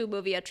next 2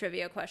 movie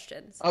trivia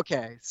questions?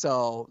 Okay,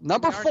 so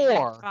number We already had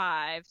 4.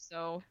 5,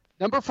 so.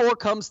 Number 4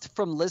 comes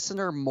from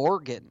listener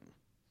Morgan.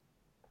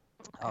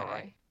 All Okay.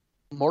 right.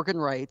 Morgan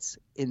writes,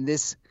 in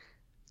this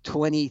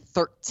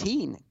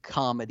 2013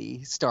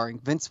 comedy starring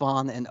Vince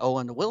Vaughn and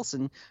Owen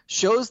Wilson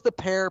shows the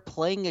pair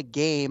playing a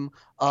game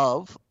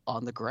of,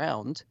 on the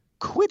ground,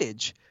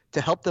 Quidditch to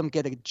help them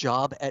get a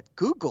job at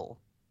Google.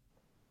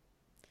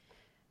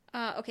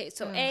 Okay,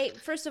 so Ugh.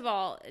 first of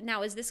all,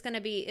 now is this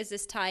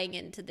tying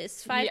into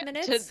this 5 Yeah,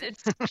 minutes?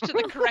 it's to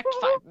the correct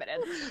 5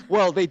 minutes.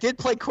 Well, they did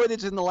play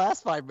Quidditch in the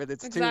last 5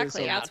 minutes, too.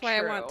 Exactly. So That's why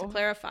I want to true.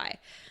 clarify.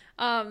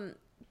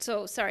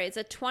 So sorry, it's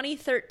a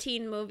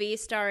 2013 movie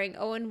starring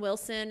Owen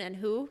Wilson and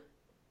who?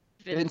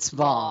 Vince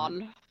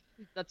Vaughn.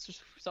 That's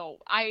just, so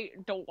I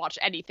don't watch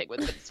anything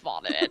with Vince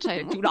Vaughn in it.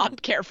 I do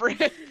not care for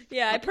it.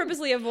 Yeah, I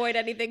purposely avoid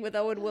anything with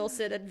Owen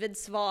Wilson and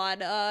Vince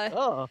Vaughn.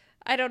 Oh.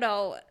 I don't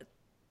know.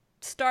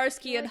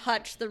 Starsky and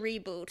Hutch, the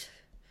reboot.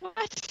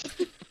 What?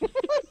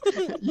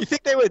 You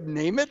think they would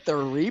name it the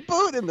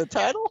reboot in the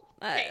title?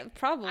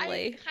 Probably.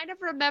 I kind of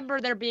remember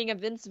there being a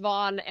Vince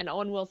Vaughn and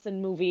Owen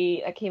Wilson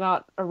movie that came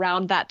out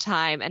around that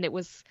time, and it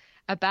was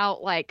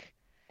about like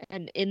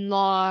an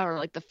in-law or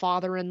like the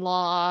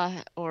father-in-law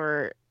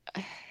or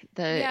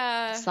the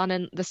Yeah.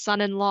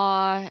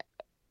 son-in-law.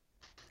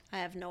 I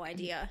have no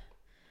idea.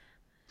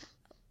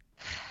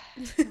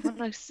 I want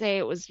to say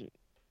it was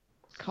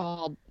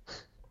called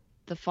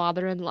the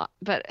father-in-law,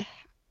 but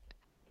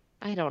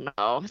I don't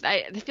know.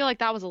 I feel like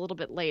that was a little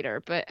bit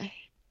later, but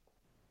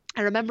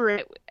I remember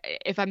it.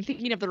 If I'm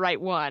thinking of the right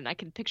one, I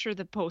can picture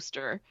the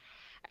poster,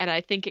 and I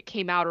think it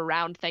came out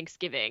around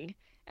Thanksgiving,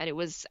 and it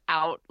was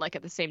out like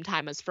at the same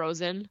time as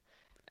Frozen,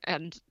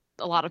 and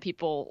a lot of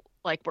people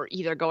like were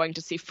either going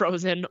to see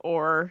Frozen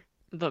or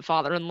the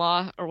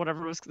father-in-law or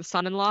whatever was the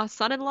son-in-law.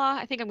 Son-in-law?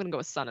 I think I'm gonna go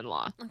with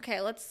son-in-law. Okay,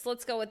 let's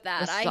go with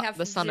that. The I son- have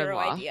the zero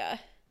son-in-law. idea.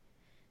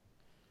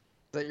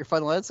 Is that your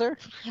final answer?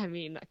 I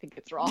mean, I think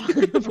it's wrong,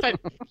 but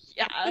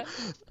yeah.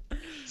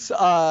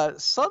 So,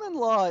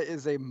 Son-in-Law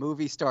is a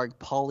movie starring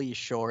Pauly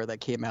Shore that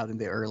came out in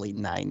the early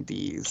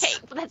 90s. Okay,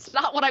 but that's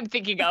not what I'm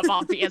thinking of,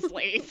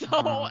 obviously. So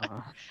Uh,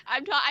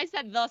 I'm not. I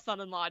said the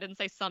son-in-law. I didn't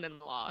say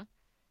son-in-law.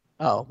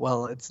 oh,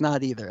 well, it's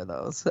not either of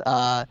those.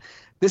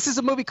 This is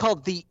a movie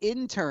called The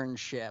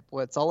Internship,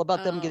 where it's all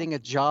about them Oh. getting a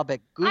job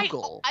at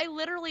Google. I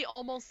literally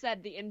almost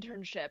said The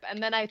Internship,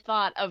 and then I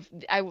thought of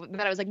then I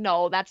was like,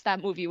 no, that's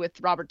that movie with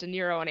Robert De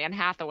Niro and Anne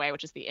Hathaway,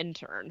 which is The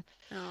Intern.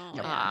 Oh,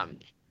 Yep. yeah.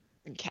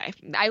 Okay,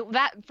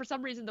 that for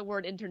some reason the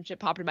word internship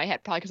popped in my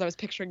head, probably because I was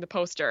picturing the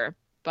poster.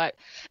 But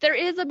there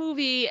is a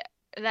movie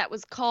that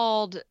was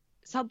called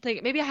something.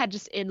 Maybe I had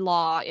just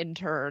in-law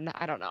intern.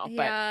 I don't know,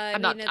 but Yeah, I I'm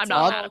mean, not. it's I'm not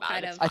all mad about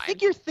kind it. It's of- I fine.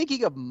 think you're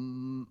thinking of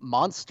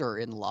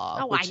Monster-in-Law,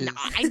 Oh, which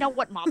I know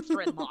what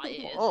Monster-in-Law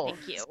is. Oh,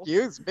 Thank you.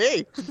 excuse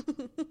me.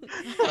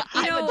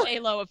 I'm know- a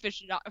J-Lo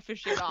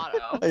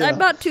aficionado. Yeah. I'm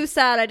not too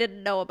sad I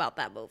didn't know about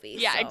that movie.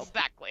 Yeah, so.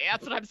 exactly.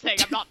 That's what I'm saying.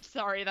 I'm not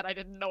sorry that I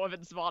didn't know of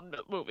Vince Vaughn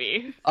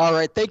movie. All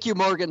right, thank you,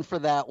 Morgan, for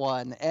that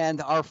one.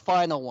 And our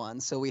final one.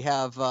 So we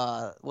have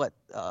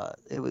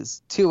it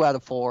was 2 out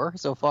of 4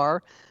 so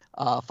far.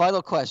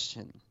 Final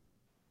question.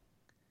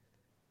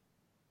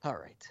 All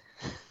right.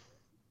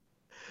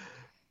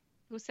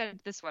 Who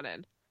sent this one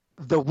in?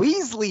 The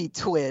Weasley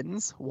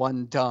twins,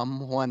 one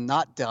dumb, one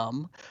not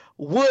dumb,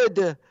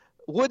 wouldn't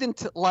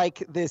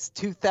like this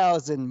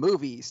 2000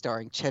 movie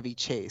starring Chevy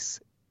Chase,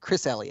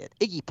 Chris Elliott,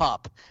 Iggy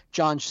Pop,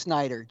 John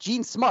Schneider,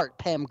 Gene Smart,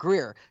 Pam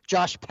Grier,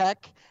 Josh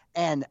Peck,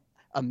 and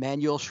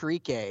Emmanuel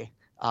Shrike,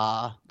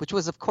 which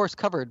was, of course,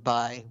 covered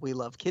by We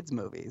Love Kids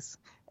movies,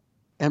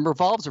 and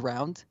revolves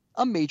around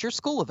a major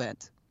school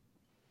event.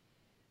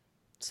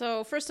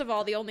 So, first of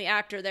all, the only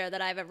actor there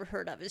that I've ever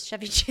heard of is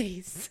Chevy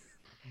Chase.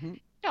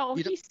 No,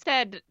 You he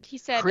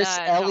said Chris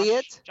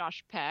Elliott?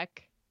 Josh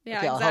Peck. Yeah,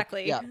 Okay, I'll help-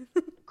 exactly. yeah.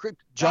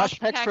 Josh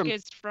Peck from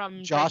is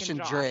from Josh Drake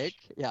and Drake.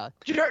 Yeah.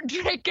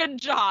 Drake and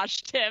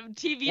Josh, Tim.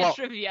 TV Well,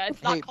 trivia. It's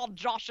hey- not called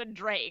Josh and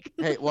Drake.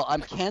 Hey, well,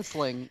 I'm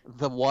canceling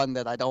the one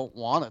that I don't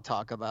want to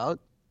talk about.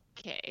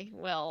 Okay,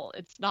 well,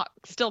 it's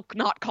still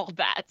not called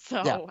that.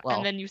 So, Yeah, well.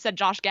 and then you said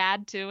Josh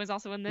Gad too is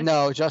also in this.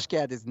 No, Josh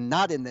Gad is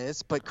not in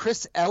this, but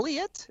Chris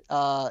Elliott.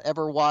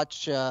 Ever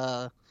watch?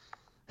 Oh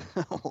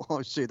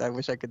shoot! I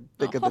wish I could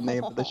think of the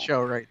name of the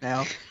show right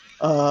now.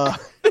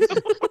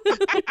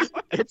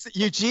 It's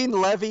Eugene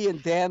Levy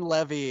and Dan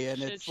Levy,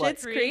 and it's like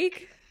Schitt's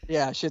Creek.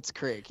 yeah, Schitt's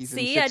Creek. He's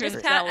See, in I Schitt's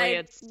just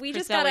Creek. we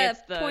Chris just got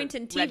Elliott's a the point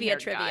in TV red-haired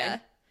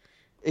trivia.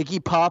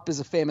 Iggy Pop is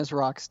a famous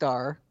rock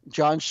star.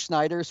 John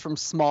Schneider's from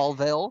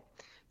Smallville.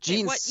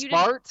 Gene what, you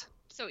Smart.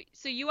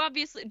 So you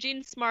obviously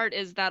Jean Smart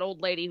is that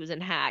old lady who's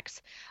in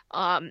Hacks.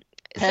 Pam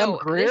so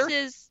Grier?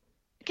 This is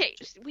okay.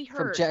 We From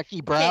heard.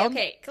 Jackie Brown.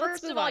 Okay, let's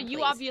First move of all, on, you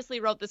please. obviously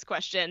wrote this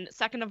question.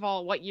 Second of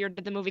all, what year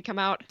did the movie come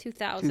out?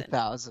 2000.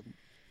 2000.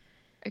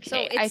 Okay, So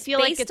it's I feel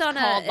like based it's on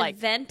called an like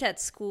event at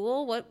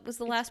school. What was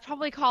the it's last?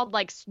 probably called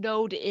like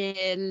Snowed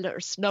In or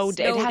Snow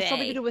Day. It Snow has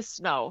something Day. to do with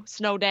snow.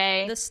 Snow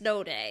Day. The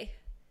Snow Day,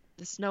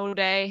 The Snow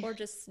Day. or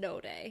just Snow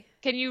Day.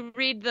 Can you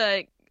read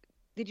the?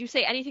 Did you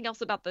say anything else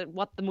about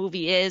what the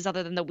movie is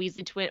other than the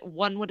Weasley twin?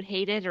 One would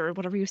hate it or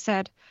whatever you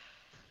said.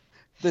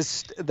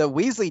 The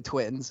Weasley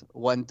twins,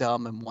 one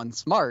dumb and one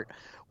smart,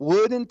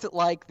 wouldn't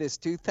like this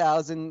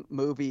 2000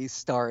 movie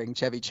starring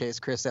Chevy Chase,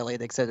 Chris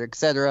Elliott, et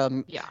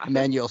cetera, Yeah.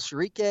 Emmanuel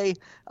Shrike,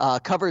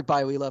 covered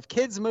by We Love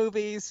Kids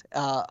movies,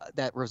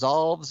 that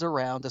revolves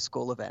around a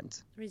school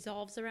event.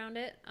 Resolves around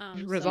it.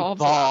 Resolves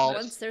So around it.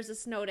 once there's a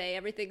snow day,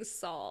 everything's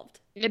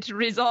solved. It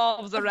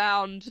resolves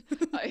around.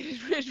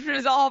 It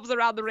resolves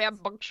around the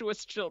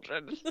rambunctious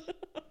children.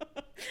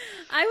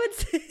 I would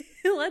say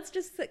let's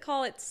just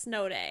call it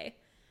Snow Day.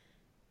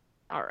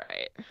 All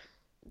right.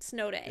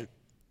 Snow Day.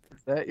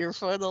 Is that your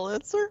final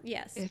answer?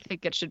 Yes. I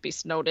think it should be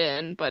snowed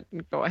in, but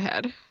go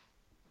ahead.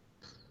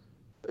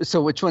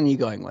 So which one are you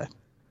going with?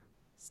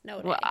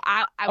 Snow Day. Well,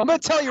 I'm going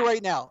to tell you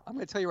right now.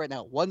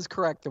 One's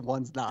correct and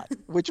one's not.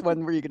 Which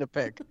one were you going to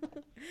pick?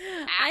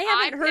 I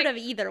haven't heard of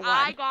either one.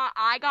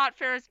 I got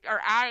Ferris, or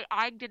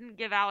I didn't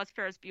give Alice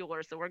Ferris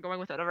Bueller, so we're going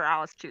with whatever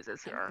Alice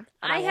chooses here.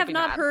 And I won't have be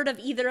not mad. heard of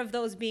either of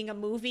those being a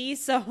movie,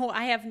 so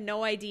I have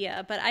no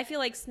idea. But I feel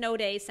like Snow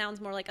Day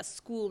sounds more like a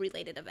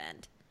school-related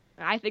event.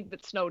 I think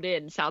that Snowed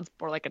In sounds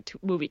more like a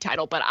movie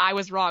title, but I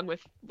was wrong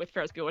with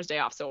Ferris Bueller's Day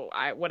Off. So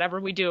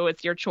whatever we do,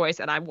 it's your choice,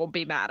 and I won't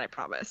be mad. I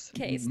promise.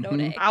 Okay, Snow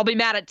Day. I'll be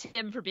mad at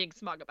Tim for being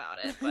smug about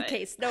it. But...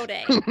 Okay, Snow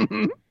Day.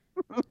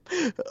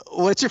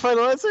 What's your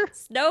final answer?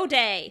 Snow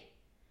Day.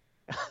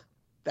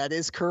 That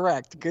is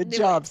correct. Good Knew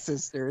job, it.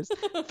 sisters.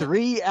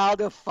 3 out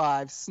of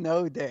 5.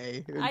 Snow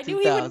Day. In I knew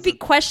he wouldn't be 2000.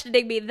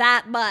 questioning me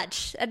that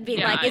much and being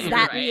Yeah, like, "Is you're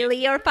that right. really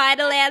your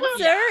final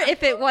answer?"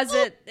 If it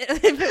wasn't,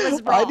 if it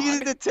was I wrong.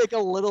 needed to take a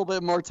little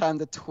bit more time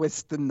to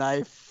twist the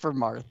knife for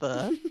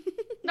Martha.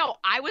 No,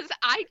 I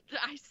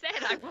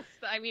said I was.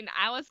 I mean,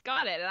 Alice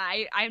got it, and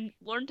I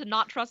learned to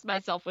not trust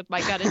myself with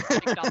my gut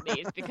instinct on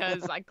these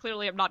because I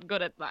clearly am not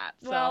good at that.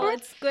 So. Well,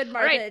 it's good,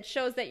 Martha. Right. It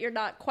shows that you're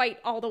not quite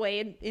all the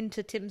way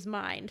into Tim's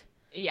mind.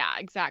 Yeah,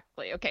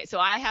 exactly. Okay, so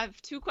I have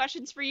 2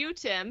 questions for you,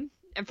 Tim.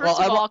 And first Well,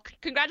 of I'm- all,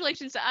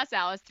 congratulations to us,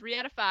 Alice. 3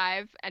 out of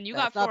 5, and you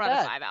got That's 4 not out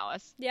of bad. 5,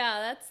 Alice.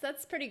 Yeah,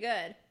 that's pretty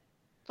good.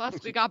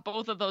 Plus, we got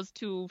both of those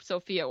 2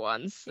 Sophia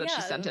ones that she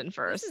Yeah, sent in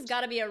first. This has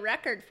got to be a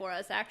record for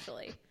us,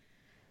 actually.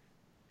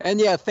 And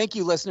yeah, thank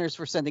you, listeners,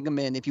 for sending them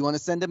in. If you want to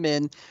send them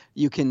in,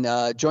 you can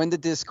join the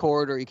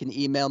Discord or you can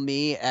email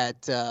me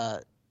at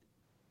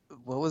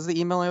what was the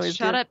email I always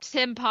Shut do? up,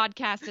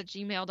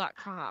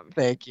 timpodcast@gmail.com.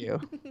 Thank you.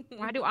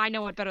 Why do I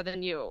know it better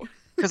than you?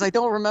 Because I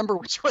don't remember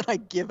which one I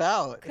give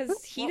out.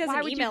 Because he Well, why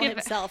doesn't would you email give it-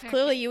 himself.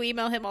 Clearly, you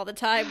email him all the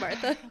time,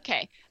 Martha.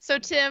 Okay, so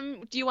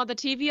Tim, do you want the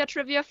TV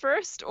trivia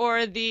first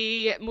or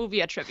the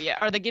movie trivia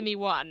or the gimme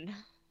one?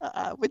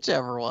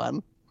 Whichever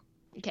one.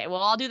 Okay,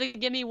 well, I'll do the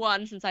gimme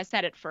one since I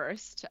said it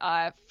first.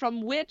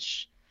 From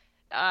which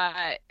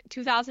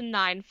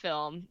 2009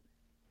 film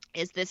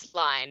is this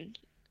line?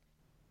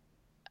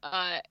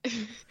 I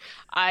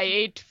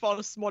ate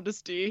false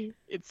modesty.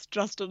 It's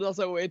just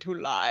another way to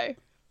lie.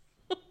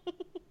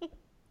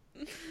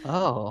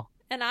 Oh.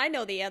 And I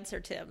know the answer,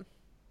 Tim.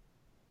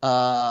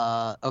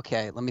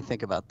 Okay, let me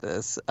think about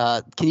this.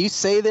 Can you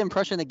say the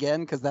impression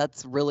again? Because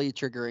that's really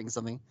triggering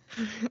something.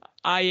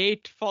 I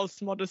ate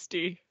false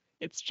modesty.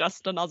 It's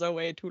just another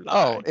way to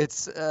lie. Oh,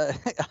 it's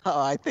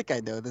I think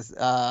I know this.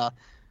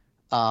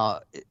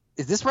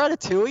 Is this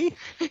Ratatouille?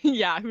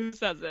 Yeah, who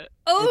says it?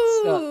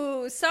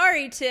 Oh,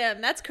 sorry, Tim.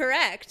 That's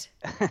correct.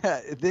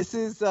 This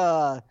is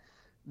the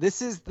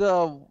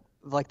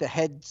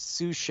head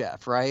sous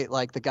chef, right?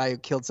 Like the guy who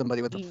killed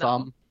somebody with a No.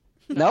 thumb.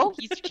 No?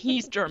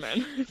 He's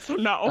German, so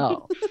no.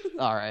 Oh,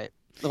 all right.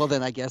 Well,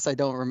 then I guess I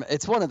don't remember.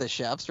 It's one of the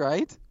chefs,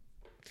 right?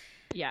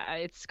 Yeah,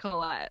 it's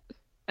Colette.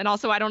 And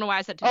also, I don't know why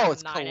I said Oh,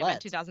 it's 2009. I meant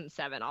Colette.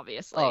 2007,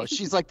 obviously. Oh,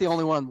 she's like the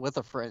only one with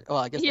a French. Oh,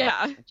 I guess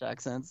Yeah. French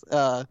accents.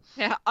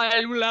 Yeah,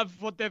 I will have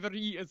whatever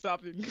he is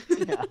having.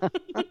 Yeah.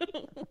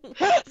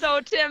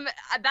 So, Tim,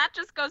 that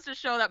just goes to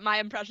show that my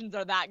impressions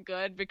are that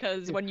good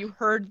because when you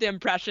heard the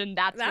impression,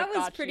 that That what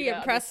was got pretty you to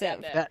impressive.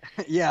 understand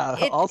it. Yeah.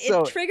 It,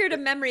 Also, it triggered a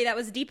memory that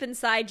was deep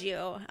inside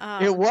you.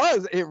 it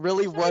was. It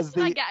really For some was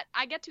reason the.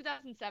 I get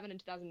 2007 and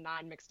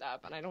 2009 mixed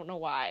up, and I don't know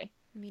why.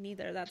 Me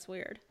neither. That's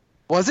weird.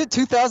 Was it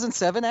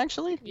 2007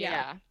 actually?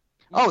 Yeah.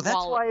 Oh, that's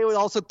Well, why it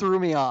also threw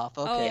me off.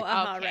 Okay.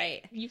 Oh, okay.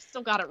 right. You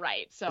still got it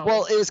right. So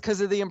Well, it was because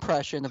of the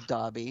impression of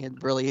Dobby.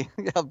 It really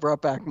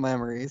brought back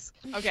memories.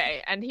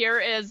 okay, and here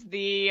is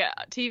the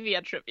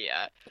TV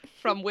trivia.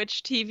 From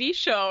which TV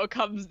show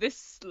comes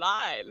this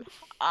line?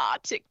 Ah,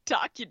 tick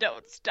tock, you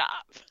don't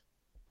stop.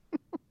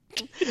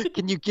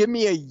 Can you give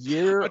me a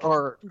year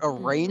or a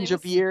range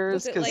of years?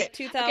 Was it 'Cause- like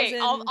 2000? Okay,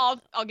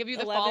 I'll give you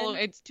the 11? follow.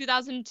 It's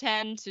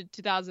 2010 to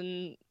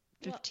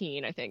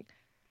 2015, I think.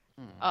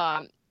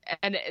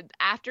 And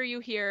after you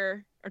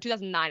hear, or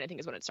 2009, I think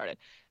is when it started.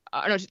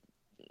 No,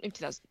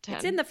 2010.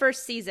 It's in the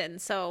first season,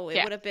 so it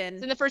Yeah, would have been.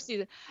 It's in the first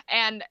season,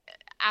 and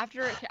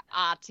after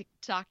tick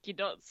tock, you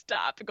don't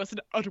stop. It goes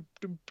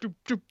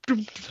into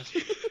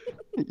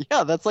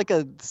yeah, that's like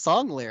a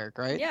song lyric,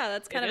 right? Yeah,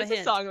 that's kind It of is a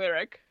hint. song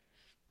lyric.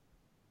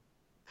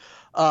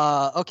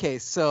 Okay,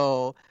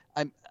 so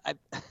I'm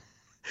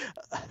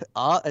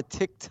a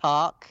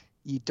tick-tock,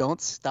 you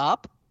don't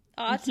stop.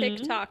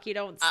 Tick tock, you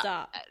don't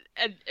stop.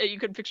 And you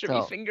can picture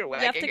So- me finger You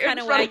wagging. have to kind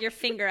of wag your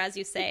finger as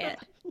you say it.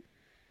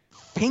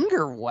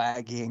 Finger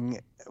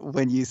wagging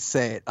when you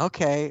say it.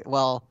 Okay,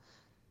 well,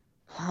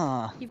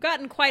 You've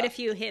gotten quite a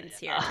few hints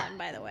here, Tim,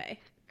 by the way.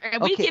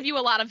 And we Okay. give you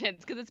a lot of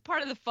hints because it's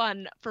part of the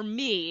fun for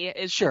me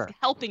is Sure. just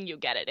helping you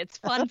get it. It's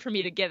fun for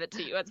me to give it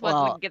to you. That's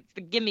Well, what gets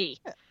the gimme.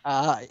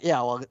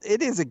 yeah, well,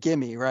 it is a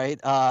gimme, right?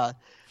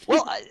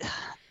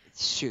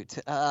 Shoot.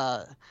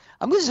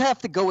 I'm going to have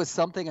to go with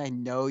something I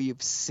know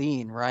you've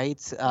seen, right?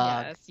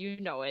 Yes, you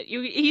know it.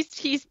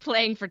 He's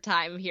playing for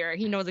time here.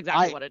 He knows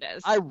exactly what it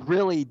is. I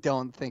really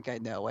don't think I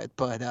know it,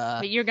 but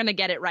But you're gonna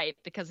get it right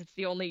because it's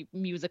the only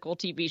musical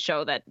TV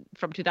show that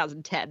from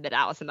 2010 that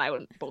Alice and I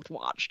both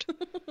watched. a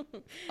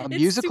It's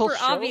musical super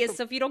show? obvious,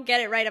 so if you don't get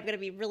it right, I'm going to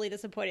be really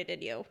disappointed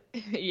in you.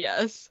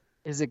 Yes.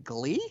 Is it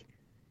Glee?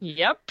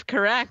 Yep,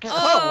 correct. Oh,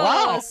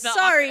 wow. It's the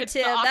Sorry, it's the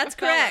Tim. That's acapellas.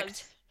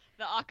 correct.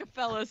 The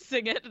acapellas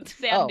sing it.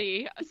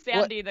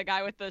 Sandy, the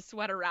guy with the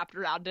sweater wrapped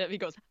around him, he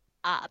goes,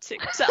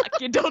 tick tock,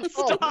 you don't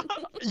Oh, stop.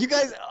 You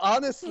guys,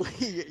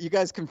 honestly, you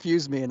guys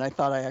confused me, and I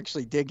thought I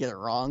actually did get it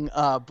wrong.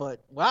 But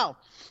wow,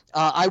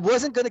 I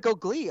wasn't gonna go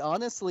Glee,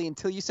 honestly,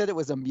 until you said it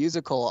was a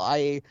musical.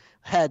 I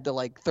had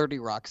the 30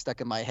 Rock stuck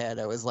in my head.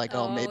 I was like,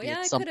 oh, maybe yeah,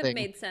 it's it could have something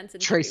made sense in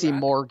Tracy 30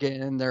 Rock.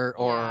 Morgan or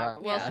Yeah.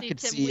 Well, I see, could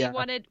Tim, see we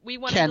wanted to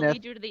Kenneth.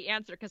 lead you to the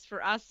answer because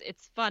for us,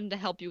 it's fun to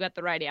help you get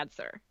the right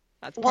answer.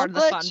 That's Well, part of the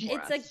but fun you- for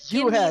It's us. a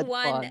You gimme had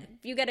one. fun.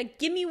 You got a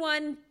gimme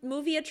one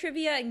movie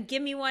trivia and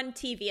gimme one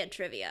TV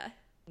trivia.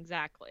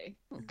 Exactly.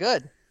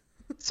 good.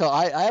 So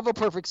I have a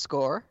perfect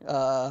score.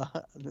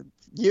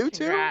 You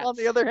two, Congrats. on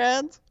the other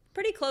hand,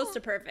 Pretty close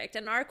to perfect,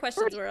 and our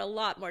questions were a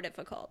lot more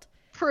difficult.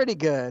 pretty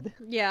good.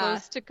 Yeah.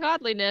 Close to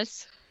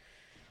godliness,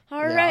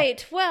 All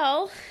right.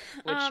 Well,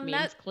 which that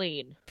means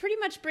clean. pretty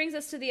much brings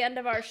us to the end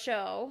of our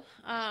show.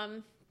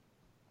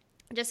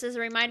 Just as a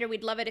reminder,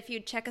 we'd love it if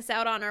you'd check us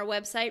out on our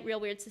website,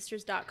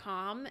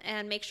 realweirdSisters.com,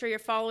 and make sure you're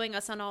following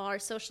us on all our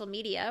social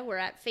media. We're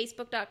at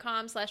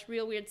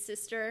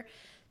facebook.com/realweirdsister,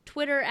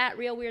 Twitter at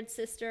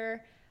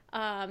realweirdsister,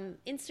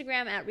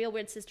 Instagram at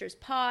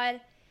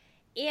realweirdsisтерspod.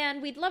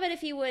 And we'd love it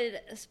if you would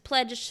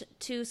pledge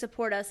to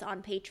support us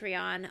on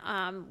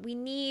Patreon. We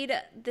need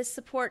this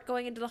support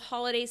going into the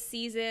holiday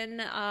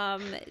season.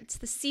 It's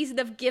the season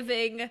of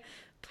giving.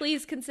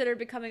 Please consider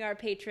becoming our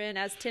patron.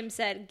 As Tim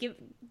said,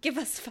 give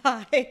us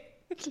 5.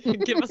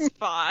 Give us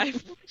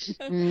 5.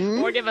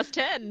 Or give us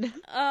 10.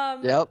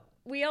 Yep.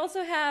 We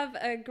also have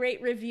a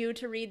great review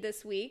to read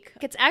this week.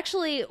 It's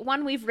actually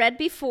one we've read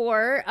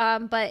before,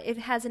 but it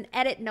has an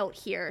edit note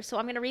here. So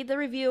I'm going to read the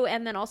review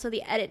and then also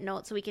the edit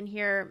note so we can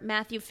hear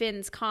Matthew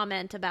Finn's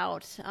comment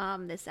about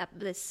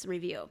this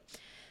review.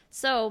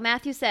 So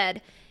Matthew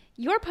said,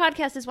 "Your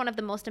podcast is one of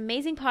the most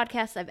amazing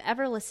podcasts I've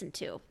ever listened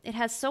to. It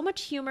has so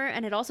much humor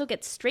and it also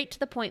gets straight to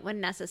the point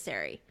when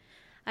necessary.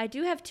 I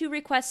do have 2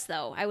 requests,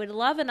 though. I would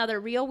love another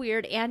Real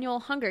Weird annual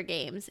Hunger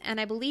Games,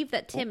 and I believe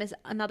that Tim is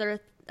another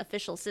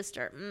official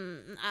sister."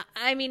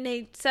 I mean,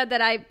 he said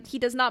that he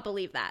does not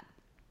believe that.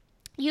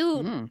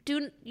 You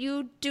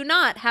do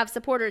not have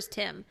supporters,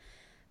 Tim.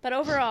 But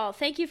overall,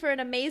 thank you for an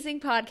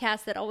amazing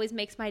podcast that always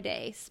makes my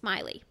day.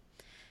 Smiley.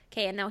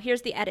 Okay, and now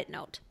here's the edit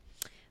note.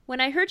 When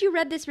I heard you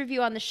read this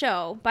review on the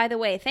show, by the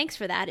way, thanks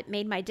for that, it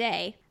made my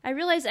day, I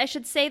realized I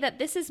should say that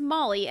this is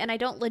Molly, and I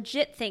don't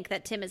legit think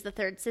that Tim is the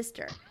 3rd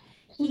sister.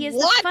 He is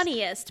the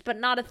funniest, but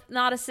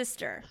not a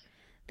sister.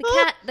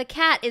 The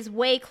cat is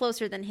way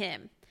closer than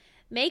him.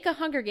 Make a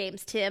Hunger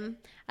Games, Tim.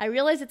 I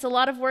realize it's a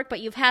lot of work, but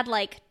you've had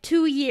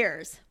 2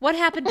 years. What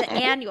happened to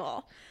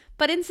annual?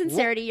 But in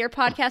sincerity, your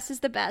podcast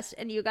is the best,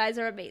 and you guys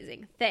are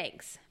amazing.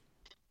 Thanks.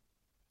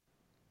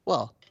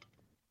 Well,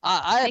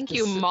 I Thank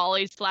you,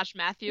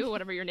 Molly/Matthew,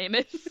 whatever your name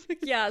is.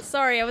 Yeah,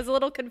 sorry, I was a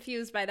little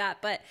confused by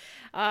that, but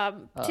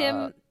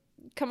Tim,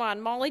 come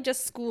on, Molly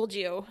just schooled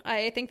you.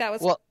 I think that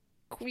was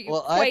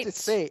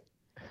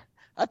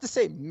I have to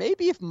say,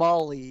 maybe if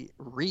Molly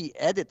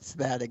re-edits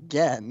that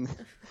again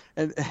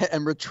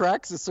and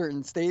retracts a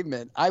certain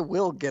statement, I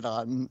will get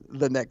on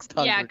the next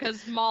Hunger. Yeah,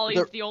 because Molly's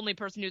the only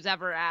person who's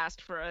ever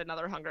asked for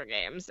another Hunger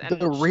Games. And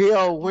the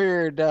real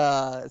weird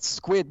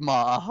Squid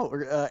Maw,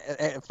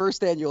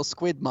 first annual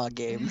Squid Maw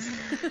games.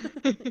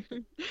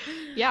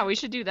 Yeah, we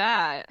should do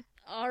that.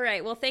 All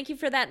right. Well, thank you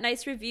for that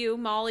nice review,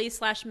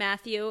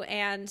 Molly/Matthew.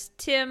 And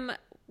Tim,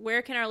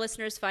 where can our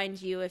listeners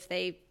find you if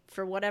they,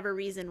 for whatever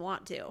reason,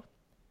 want to?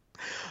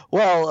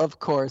 Well, of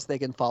course, they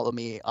can follow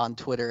me on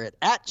Twitter at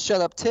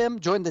 @ShutUpTim.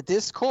 Join the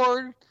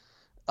Discord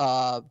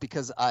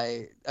because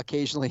I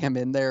occasionally am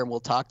in there and will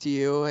talk to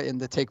you in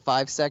the Take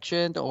 5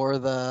 section or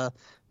the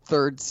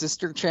Third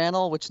Sister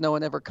channel, which no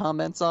one ever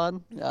comments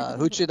on.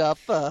 Hooch it up,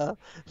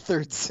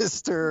 Third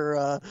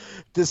Sister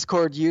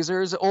Discord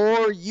users.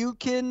 Or you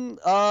can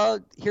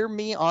hear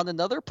me on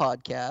another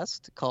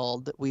podcast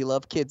called We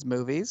Love Kids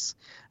Movies,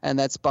 and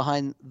that's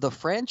behind the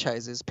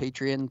franchise's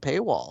Patreon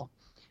paywall.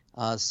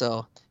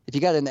 So if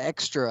you got an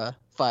extra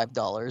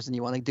 $5 and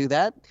you want to do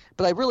that,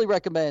 but I really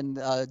recommend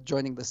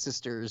joining the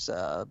sisters'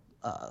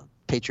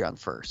 Patreon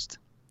first.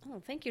 Oh,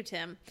 thank you,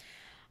 Tim.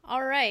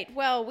 All right.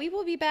 Well, we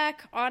will be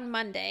back on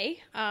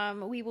Monday.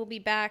 We will be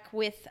back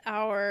with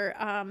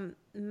our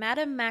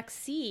Madame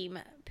Maxime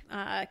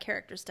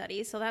character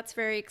study, so that's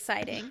very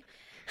exciting.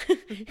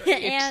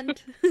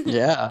 And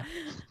yeah.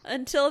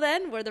 Until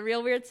then, we're the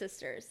Real Weird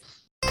Sisters.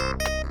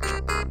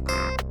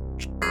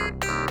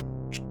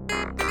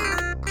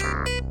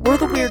 We're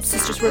the Weird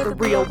Sisters, we're the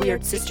Real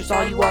Weird Sisters.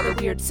 All you other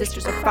weird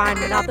sisters are fine,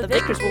 we're not the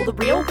victors. We're the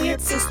Real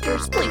Weird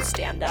Sisters. Please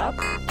stand up.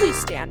 Please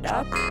stand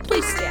up.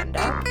 Please stand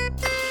up.